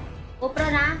 Kupra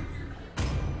na?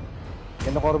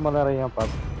 Kinukorma na rin yung pop.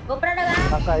 Kupra na ba?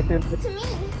 Nasa ito yung To me,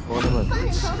 Oo naman. fun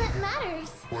is all that matters.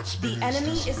 What's The these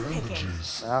enemy is picking.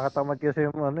 disadvantages? nakakatamad kasi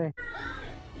yung ano eh.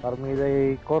 Parmilay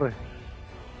core eh.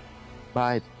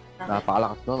 Bakit?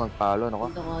 Napakalakas no, magpalo. Ano ka?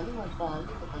 Ito nga doon, magpahal.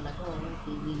 Ito talaga.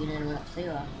 Bibigyan na lang ako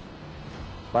sa'yo ah.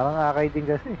 Parang akay din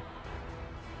kasi.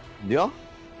 Hindi ah.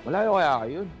 Malayo kaya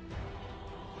kayo yun.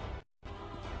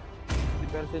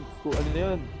 60% ano na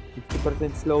yun?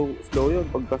 60% slow yun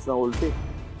pagkas ng ulti.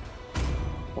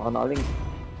 Baka nakaling.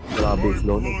 Grabe My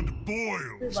slow nun. blood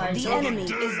boils The until enemy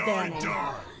the is day I banning.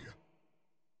 die.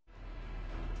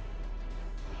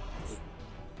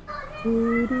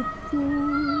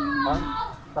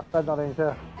 Sakta na rin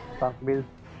siya. Tank build.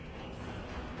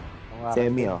 Ang akin.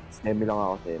 Semi ah. Semi lang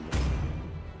ako, semi.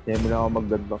 Semi lang ako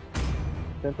magdadba.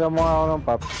 Senta mo nga ako ng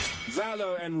pop.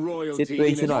 Valor and royalty.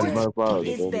 Situational, Your more power. team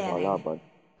is Ito, banning. kalaban.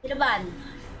 Sino ban?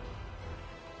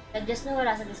 Adjust na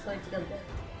wala sa Discord si Gabriel.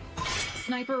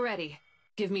 Sniper ready.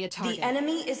 Give me a The target.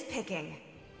 enemy is picking.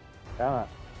 Kaya nga.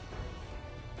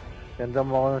 Senta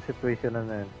mo ako ng situation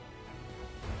na yun.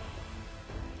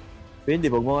 Hindi,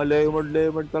 pag mga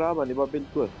Leomord kalaban, iba build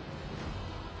ko eh.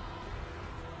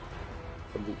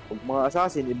 Pag mga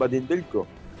assassin, iba din build ko.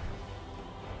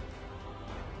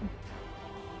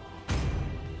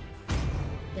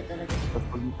 Ito talaga. Tapos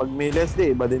pag may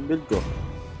Leslie, iba din build ko.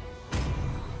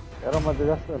 Pero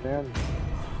madalas ano yun.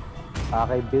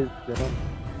 Akay build, ganun.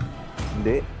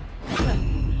 Hindi.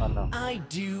 Ano. I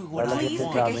do Wala Please yung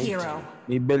pick a damage. hero.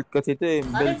 May belt kasi ito eh.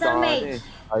 Belt Bakit sa sa mage? ano eh.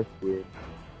 Ice Queen.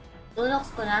 Tunox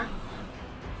ko na.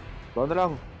 Ito na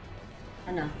lang.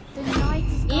 Ano? The night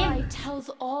sky Eve? tells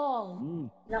all.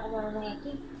 Wala ko marunong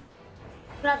iki.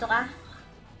 Sigurado ka?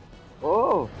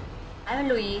 Oo. Ayun,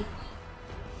 Louie.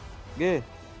 Sige.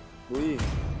 Uy.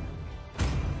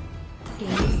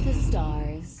 Gaze the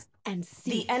stars and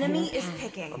The see. enemy is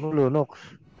picking. Ano Lunox?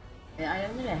 Eh, ayaw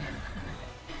nila eh.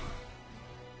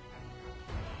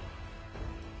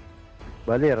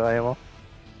 Balir, ayaw mo?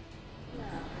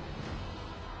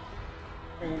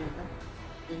 Pwede na to.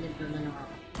 Diniblo na lang ako.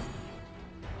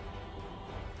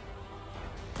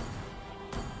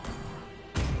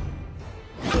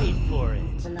 Wait for it.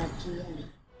 Sanachi yan eh.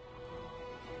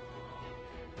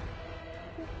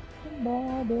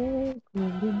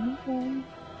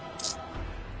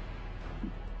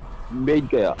 Invade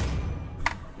kaya?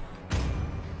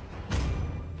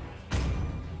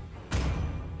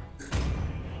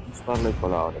 Starlight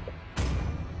pala ako nito.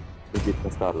 Legit na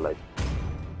Starlight.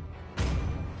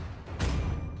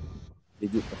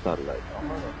 Legit na Starlight.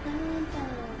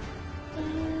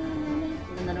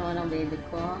 Nanaroon ng baby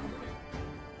ko.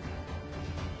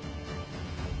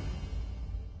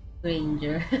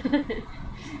 Granger.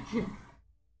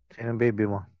 Sinong baby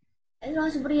mo? Hello,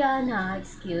 si Brianna.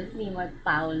 Excuse me, Mark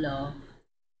Paulo.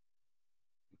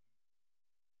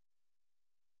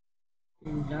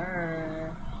 Granger.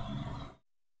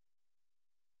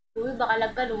 Uy, baka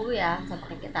lag ka, Louie, ah.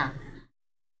 Sapakin kita.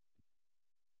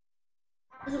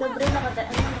 Kasi Gabriel,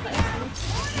 naka-exit.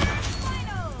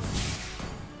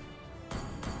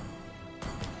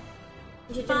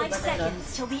 5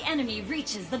 seconds till the enemy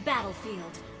reaches the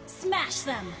battlefield. Smash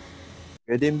them!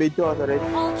 Pwede invade ko, Asa Red.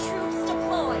 All troops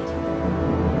deployed!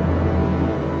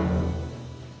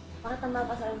 Bakit ang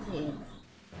mapasarang si Ed?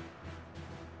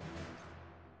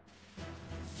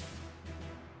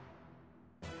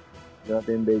 Hindi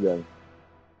natin invade yan.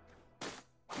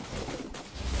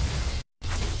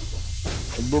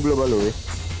 Nagbublo ba, Louie?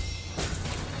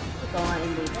 Ito nga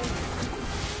invade.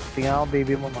 Tingnan ako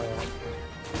baby mo ngayon.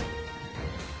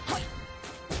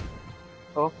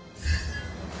 Oh.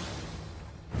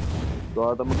 Ito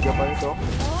ata mag-Japan ito.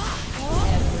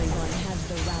 Everyone has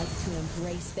the right to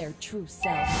embrace their true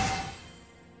self.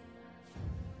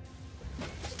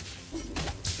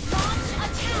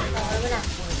 Wala.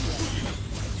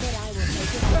 But I will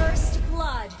take it. First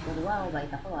blood! Wow,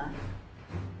 bait ako ah.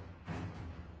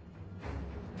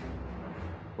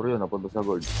 Puro yun, napunta sa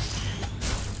gold.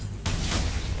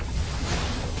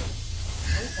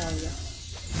 Ay, sorry ah.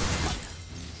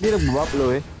 Hindi nagbabap,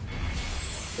 Louie.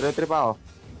 Trip ako.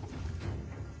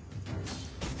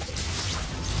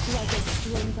 Like a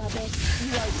string puppet,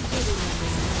 you are sitting on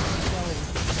the throne.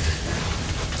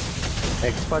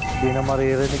 Expats, di na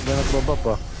maririnig na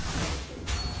nagbabap ah.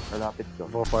 Malapit ko.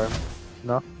 Go farm.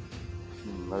 No?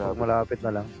 Malapit. Malapit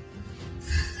na lang.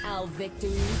 Our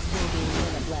victories will be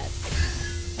limitless.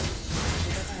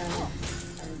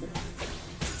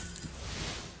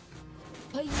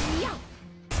 Hiya!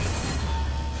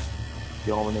 Hindi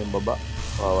ako muna yung baba.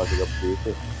 Kawawa si Gap dito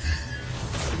eh.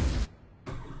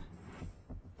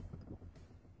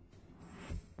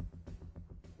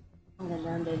 Ang ganda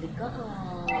ng baby ko.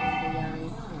 Oh, ang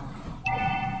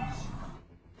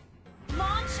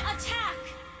Launch attack!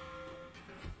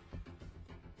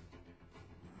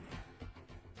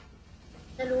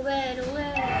 Luwe, luwe.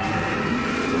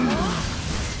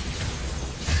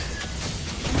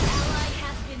 Ally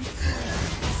has been slain.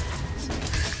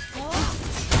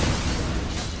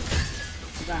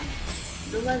 Diba?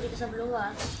 Luwa, dito sa blue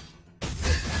ah.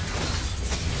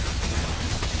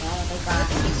 Oh, patay pa.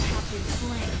 Have been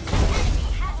slain. Enemy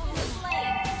has been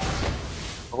slain.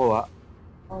 Ako ha?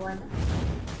 Oh, ano?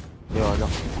 Yung ano?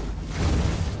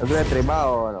 Nag-retry ba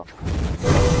o ano?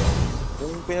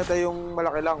 Yung pinatay yung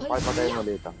malaki lang, kahit patay yung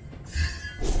maliit ah.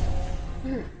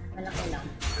 Malaki lang.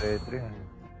 Retry.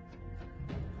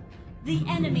 The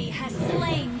enemy has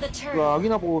slain the turret. Lagi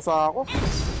napusa ako.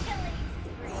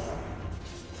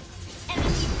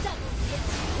 Enemy double kill.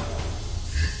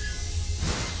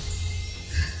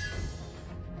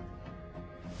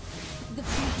 The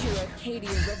future of Katie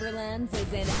Riverlands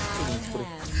is in our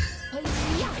hands.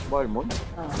 Hiya! Balmon?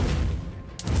 Oh.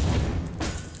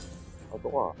 Ato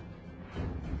ka.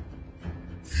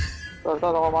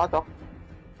 Tara, ako mata.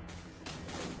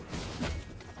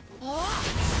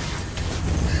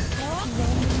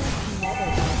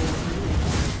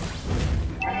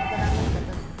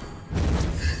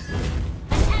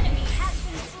 An enemy has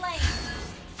been slain.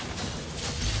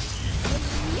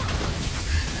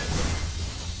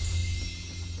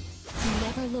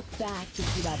 Never look back if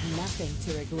you have nothing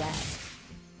to regret.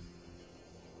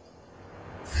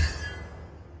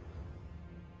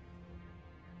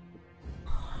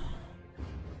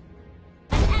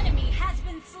 An enemy has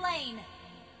been slain.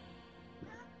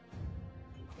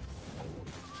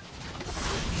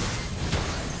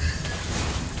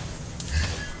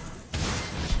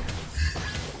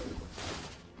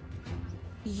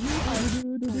 You are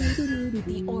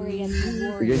the Oriental Bigyan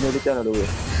warrior. niyo ulit yan, Louie.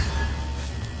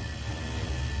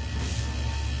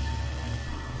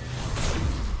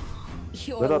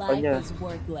 Your Harapan life niya. was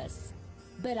worthless.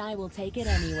 but I will take it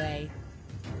anyway.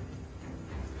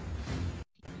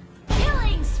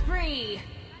 Killing spree!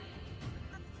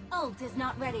 Ult is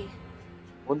not ready.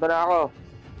 Punta na ako.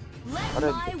 Let Ano,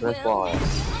 my press po will ako.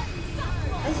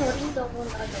 Ay, sorry. Hindi ako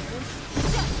nakagabi.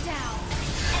 shut down.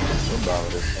 Yung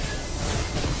bawal.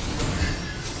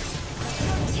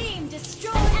 Your team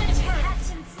destroyed and turret has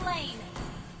been slain.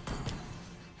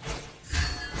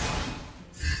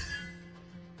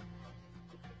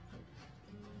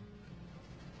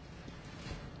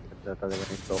 Ganda talaga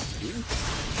nito.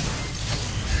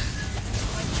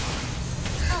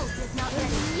 Ult is not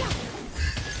ready.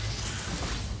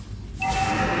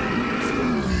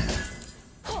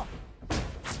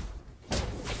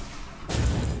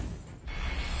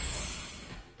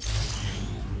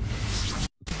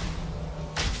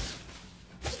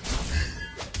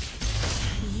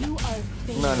 You are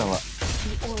Yung na nga.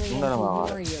 the Yung na nga. Oriental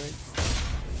warriors.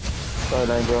 So,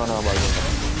 dahil hindi ako nakabago.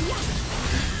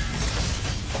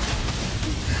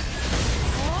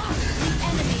 The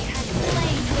enemy has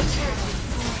slain the turret.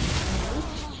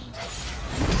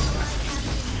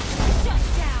 Shut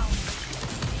down.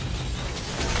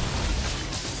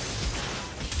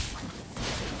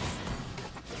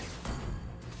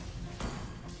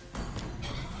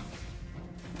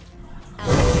 Our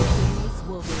victories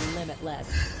will be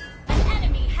limitless. An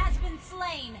enemy has been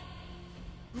slain.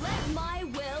 Let my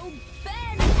will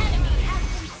bend. An enemy has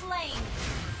been slain.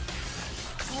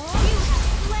 You have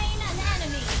slain an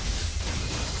enemy.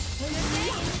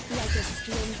 Like a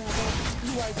string puppet,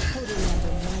 you are totally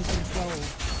under my control.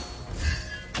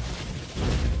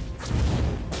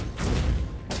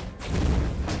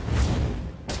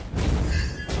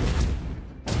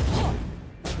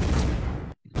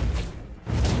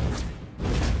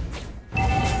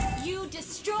 You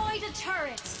destroyed a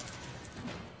turret.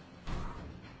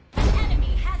 An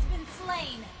enemy has been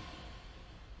slain.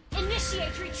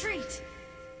 Initiate retreat.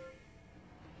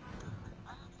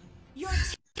 Your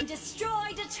team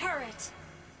destroyed a turret.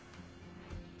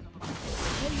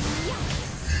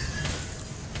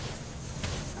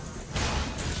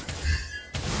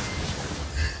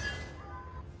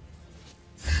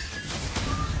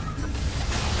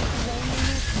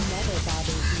 Loneliness never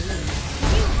bothers me.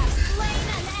 You have slain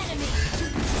an enemy.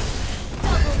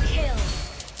 Double kill.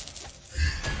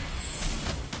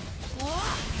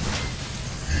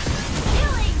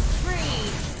 Killing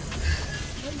spree.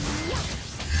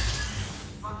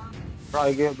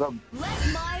 Rocky, give up.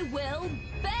 Let my will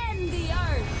bend the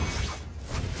earth.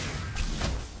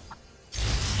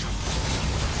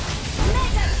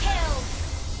 Mega kill.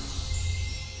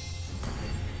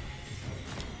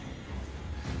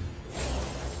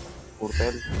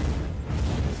 Portal.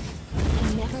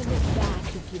 Never look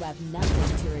back if you have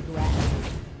nothing to regret.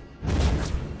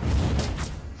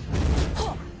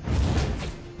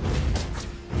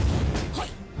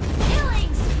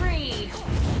 Killing spree.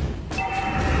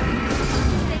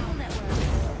 Stable network.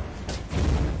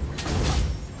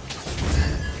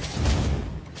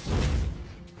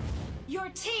 Your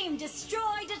team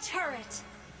destroyed a turret.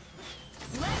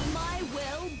 Let my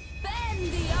will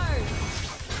bend the earth.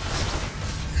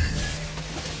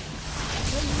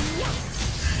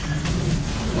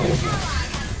 An ally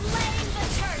has slain the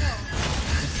turtle.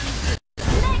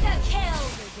 Mega kill.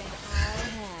 In our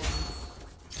hands.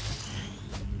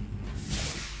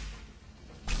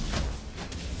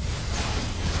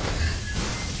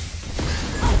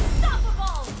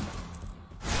 Unstoppable.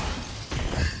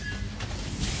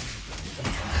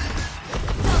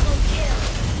 Double kill.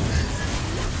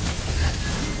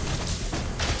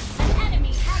 An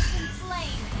enemy has been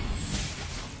slain.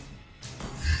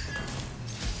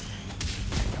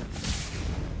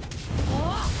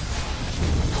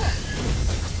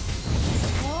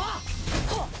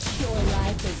 Your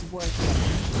life is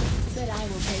worthless, but I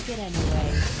will take it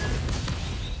anyway.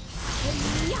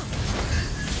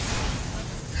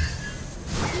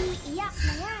 Iiyak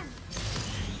na yan.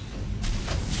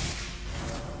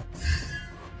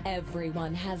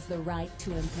 Everyone has the right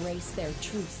to embrace their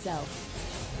true self.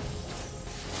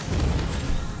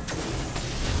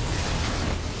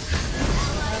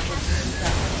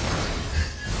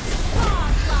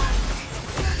 Godlike.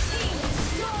 Your team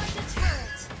destroyed the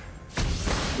turret.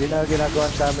 Hindi na ginagawa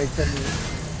damage sa ni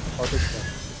Otis niya.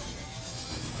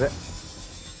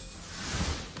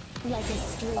 Like a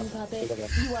string puppet,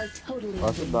 you are totally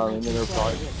Kaso under my dami nila pa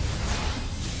control. kayo.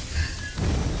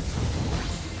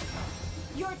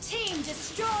 Your team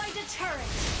destroyed a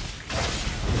turret.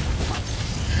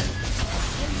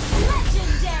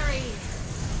 Legendary.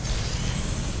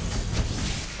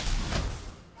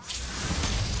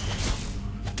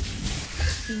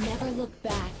 Never look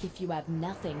back if you have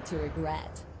nothing to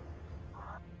regret.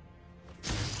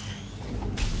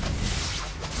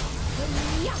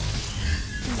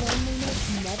 Loneliness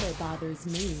never bothers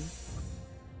me.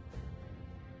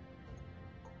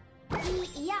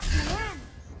 Iiyak na yan.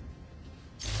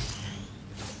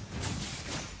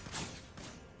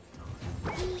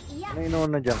 Iiyak. Ano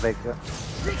inuuna dyan, Reka?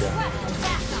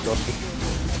 Lottie.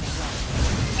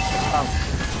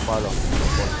 Palo.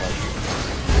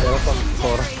 Pero pang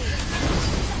score.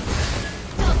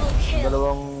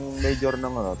 Dalawang major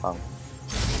ng tank.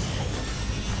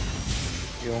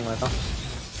 Yung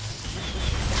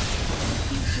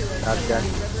Nagdan.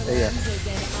 Ayan.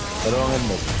 Dalawang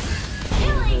helmet.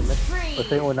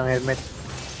 Basta yung unang helmet.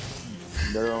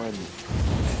 Dalawang helmet.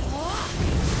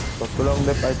 Tapos ko lang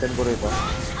left item ko rito.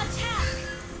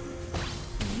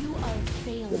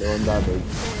 Dalawang damage.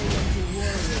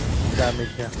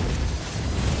 Damage niya.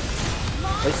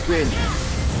 Ice Queen.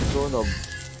 Sunog.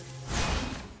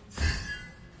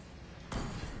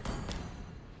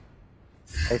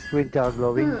 Ice Queen tsaka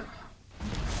glowing.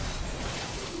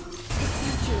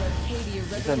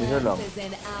 Isa lang.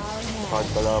 Kahit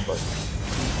kalaban.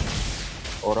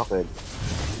 Oracle.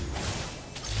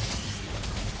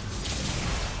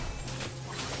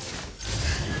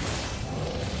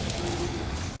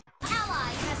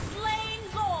 Ally has slain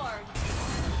Lord.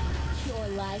 Your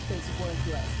life is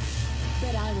worthless,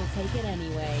 but I will take it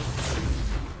anyway.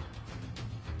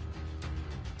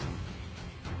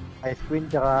 Ice Queen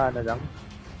tsaka lang.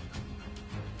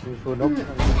 Yung sunog.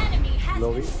 Enemy has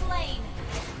Glowing. been slain.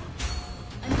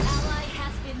 An ally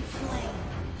has been slain.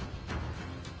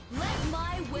 Let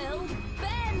my will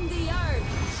bend the earth.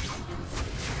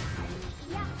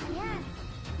 Iiyak na yan.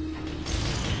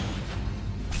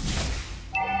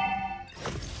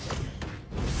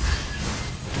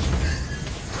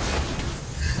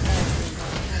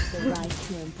 Has the right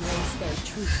to embrace their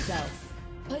true self.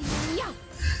 Hi-ya!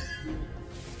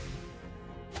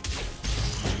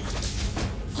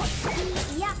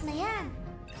 Iiyak na yan.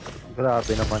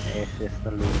 Grabe naman SS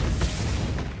na loot.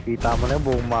 Kita mo na yung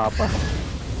buong mapa.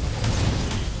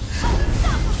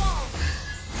 Unstoppable.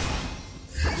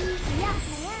 Iiyak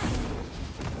na yan.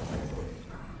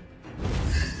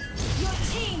 Your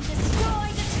team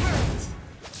destroyed a turret.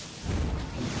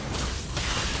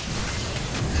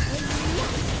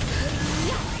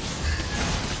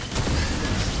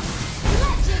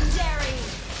 Legendary.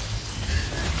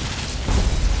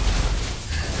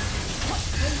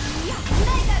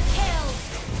 Mega kill.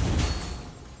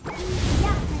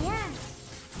 Iiyak na yan.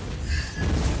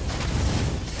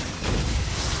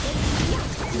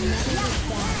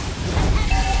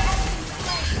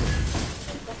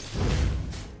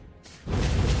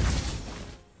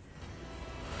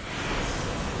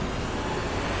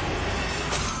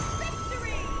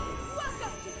 Victory.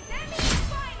 Welcome to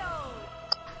semi-finals.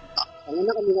 Ano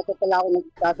na, kami na pa pala ako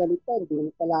nagsasalita. Hindi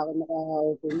na pala ako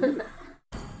naka-open.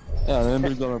 Ayan,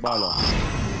 remember ko magpalo.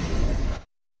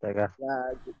 Teka.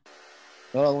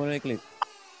 Tawag mo na i-click.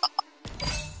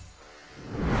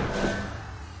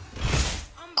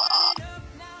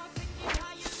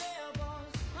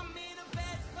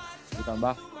 Kita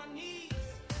ba?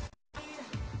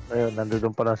 Ayun,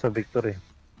 nandun pa lang sa victory.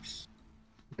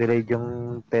 Delayed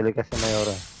yung telecast ni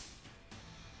Mayora.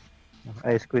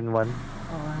 Ice Queen 1. Oo,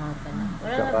 hapa na.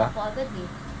 Wala Tsaka? na ako agad eh.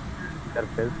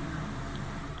 Carpel.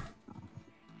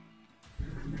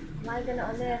 Mahal ka na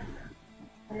ulit.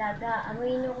 Talaga,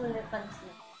 amoyin niyo kung nagpans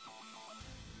na.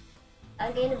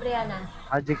 Ang kayo ni Brianna.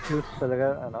 Magic shoes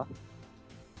talaga,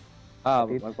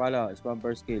 Magpalo. Spam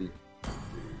per skill.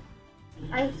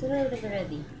 Ay, sunod na ba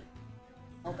ready?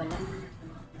 Oo pala.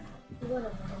 Siguro,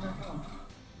 na ako.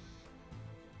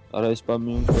 Para spam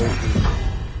yung per skill.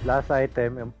 Last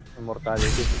item,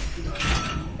 immortality.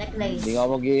 Necklace. Hindi nga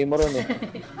mag-i-imo ron eh.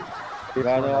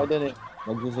 Gano ako dun eh.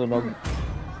 Magsusunog.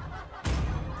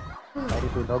 Ay,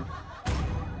 sunog.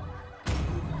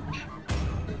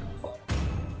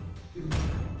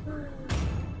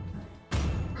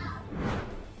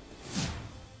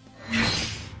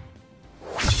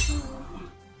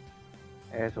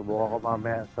 Subukan ko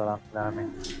mamaya sa rank namin.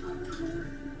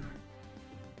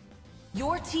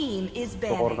 Your team is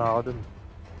Sukor banning. na ako dun.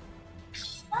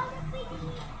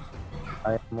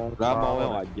 Ayaw mong Rama ko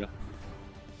yung adya.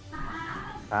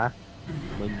 Ha?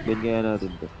 Mag-ban kaya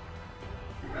natin to.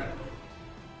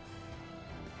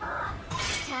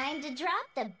 Time to drop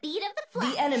the beat of the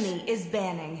flag. The enemy is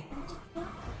banning.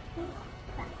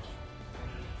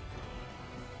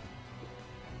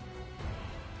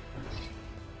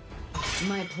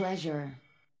 My pleasure.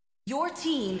 Your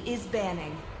team is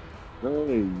banning.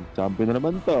 Ay, champion na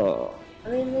naman to.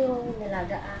 Amoyin mo yung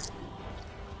nalaga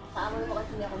Paamoy mo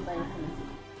kasi akong bayan.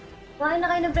 Kumain na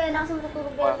kayo ng Brianna kasi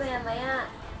matutulog kayo maya-maya.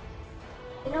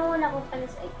 Tinawala kong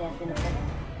tanis ay 30 na pala.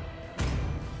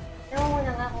 Tignan mo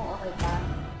muna nga kung okay pa.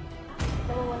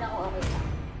 Tignan mo muna kung okay pa.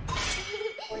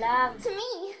 Kulang. To me,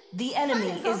 The enemy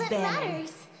that's all is that banning.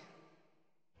 matters.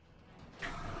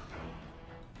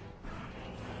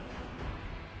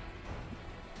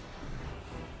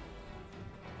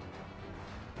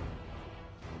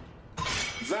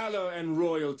 Valor and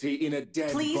royalty in a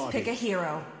dead Please body. pick a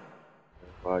hero.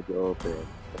 Radyo open.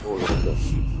 Napulog ko.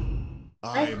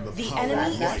 I am the The power enemy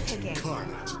of is light picking.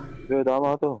 incarnate. Sige, tama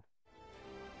to.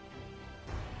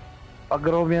 Pag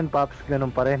Romian Pops,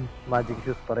 ganun pa rin. Magic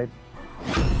shoes pa rin.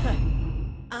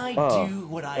 I Oo. do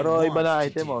what I Pero iba want na to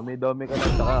item do. mo. May domi ka na I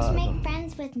saka want to ano. make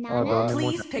friends with domi Nana. mo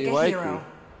Please si pick a Whitey. hero.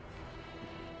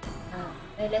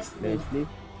 Ay, Leslie. Leslie.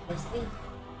 Leslie.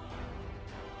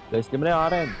 Leslie mo na yung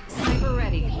Karen. Sniper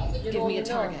ready. Give Give me a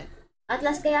target.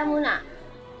 Atlas kaya muna.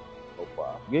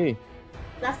 Opa. Sige.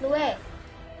 Atlas Lue.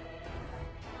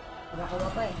 Baka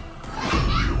pa eh.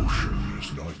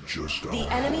 It's not just The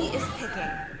enemy is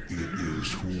picking. it is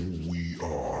who we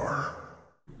are.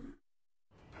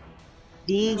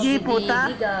 Digi,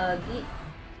 puta. Gagi.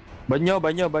 Banyo.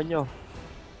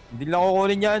 Hindi lang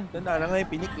kukunin yan. Tanda na nga yung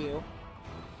pinik eh. Oh.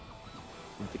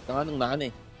 Pintik na nga nung naan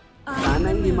eh. Sana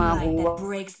hindi makakuha.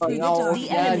 Breaks through through the the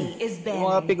enemy is Yung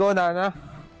mga banning. pigo na.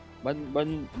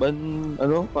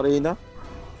 Ano? Parina?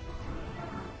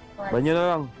 Banyo na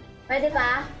lang. Pwede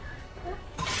pa?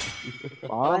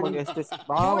 Baka mag-estes.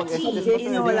 Baka mag-estes. Hindi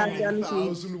na wala si ano si...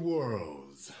 Thousand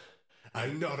worlds.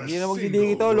 And not a Hindi na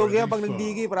magdidigi to. single Lugi yan pag worthy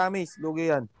nagdigi. foe. Promise. Lugi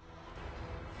yan.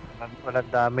 Walang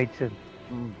damage yun.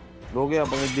 Lugi yan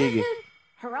pag nagdigi.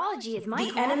 Horology is my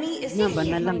The enemy is Yan, City is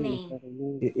banal my lang. name.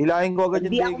 Ilahin ko agad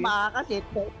yung Hindi ako digi. makakasit.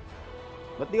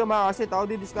 Ba't di ka makakasit? Ako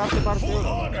di discarte para sa'yo.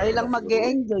 Kayo lang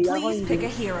mag-e-enjoy. Ako Please pick hindi.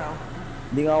 a hero.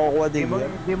 Hindi nga kukuha digi.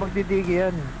 Hindi magdidigi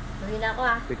yan. Uwi na ako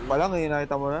ah. Pick pa lang eh.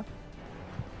 Nakita mo na.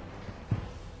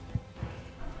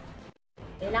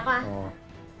 Uwi na ako ah. Oh.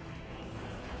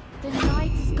 The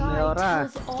night sky Mayora.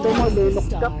 tells all Tumo, the lulok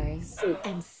ka. stars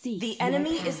and seek The your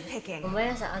enemy path. is picking.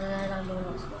 Mamaya sa ano na lang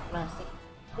lunok sa plastic.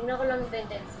 Tingnan ko lang yung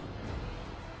tendency.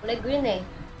 Kulay green eh.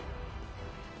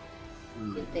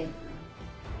 Shit eh.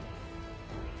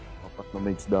 Apat na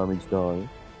mage damage na kayo.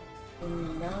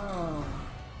 No.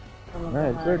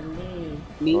 Right, good.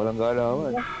 Me? Walang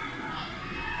galawan.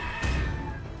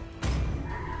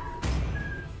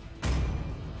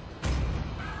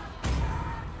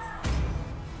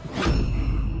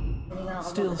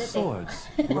 Still swords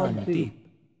run deep.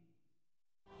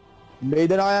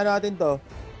 Maida na kaya natin to.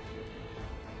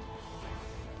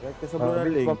 Right ka sa Lunar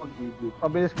Lake.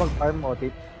 Mabilis mag-farm mo,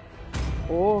 Tit.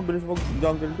 Oo, bilis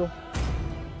mag-jungle to.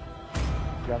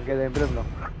 Jungle Emblem, no?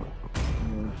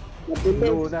 Mabilis.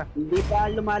 Luna. Hindi pa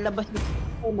lumalabas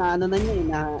na ano na niya eh.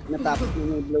 Natapos na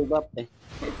yung blow up eh.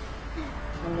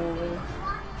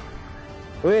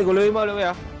 Uy, guluhin mo, Luwi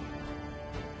ah.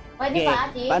 Pwede pa,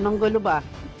 Ati? Paanong gulo ba?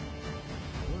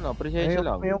 Ano, presensya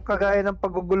lang. Yung kagaya ng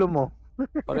paggugulo mo.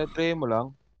 Pare-tray mo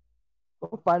lang.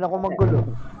 Paano ko maggulo?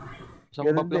 Isang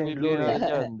Ganun bap lang din, bibigyan Luna. natin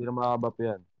yan. Hindi na makabap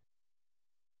yan.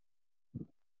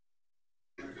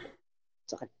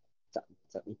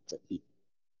 Sakit.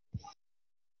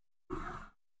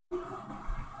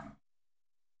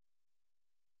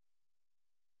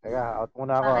 Teka, out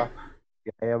muna ako ah.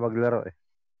 Kaya maglaro eh.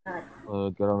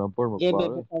 Ka lang ng form. Okay,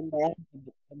 bebe time ba yan?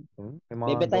 May mga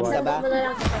Bebe time gawa. ka ba? Sabot mo na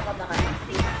lang sa kabaka.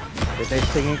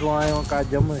 Testingin ko nga yung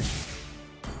kadya mo eh.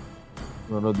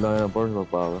 Nanonood lang yan ng form.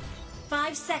 Magpaka.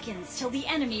 5 seconds till the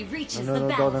enemy reaches the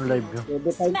Nanonood ako ng live battlefield. nyo.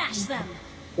 Bebe time. Smash them.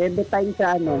 Bebe time sa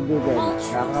ano, Google.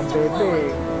 Kaya nga bebe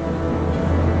eh.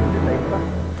 Hindi tayo pa.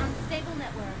 Unstable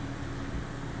network.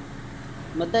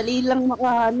 Madali lang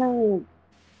makahanap eh.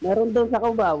 Meron doon sa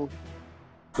Cubao.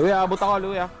 Luwi, abot ako,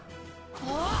 Luwi ah.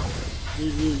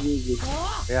 Gigi.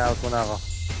 Kaya out muna ako.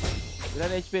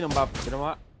 Ilan HP ng bap? Sino mo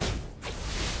nga?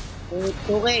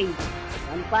 2K.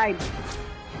 1.5.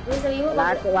 Uy, sabi mo,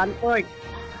 Lahat 1/4.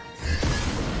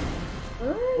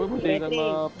 Uy, buti ka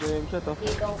ma-frame shot oh.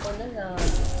 ikaw ko na lang.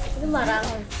 Ano marang?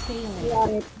 Failing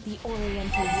the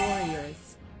Oriental Warriors.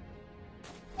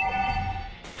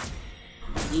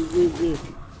 Gigi.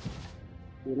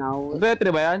 Sinaw. Retry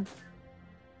ba yan?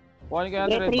 Kuhanin kaya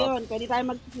natin Retry red buff. yun. Pwede tayo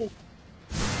mag-kiss.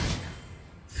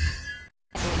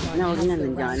 Na, huwag na.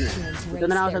 Nandiyan yan. Ito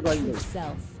na lang ako sa golden.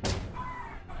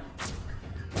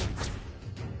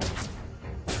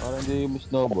 Parang hindi mo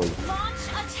snowball. Launch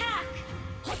attack.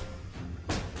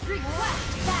 Request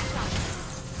backup.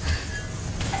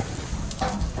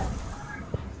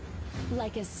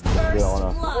 Like a Hindi ako na.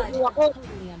 Blood. Ako.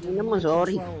 Hindi naman,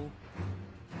 sorry.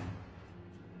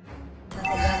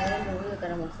 Nakagawa mo, huwag ka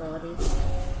na mag-sorry.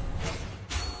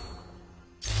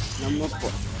 Alam mo po.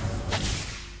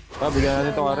 Bigyan natin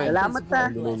ito, Karen. Salamat ta.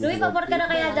 Louie, pabor ka na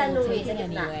kaya dyan, Louie, sa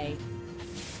gitna.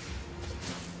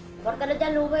 Pabor ka na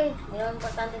dyan, Louie. Hindi naman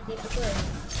importante dito ko eh.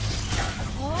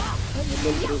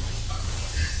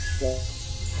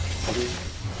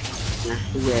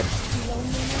 Yes.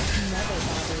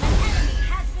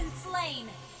 Has been slain.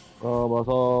 Oh,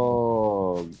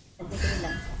 basog.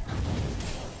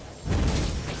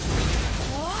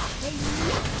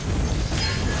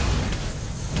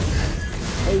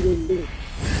 Ay, yun din.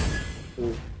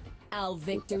 Our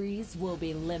victories will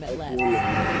be limitless.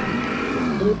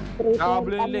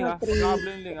 Nakablo yung link, ha? Nakablo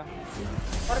yung link, ha?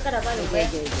 Pabor ka na ba, Louie?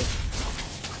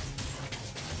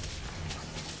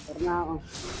 Na ako.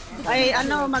 Ay,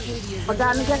 ano,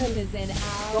 magkano dyan? Is in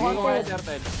our Bibigay ko nga,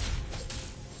 Jartel.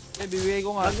 Eh, bibigay ko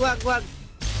nga. Wag.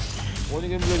 Kunin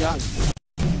ko yung blue niya. An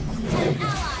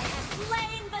ally has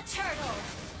slain the turtle.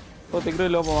 So,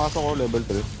 Tigreal, pumasok ko, level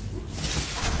 3.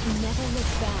 never look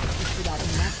back without a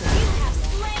message. You have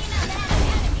slain an enemy.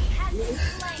 Has been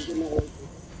slain.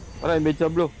 Para, invade sa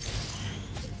blue.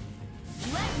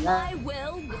 Let my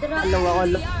will Hello, ako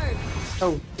bend lang. the earth.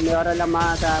 Oh, sinira lang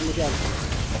makasama dyan.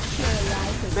 Your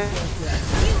life is different.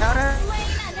 Sinira.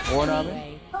 Kuha namin.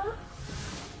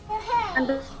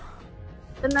 Ando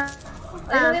na.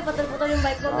 Ay, Louie, patol-patol yung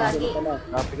bike mo, gagi.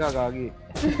 Kapi ka, gagi.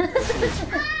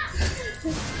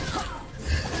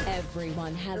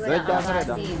 Everyone has Red ka, red,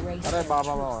 ha? erase Tara, baka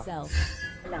mama ko. yourself.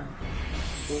 Lang.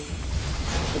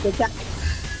 Ito siya.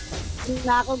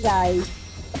 Na ako, guys.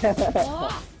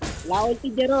 Lawal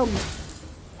si Jerome.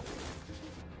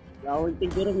 Lawal si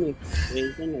Jerome eh.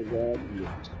 Praise na God.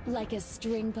 Like a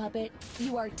string puppet,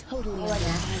 you are totally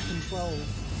under my control.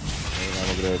 Ayun na,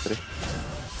 mag-retry.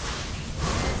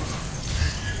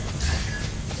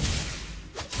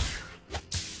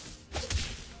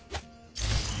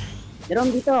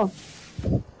 Jerome dito.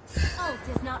 Ult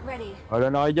is not ready.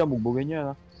 Wala na kayo dyan, bugbugin niya,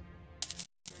 ha?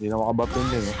 Hindi na makabap yun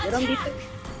din, eh. Jerome dito.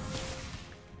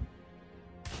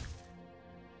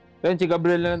 Then, si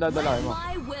Gabriel na lang dadalahin mo.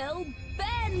 I will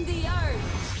bend the earth.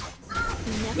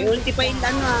 May ulti pa yung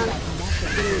ano ah.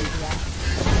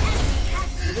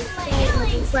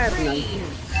 Killing Super. spree.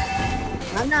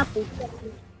 Hanap.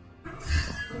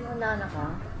 Ano na ka?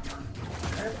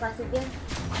 Anong passive yan?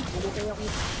 Dito yung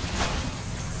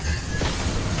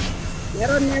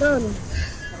Meron.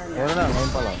 Meron na, ngayon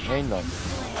pa lang. Ngayon lang.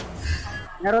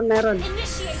 Meron.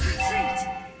 Initiate retreat.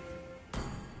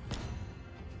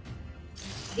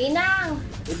 Dinang!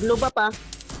 May blue buff ah.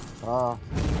 Ah.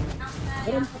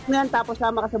 Meron buff na yan tapos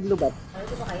sama ka sa blue buff. Ano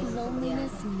ko ba kayo?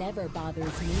 Loneliness never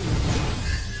bothers me.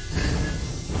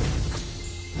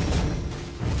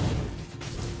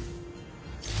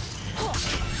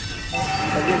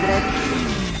 Pag-regret.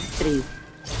 3.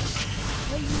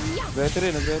 Retry,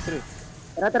 nag-retry.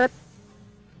 Tara.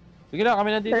 Sige na, kami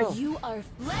na dito. You are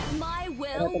Let my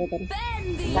will Tara. bend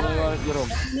the Ano earth. yung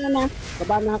Jerome? Ano na?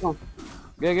 Baba na ako.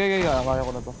 Gaya, kaya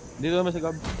ko na to. Dito naman si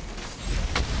Gab.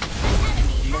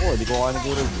 Naku, di ko kaya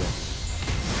nag-urog.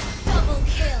 Double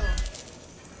kill.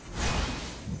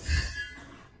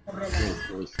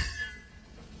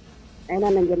 Ayun na,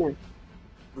 nandiyan na.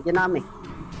 Nandiyan na kami.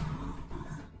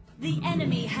 The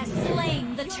enemy has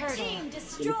slain the turtle. Your team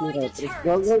destroyed the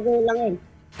turret. Go lang eh.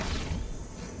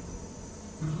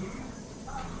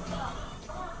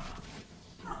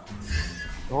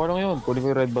 Okay lang yun, kunin ko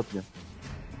yung red bot niya.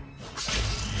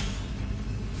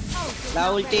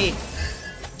 La ulti.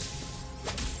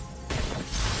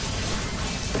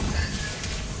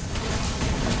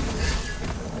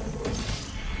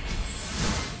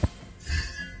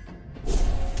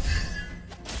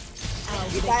 Our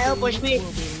Di tayo, push me.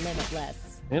 will be limitless.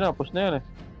 Ayun na, push na yan eh.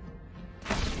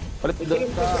 Palit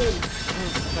doon ka.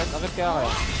 Akit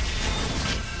kaya.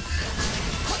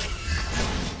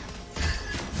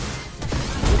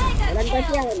 Walang gas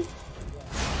yan.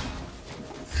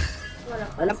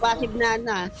 Walang passive na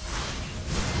ano ah.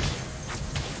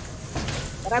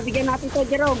 Tara, bigyan natin to,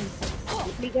 Jerome.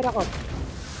 Mag-flicker ako.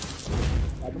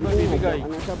 Ano ba bibigay?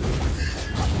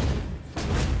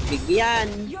 Bigyan.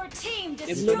 Your team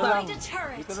blue destroyed bag. the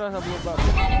turret. Dito na sa blue bag.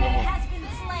 Enemy has been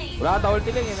slain. Wala ata ulti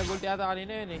lang eh, nag-ulti ata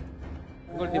kanina yun eh.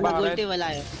 Nag-ulti ba ka Nag-ulti, rin? wala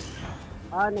yun.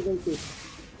 Ah, nag-ulti.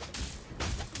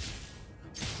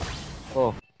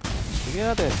 Oh. Sige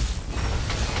natin.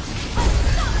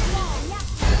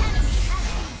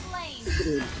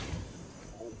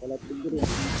 The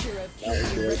future of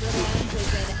Katie Riverlands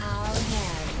is in our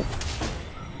hands.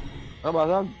 Ah,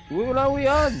 basag. Uy, wala uwi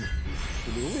yan.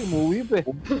 Uy, umuwi pa eh.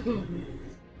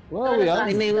 Wala uwi yan.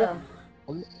 Ay, may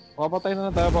Papatay na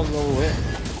tayo pag uuwi.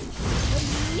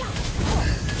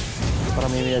 Para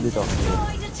may dito.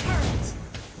 Destroyed the turret.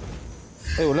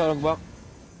 Ay, wala. Nag-back.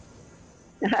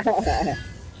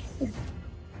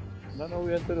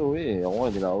 Nauwi yan tuloy eh. Ako nga,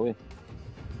 hindi na uwi.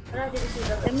 Wala, dito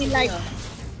sila. I mean like,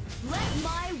 Let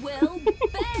my will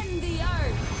bend the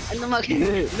earth. ano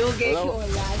mag-lugay? Your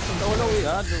life is Wala uwi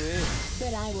yan, uwi.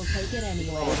 but I will take it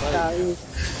anyway.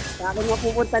 Sa akin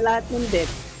mapupunta lahat ng deck.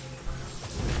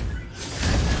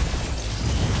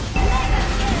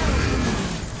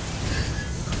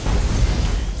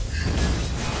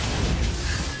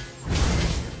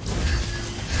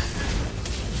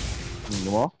 Hindi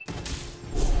mo?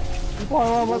 Hindi ko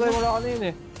mamatay mo na kanina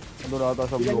eh. Ando na ata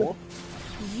sa blue ko.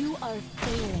 You are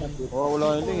failing. Oo, wala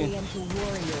yun eh. Oriental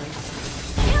warriors.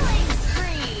 Killing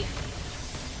spree.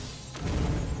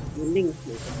 Yung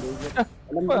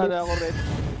alam mo, Wala na ako red.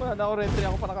 Wala na ako red. Hindi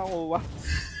ako pa nakakuha.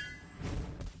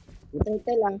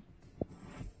 ito lang.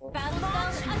 Battle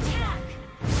spell attack.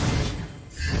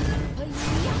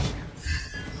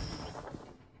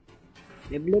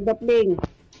 May blue bapling.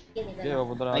 Okay,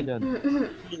 papunta na ako dyan.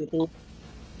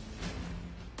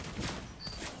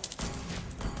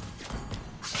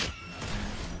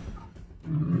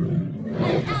 An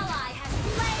ally has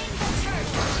slain the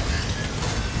turtle.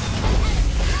 An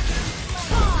enemy has been slain.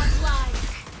 Godlike.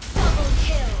 Double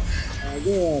kill.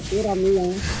 Ayo, tira Mia.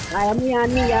 Kaya mo yan,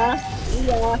 Mia.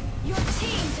 Mia. Your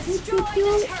team destroyed the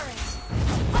turret.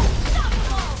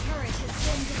 Unstoppable. Turret has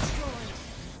been destroyed.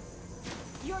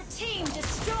 Your team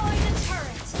destroyed the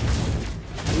turret.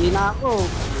 Hindi na ako.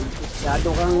 Masyado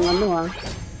kang ano ha.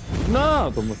 Na!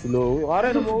 Tumuslo. Kare,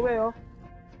 umuwi oh.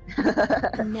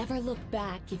 Never look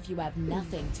back if you have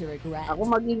nothing to regret. Ako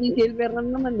magiging silver lang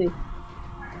naman eh.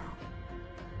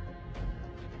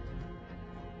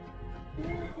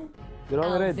 Pero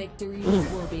ako Our red. victories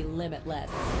will be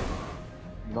limitless.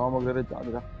 Hindi ako mag-red sa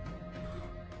kanila.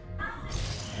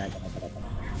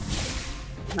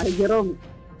 Ay, Jerome.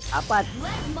 Apat.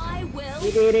 Let my will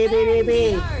Bibi. bend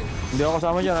the earth. Hindi ako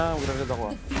kasama dyan ha. Mag-red ako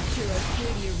ha. The future of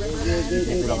Cadia Riverlands is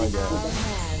in Wala kayo dyan. our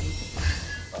hands.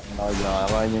 Wala kayo dyan.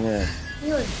 Kakain nyo ngayon.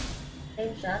 Yun.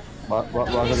 Time shot. Bago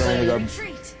na yung gab.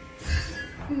 Retreat.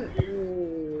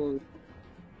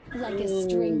 Like a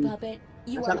string puppet,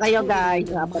 you Saan are kayo totally guys?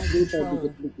 under Apat my dito. control.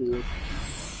 Dikit-dikit.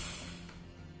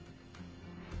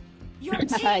 Your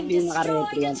Hindi team destroyed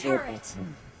naka-retry a ang turret.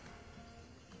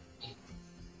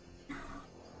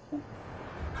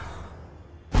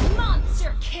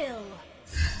 Monster kill.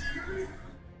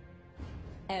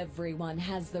 Everyone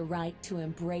has the right to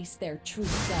embrace their true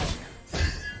self.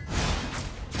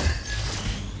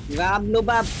 Naka-blue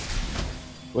bab.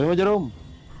 Kunin mo, Jerome.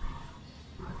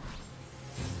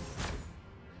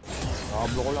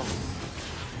 Nakablo ko lang.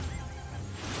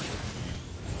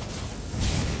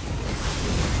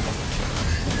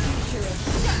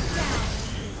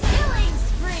 Killing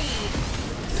spree.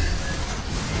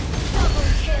 Double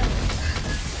kill.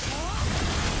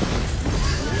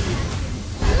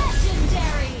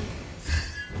 Legendary.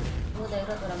 Oh,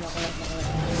 Dairot, wala makulat.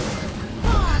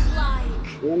 Godlike.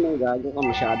 Yan may gago ka.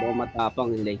 Masyado ka matapang.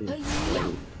 Hindi.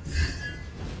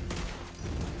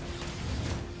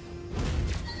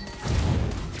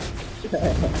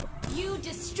 You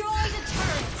destroyed a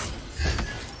turret.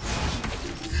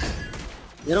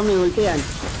 Jerome, may ulti yan.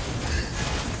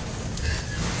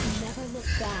 Never look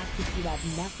back if you have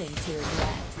nothing to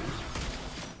regret.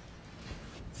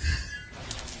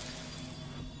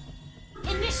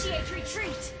 Initiate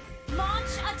retreat.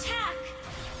 Launch attack.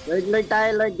 Lord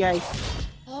tayo, Lord guys.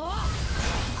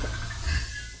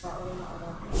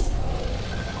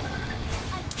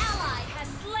 An ally has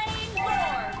slain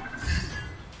Lord.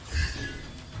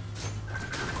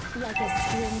 Like a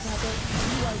string puppet,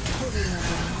 you are totally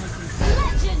under my control.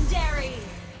 Legendary.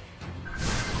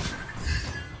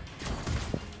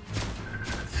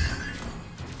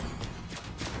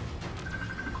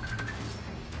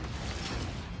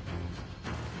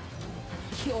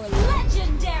 Your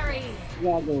Legendary.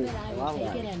 Gago. but I will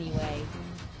take it anyway.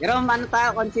 Jerome, ano tayo?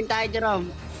 Conceal tayo, Jerome.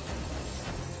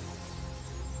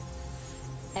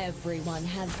 Everyone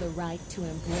has the right to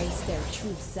embrace their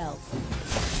true self.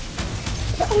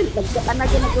 Nagka na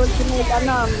ginag-conceal mo yung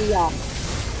ano, Mia.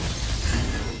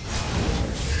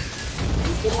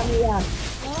 Dito na, Mia.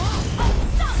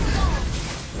 Unstoppable.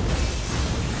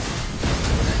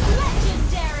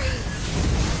 Legendary.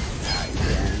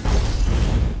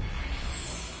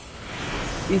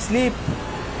 Sleep!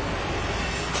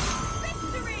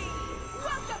 Victory.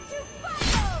 Welcome to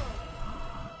battle.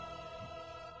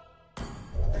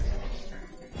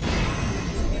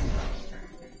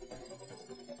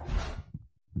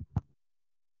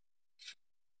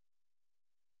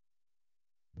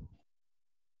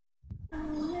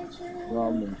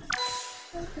 Ramen.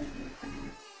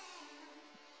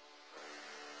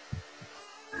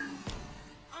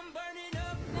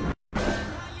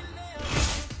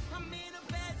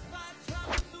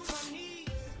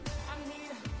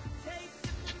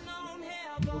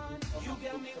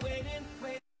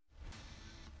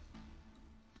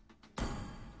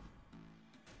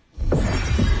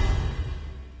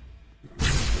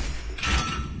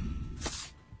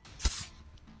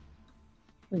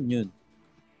 Ano yun?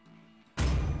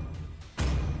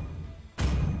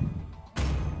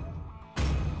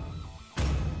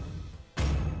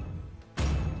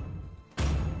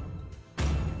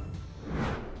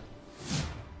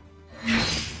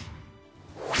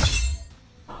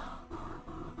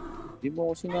 Di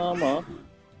mo ako sinama.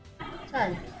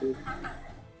 Saan?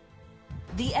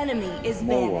 The enemy is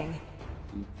Mowa. banning.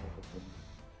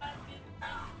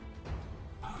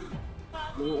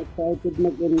 Mga excited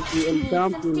mag-MCL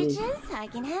champion eh. I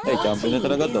can help. Eh, champion na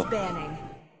talaga to. Is banning.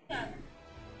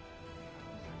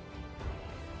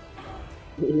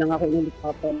 Hindi lang ako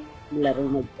nilaro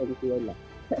mag-MCL ah.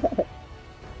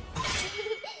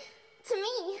 To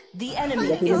me. The enemy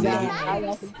Kasi is nag-aaya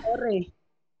banning. si Mayora eh.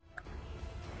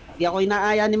 Hindi ako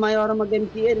inaaya ni Mayora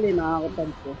mag-MCL eh,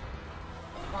 nakakatag ko.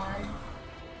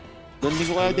 Doon din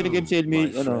ko kaya tinag MCL me,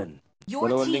 ano, Your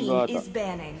dalawang team linggo ata. is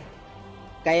banning.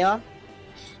 Kayo?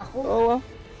 Ako? Oo.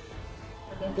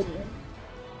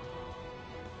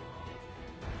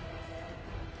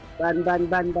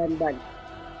 Ban.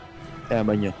 Kaya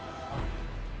ba nyo?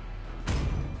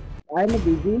 Ay mo,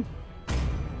 Gigi.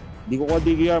 Di ko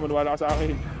digiyar, maniwala ka sa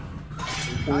akin.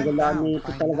 Ang gula nito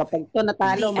talaga. Pag to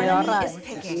natalo, The Mayora. enemy is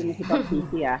picking. Hindi mo si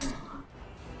Pag-City ah.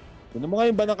 Ano mo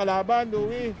ngayon ba ng kalaban,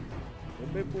 Louie?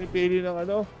 May pumipili ng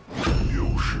ano? The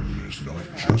ocean is not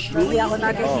just Hindi ako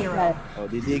Pick a hero. nag-explain. Oh,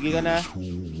 didigi ka na. who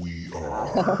we are.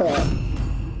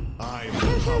 I am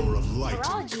the power of light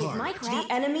Raji is my incarnate. crap. The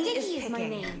enemy is Dickie is my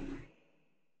picking. name.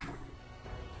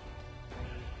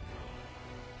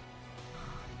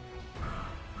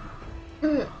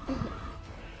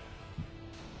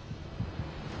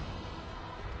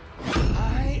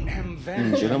 I am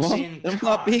Sino mo? vengeance Ano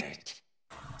mga pick? incarnate.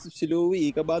 Si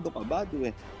Louie, kabado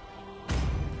eh.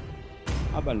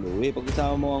 Aba, Louie, pag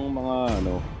isama mo ang mga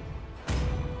ano,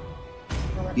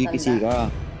 Mga kikisi tanda. ka.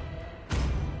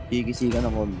 Kikisi ka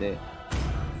ng konti.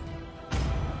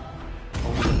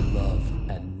 Only love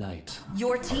and night.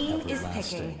 Your team is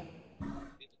Everlasting. picking.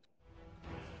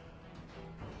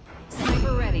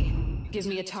 Sniper ready. Give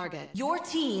me a target. Your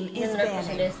team is Yung nerf ko si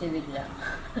banning. Leslie bigla.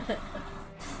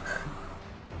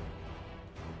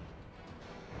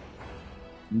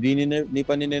 Hindi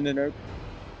pa ninenerf.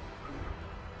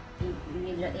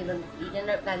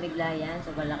 I-nerf ka bigla yan.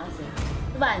 So, malakas eh.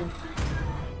 Tuban?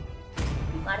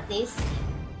 Martis?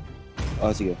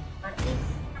 Oh, sige. Martis?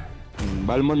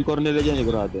 Balmond Cornelia dyan,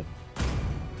 sigurado.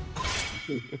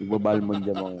 Balmond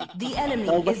dyan mga. The enemy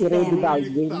Ikaw ba is si Rudy banning.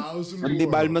 Baldwin? 3,000 Hindi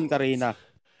Balmond, Karina.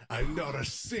 and not a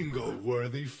single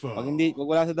worthy foe. Pag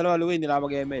wala sa dalawa, Louie, hindi na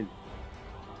mag-ML.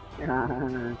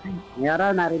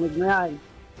 Mayora, narinig mo yan.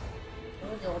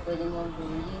 Oo, di ako pwede mo ang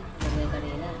bully. Sabay ka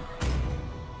rin na.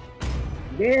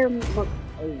 Hindi,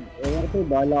 ewan ko,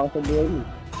 bahala ako sa buhay mo.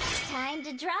 Time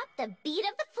to drop the beat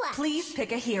of the flag. Please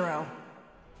pick a hero.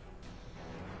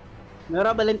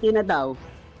 Mayora, Valentina daw.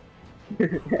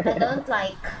 I don't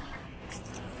like.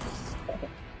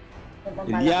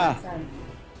 Ilya.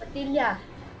 Patilya.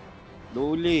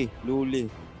 Luli.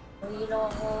 Uwilo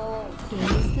ako.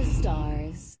 Gaze the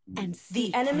stars and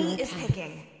The enemy is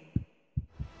picking.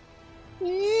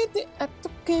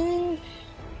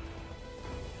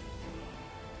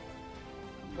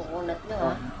 Bukunat nyo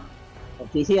ah.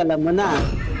 Sisi, alam mo na.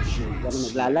 Hindi ako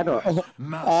naglalaro.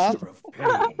 Master of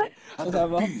pain, at the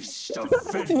Kasama? beast of Hindi mo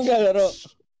vengeance. galaro.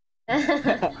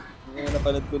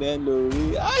 Napanood ko na yan,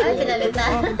 Louie. Ay, pinalit na.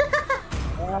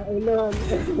 Ilon.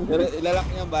 Pero ilalak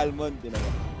niya ang Balmond. Tinawa.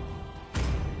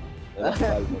 Ilalak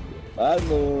Balmond.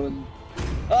 Balmond.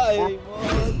 Ay,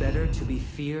 It's better to be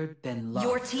feared than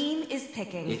Your loved team is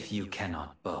picking. if you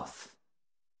cannot both.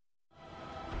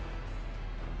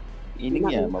 Ining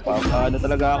yan. Mapapaano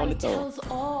talaga ako nito. tells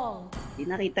all.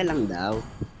 Pinakita lang daw.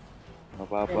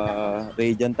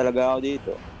 Mapapa-radiant talaga ako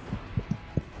dito.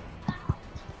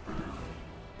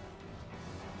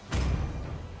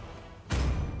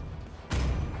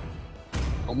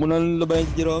 Huwag mo nang labayan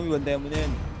si Jerome, bantayan mo na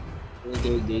yan.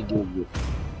 Okay.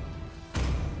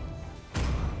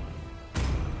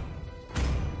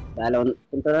 Lalo,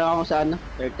 punta na ako sa ano,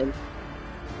 turtle.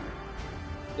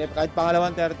 Kahit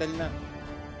pangalawang turtle na.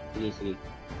 Sige.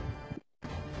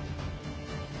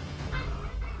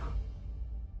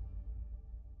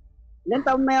 Ilan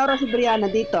taon may oras si Brianna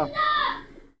dito?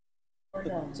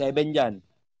 7 dyan.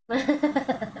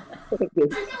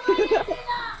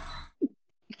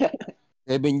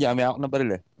 7 dyan, may ako na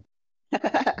baril eh.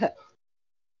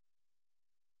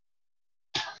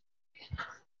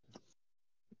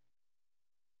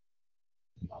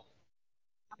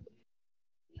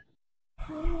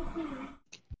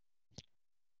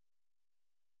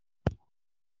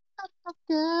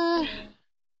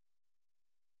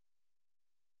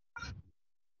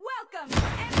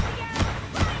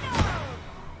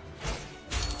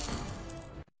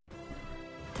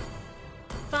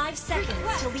 5 seconds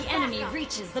till the enemy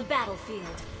reaches the battlefield.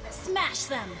 Smash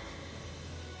them!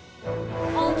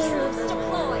 All troops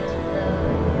deployed!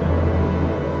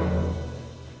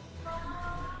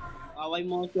 Away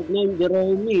mo siya na yung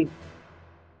Jerome.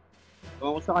 Kung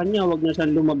ako sa kanya, wag na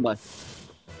siyang lumabas.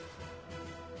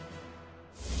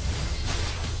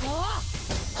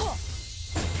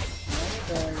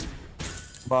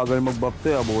 Bagal mag-buff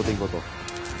to, abutin ko to.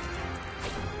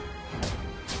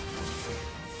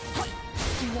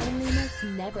 Loneliness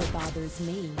never bothers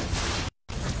me.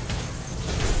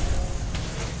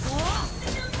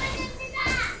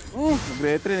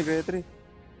 Nagre-retry.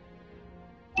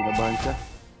 Kinabahan siya.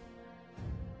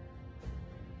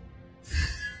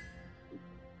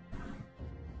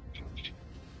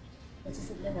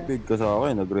 Bid ka sa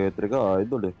akin, nagre-retry ka,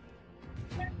 idol eh.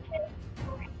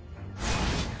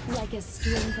 Like a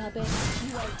string puppet,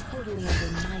 you are totally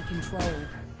under my control.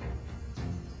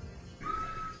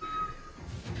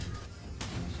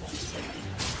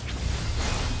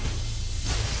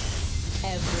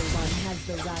 Everyone has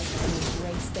the right to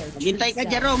embrace their true Maghintay ka,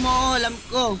 self. Jerome. Oo, alam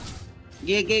ko.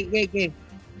 Ge.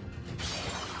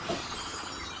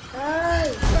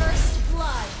 First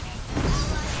blood!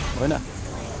 Okay na.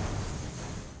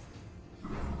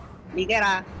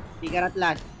 Speaker at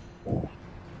last.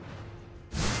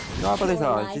 Nakapatay sa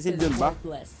akin. Your Si life Sid is yun ba?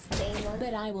 hopeless,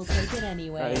 but I will take it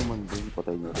anyway. Raymond din,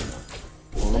 patay niya rin.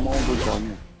 Huwag mo kong good sa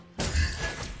kanya.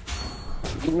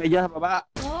 Yung medya sa baba.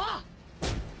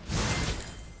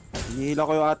 Hinihila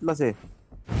ko yung Atlas eh.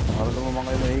 Para naman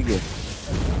kayo maigi.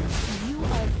 You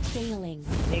are failing.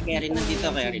 Kaya rin nandito,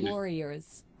 kaya rin.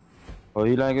 Warriors. O,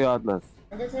 hilahin ko yung Atlas.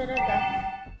 Andiyan si Red ah.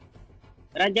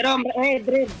 Tara, Jerome. Red.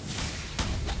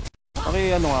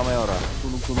 Okay, ano nga, Mayora?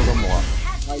 Sunog-sunog ang mukha.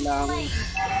 Kailangan.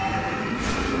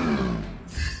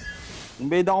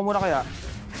 Invade ako muna kaya.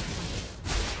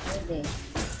 Pwede.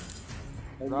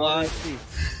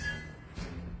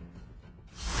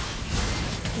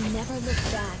 Never look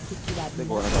back if you have Hindi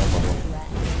ko na nothing tayo to pa. regret.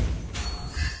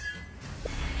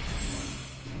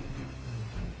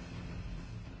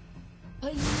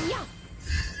 Ay-ya!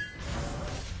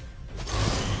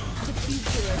 The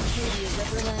future of Katie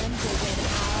Riverlands is in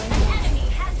our Enemy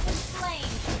has been slain!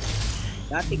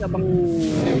 Dati ka bang...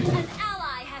 An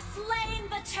ally has slain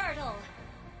the turtle!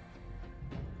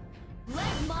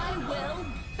 Let my will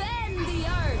bend the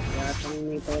earth!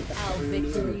 Our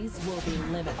victories will be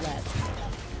limitless.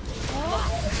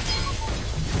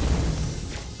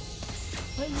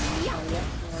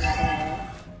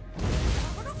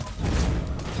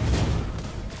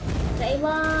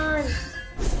 Simon!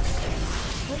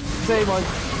 Simon!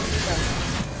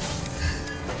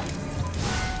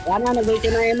 Yan na, nag-ulti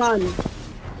na Emon.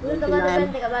 Tulog ka ba?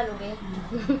 Depende ka ba, Lugi?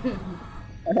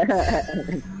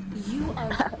 You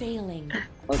are failing.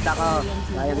 Punta ko.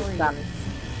 Kaya stop.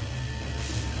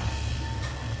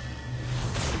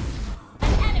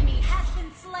 An enemy has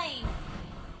been slain!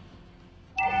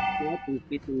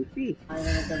 Tipi. Ayaw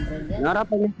na nag-comprend yan. Nora,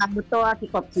 pag nasabo to si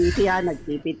Pop Sisi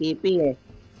nagtipi-tipi eh.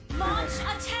 Launch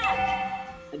attack!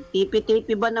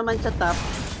 Nagtipi-tipi ba naman sa top?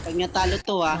 Pag natalo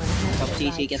to Pop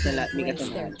Sisi ka sa lahat. Embrace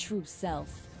their true self.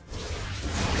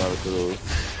 Bakit ito?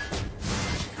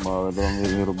 Mga dalawang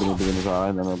hero binibigyan mo sa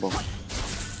akin. Ano po?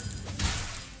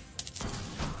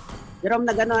 Jerome,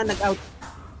 nag-out.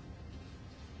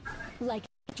 Like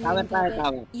a Tower, dream puppet,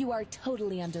 tower. you are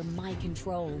totally under my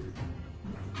control.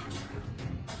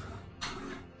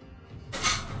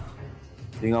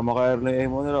 Hindi nga maka-air na yung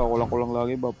Emon nila. Kulang-kulang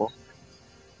lagi ba po?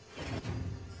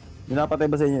 Pinapatay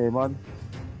ba sa inyo, Emon?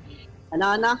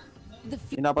 Ano? The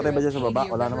Pinapatay ba dyan sa baba?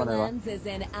 Katie Wala naman, diba? Riverlands is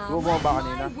in our Bumaba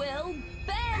kanina. I will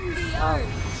bend the earth!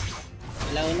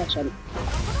 Wala siya.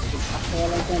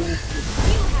 Wala siya ng...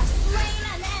 You have slain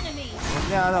an enemy! Basag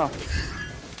niya, ano?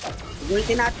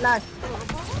 Ulti na Atlas.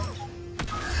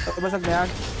 Basag na yan?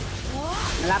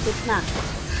 Malapit na.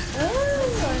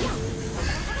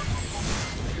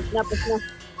 Push na.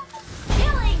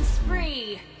 Killing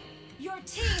spree! Your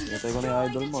team Patay ko na yung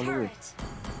idol destroyed mo, a Louie. turret!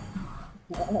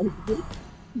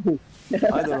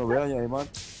 Idol mo ba yan, yung Emon?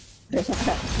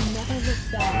 Never look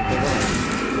back.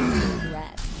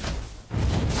 Regret.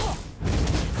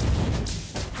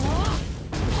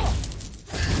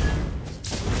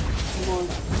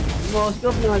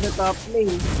 Moskov na sa top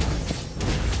lane.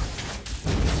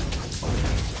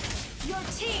 Your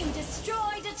team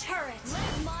destroyed a turret!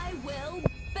 Let my will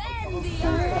bend the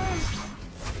earth!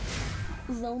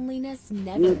 Loneliness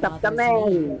never Yung top bothers kami.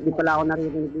 me. Hindi pala ako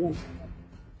naririnig yan.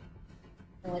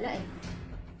 Wala eh.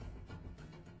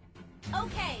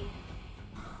 Okay,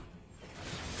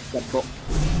 Gabo.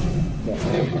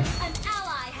 an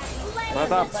ally has slain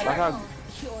Tatap, the basag. turtle!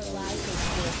 Your life is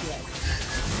worthless.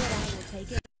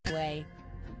 take it away.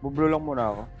 Bublo lang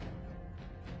muna ako.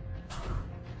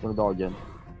 Sunod ako dyan.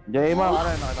 Diyan mo,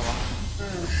 aray, nakita ko.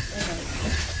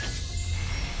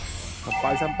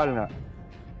 Sampal nga.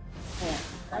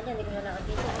 Kaya, hindi ko na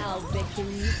nakakita. Our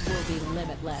victories will be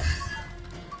limitless.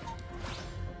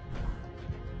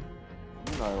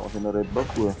 Ayaw kasi na red buff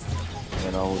ko eh.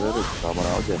 Ngayon ako red, tama na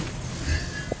ako dyan.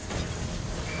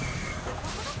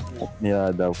 At niya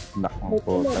daw, knock mo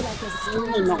po.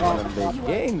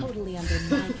 Game! Totally under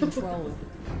my control.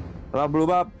 Tara, blue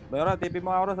buff. Mayroon, TP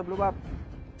mga oras sa blue buff.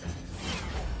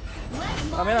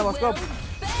 Kami na, Moskov.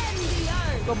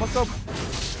 Moskov.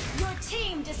 Your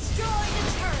team destroyed a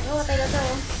turret. Oo, tayo na to.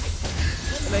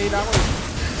 Nahila ko eh.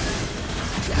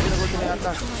 Pinagod ko na yung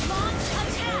Atlas.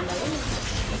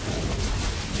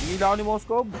 Hila ako ni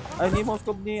Moskov. Ay, ni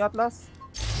Moskov ni Atlas.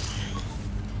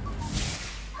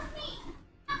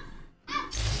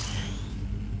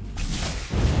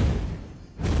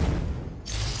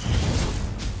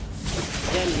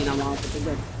 Yan, hindi na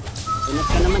makapagod. Tunod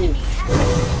ka naman yun.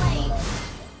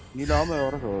 Hila ako may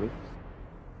oras, sorry.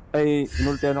 Ay,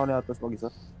 inultihan ako ni Atlas mag-isa.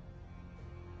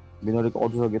 Binalik ako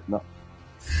doon sa gitna.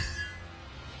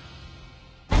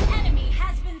 Enemy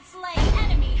has been slain.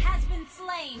 Enemy has been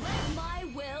slain. My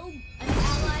will, an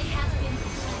ally has been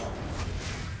slain.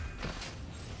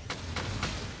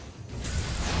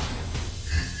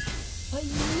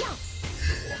 Hiya!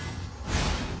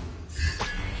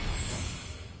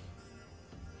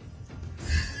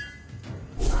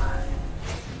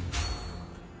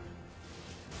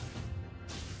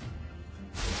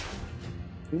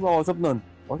 Hindi mo kausap nun.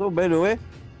 Kausap, Belo eh.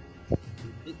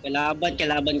 Kalaban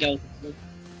ka.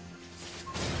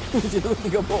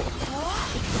 Sinuti ka po.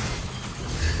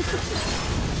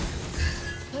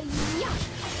 Hiya!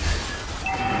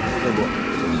 Gabo.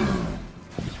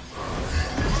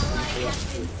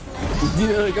 Hindi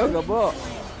na ikaw, Gabo.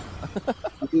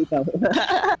 Hindi ikaw.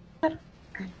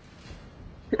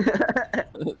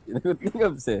 Tinagot ni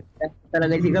Gabs eh.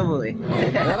 Talaga si Gabo eh.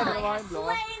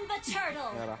 Slain the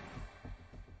turtle.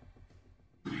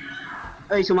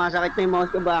 Ay, sumasakit na yung mouse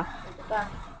ko ba?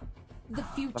 The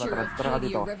future of Tara ka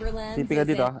Katie dito. Riverlands Tipi ka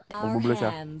is dito. in our Magbublo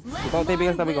siya. hands. Ito, tipi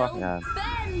ka sa tabi ko. Yan.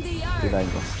 Bend the earth. Pilahin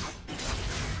ko.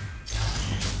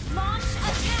 Launch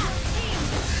attack. Team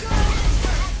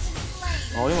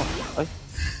destroyed. Okay mo. Ay.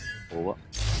 Oo.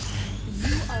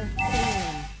 You are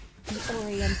failing. The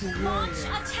Orient Launch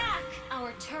warrior. attack.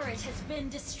 Our turret has been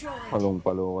destroyed.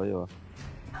 Palong-palo kayo ah.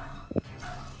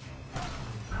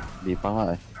 Di pa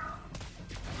nga eh.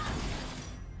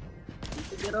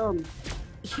 Jerome.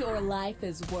 Your life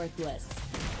is worthless,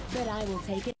 but I will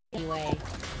take it anyway.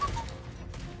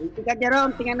 Hindi ka,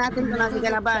 Jerome. Tingnan natin kung nasa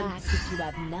kalaban. Back if you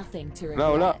have nothing to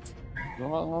Wala. regret.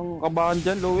 Ang kabahan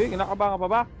dyan, Louie. Kinakabahan ka pa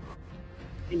ba?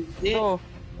 Hindi.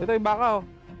 Ito yung baka oh.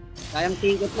 Kayang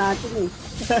tingkot natin eh.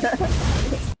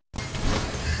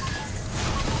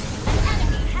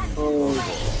 Oh.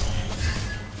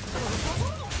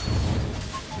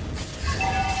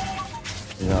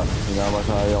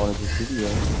 Sinamasaya ako ng Sicily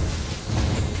eh.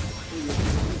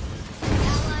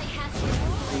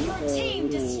 Your team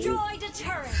destroyed a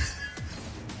turret.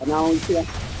 Panahon siya.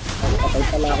 Patay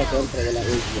pala ako siyempre. Walang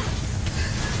issue.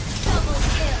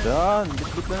 Yan.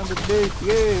 Bit-bit na ng bit-bit.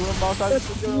 Sige. Walang baka sa akin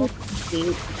dito.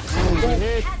 Hit.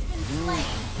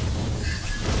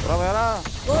 Tara, mayara.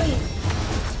 Uy!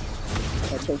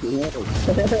 Ito si Hero.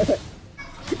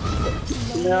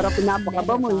 Mayara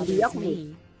pinapakaba mo. Hindi ako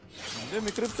eh. Hindi,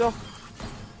 may creeps oh.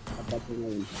 Dapat ko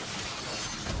ngayon.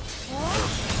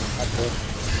 Apo.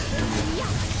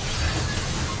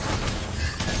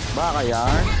 Baka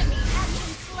yan.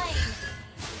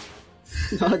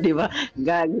 No, di ba?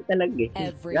 Gagi talaga eh.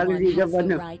 Gagi Everyone di ka has ba the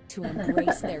no? right to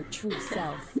embrace their true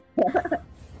self.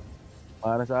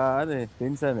 Para sa ano eh.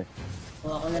 Pinsan eh.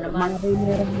 O, ako na naman.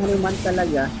 Mga naman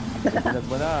talaga.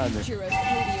 Pinagbanaan eh. Future of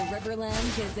Katie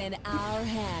Riverlands is in our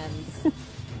hands.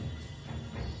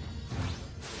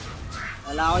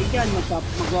 Wala ako dyan.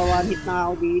 Magwawanit na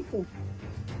ako dito.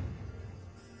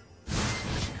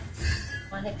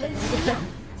 Manik ka din dyan.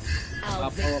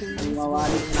 Our victories will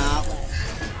Magwawanit be na ako. limitless.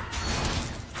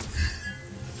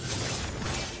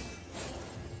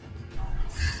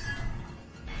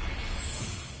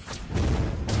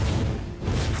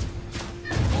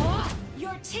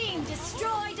 Your team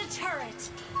destroyed a turret.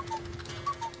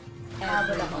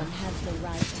 Everyone has the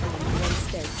right to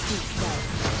embrace their true self.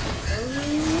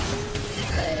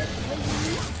 An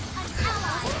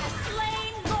ally has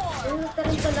slain Lord. Ano ka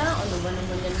rin pala? Ano ba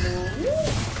naman yan mo?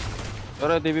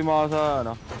 Pero TV mo ako sa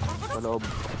ano. Sa loob.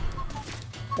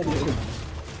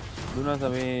 Doon na sa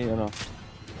may ano.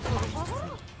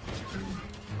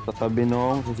 Sa tabi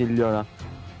nung Cecilio na.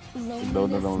 Down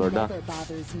na ng Lord, ha? never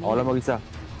bothers me. Ako lang mag-isa.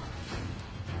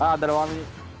 Ah, dalawa kami.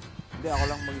 Hindi, ako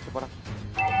lang mag-isa para.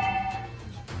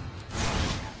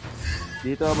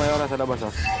 Dito, Mayora, sa labas,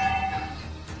 ha?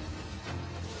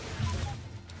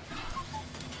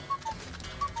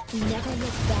 Never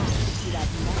look back if you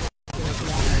have never felt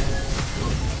love.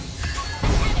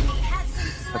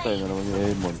 Patay na naman yung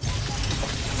Aemon.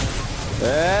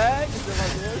 Eh, gusto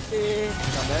mag-ulti.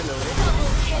 Kamelo.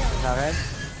 Sa akin?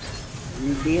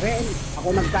 Hindi rin. Ako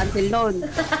nag-cancel nun.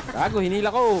 Gago, hinila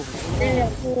ko. Eh,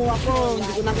 ako.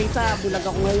 Hindi ko nakita. Bulag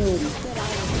ako ngayon.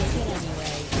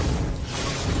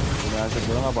 Pinasag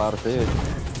mo na nga para sa'yo.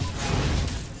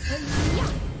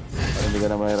 Para hindi ka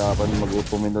na mahirapan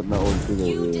mag-upumindot na ulti.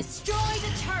 You destroy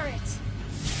the turret.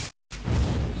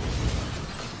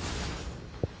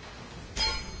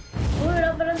 Uy, wala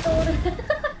pa ng tore.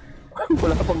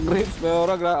 Wala pang grips. Pero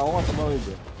ako nga sa mawid.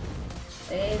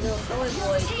 Eh, no. Kaway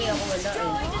boy. Kaya ako wala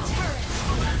Destroy eh. the turret.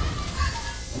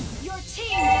 Your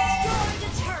team destroyed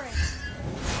the turret.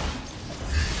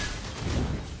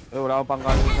 Eh, wala akong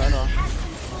pangkain sa ano.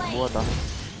 Nabuhat, ha?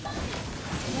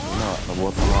 Ano,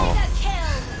 nabuhat na ako. The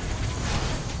kill.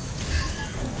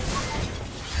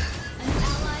 An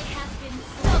ally has been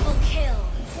double kill.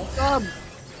 Sob!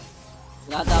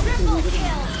 Gatapos yung Triple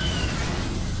video. kill.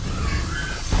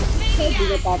 Hindi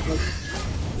na tapos.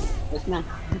 Tapos na.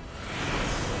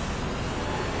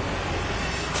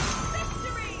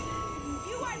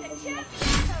 You are the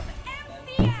champion of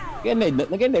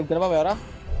MCL. Nag-end ka na ba, Mayora?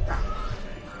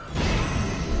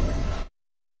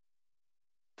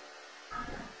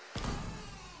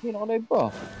 Hindi, naka-live pa.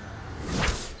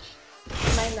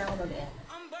 Kumain na ako mag-end.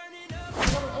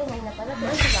 Ay, may na pala.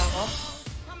 Doon ba ako?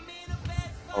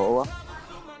 Oo, ah.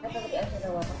 Dapat mag-end sa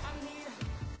dawa ko.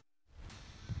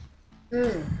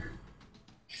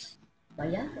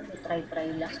 Baya? Try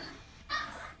lang.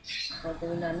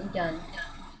 Pagawin namin dyan.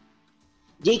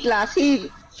 J-Classic!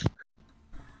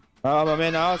 Mamaya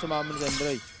na ako, sumama ni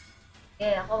Sandroy.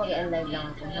 Okay, ako mag-end live lang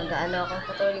ako. Hanggang ako,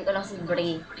 patuloy ko lang si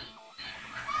Bray.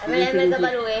 May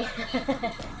kabalo eh.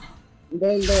 Hindi.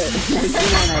 Hindi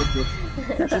na natin.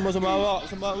 Gusto mo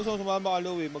sumama ka,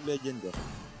 Louie, mag-legend ka.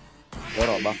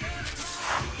 Laro ba?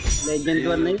 Legend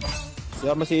 1 na yun.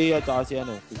 Siyama si Iya, tsaka si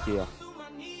ano, si Chia.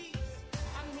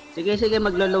 Sige,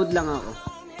 maglo-load lang ako.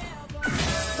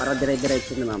 Para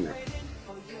dire-diretso na mamaya.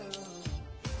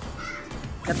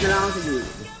 Cut na lang ako sa video.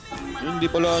 Hindi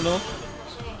pala ano.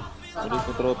 Ulit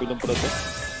ko trophy lang pala to.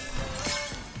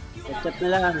 Chat na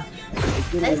lang.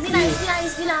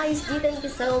 Nice. Thank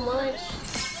you so much.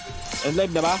 And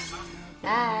live na ba?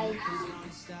 Bye.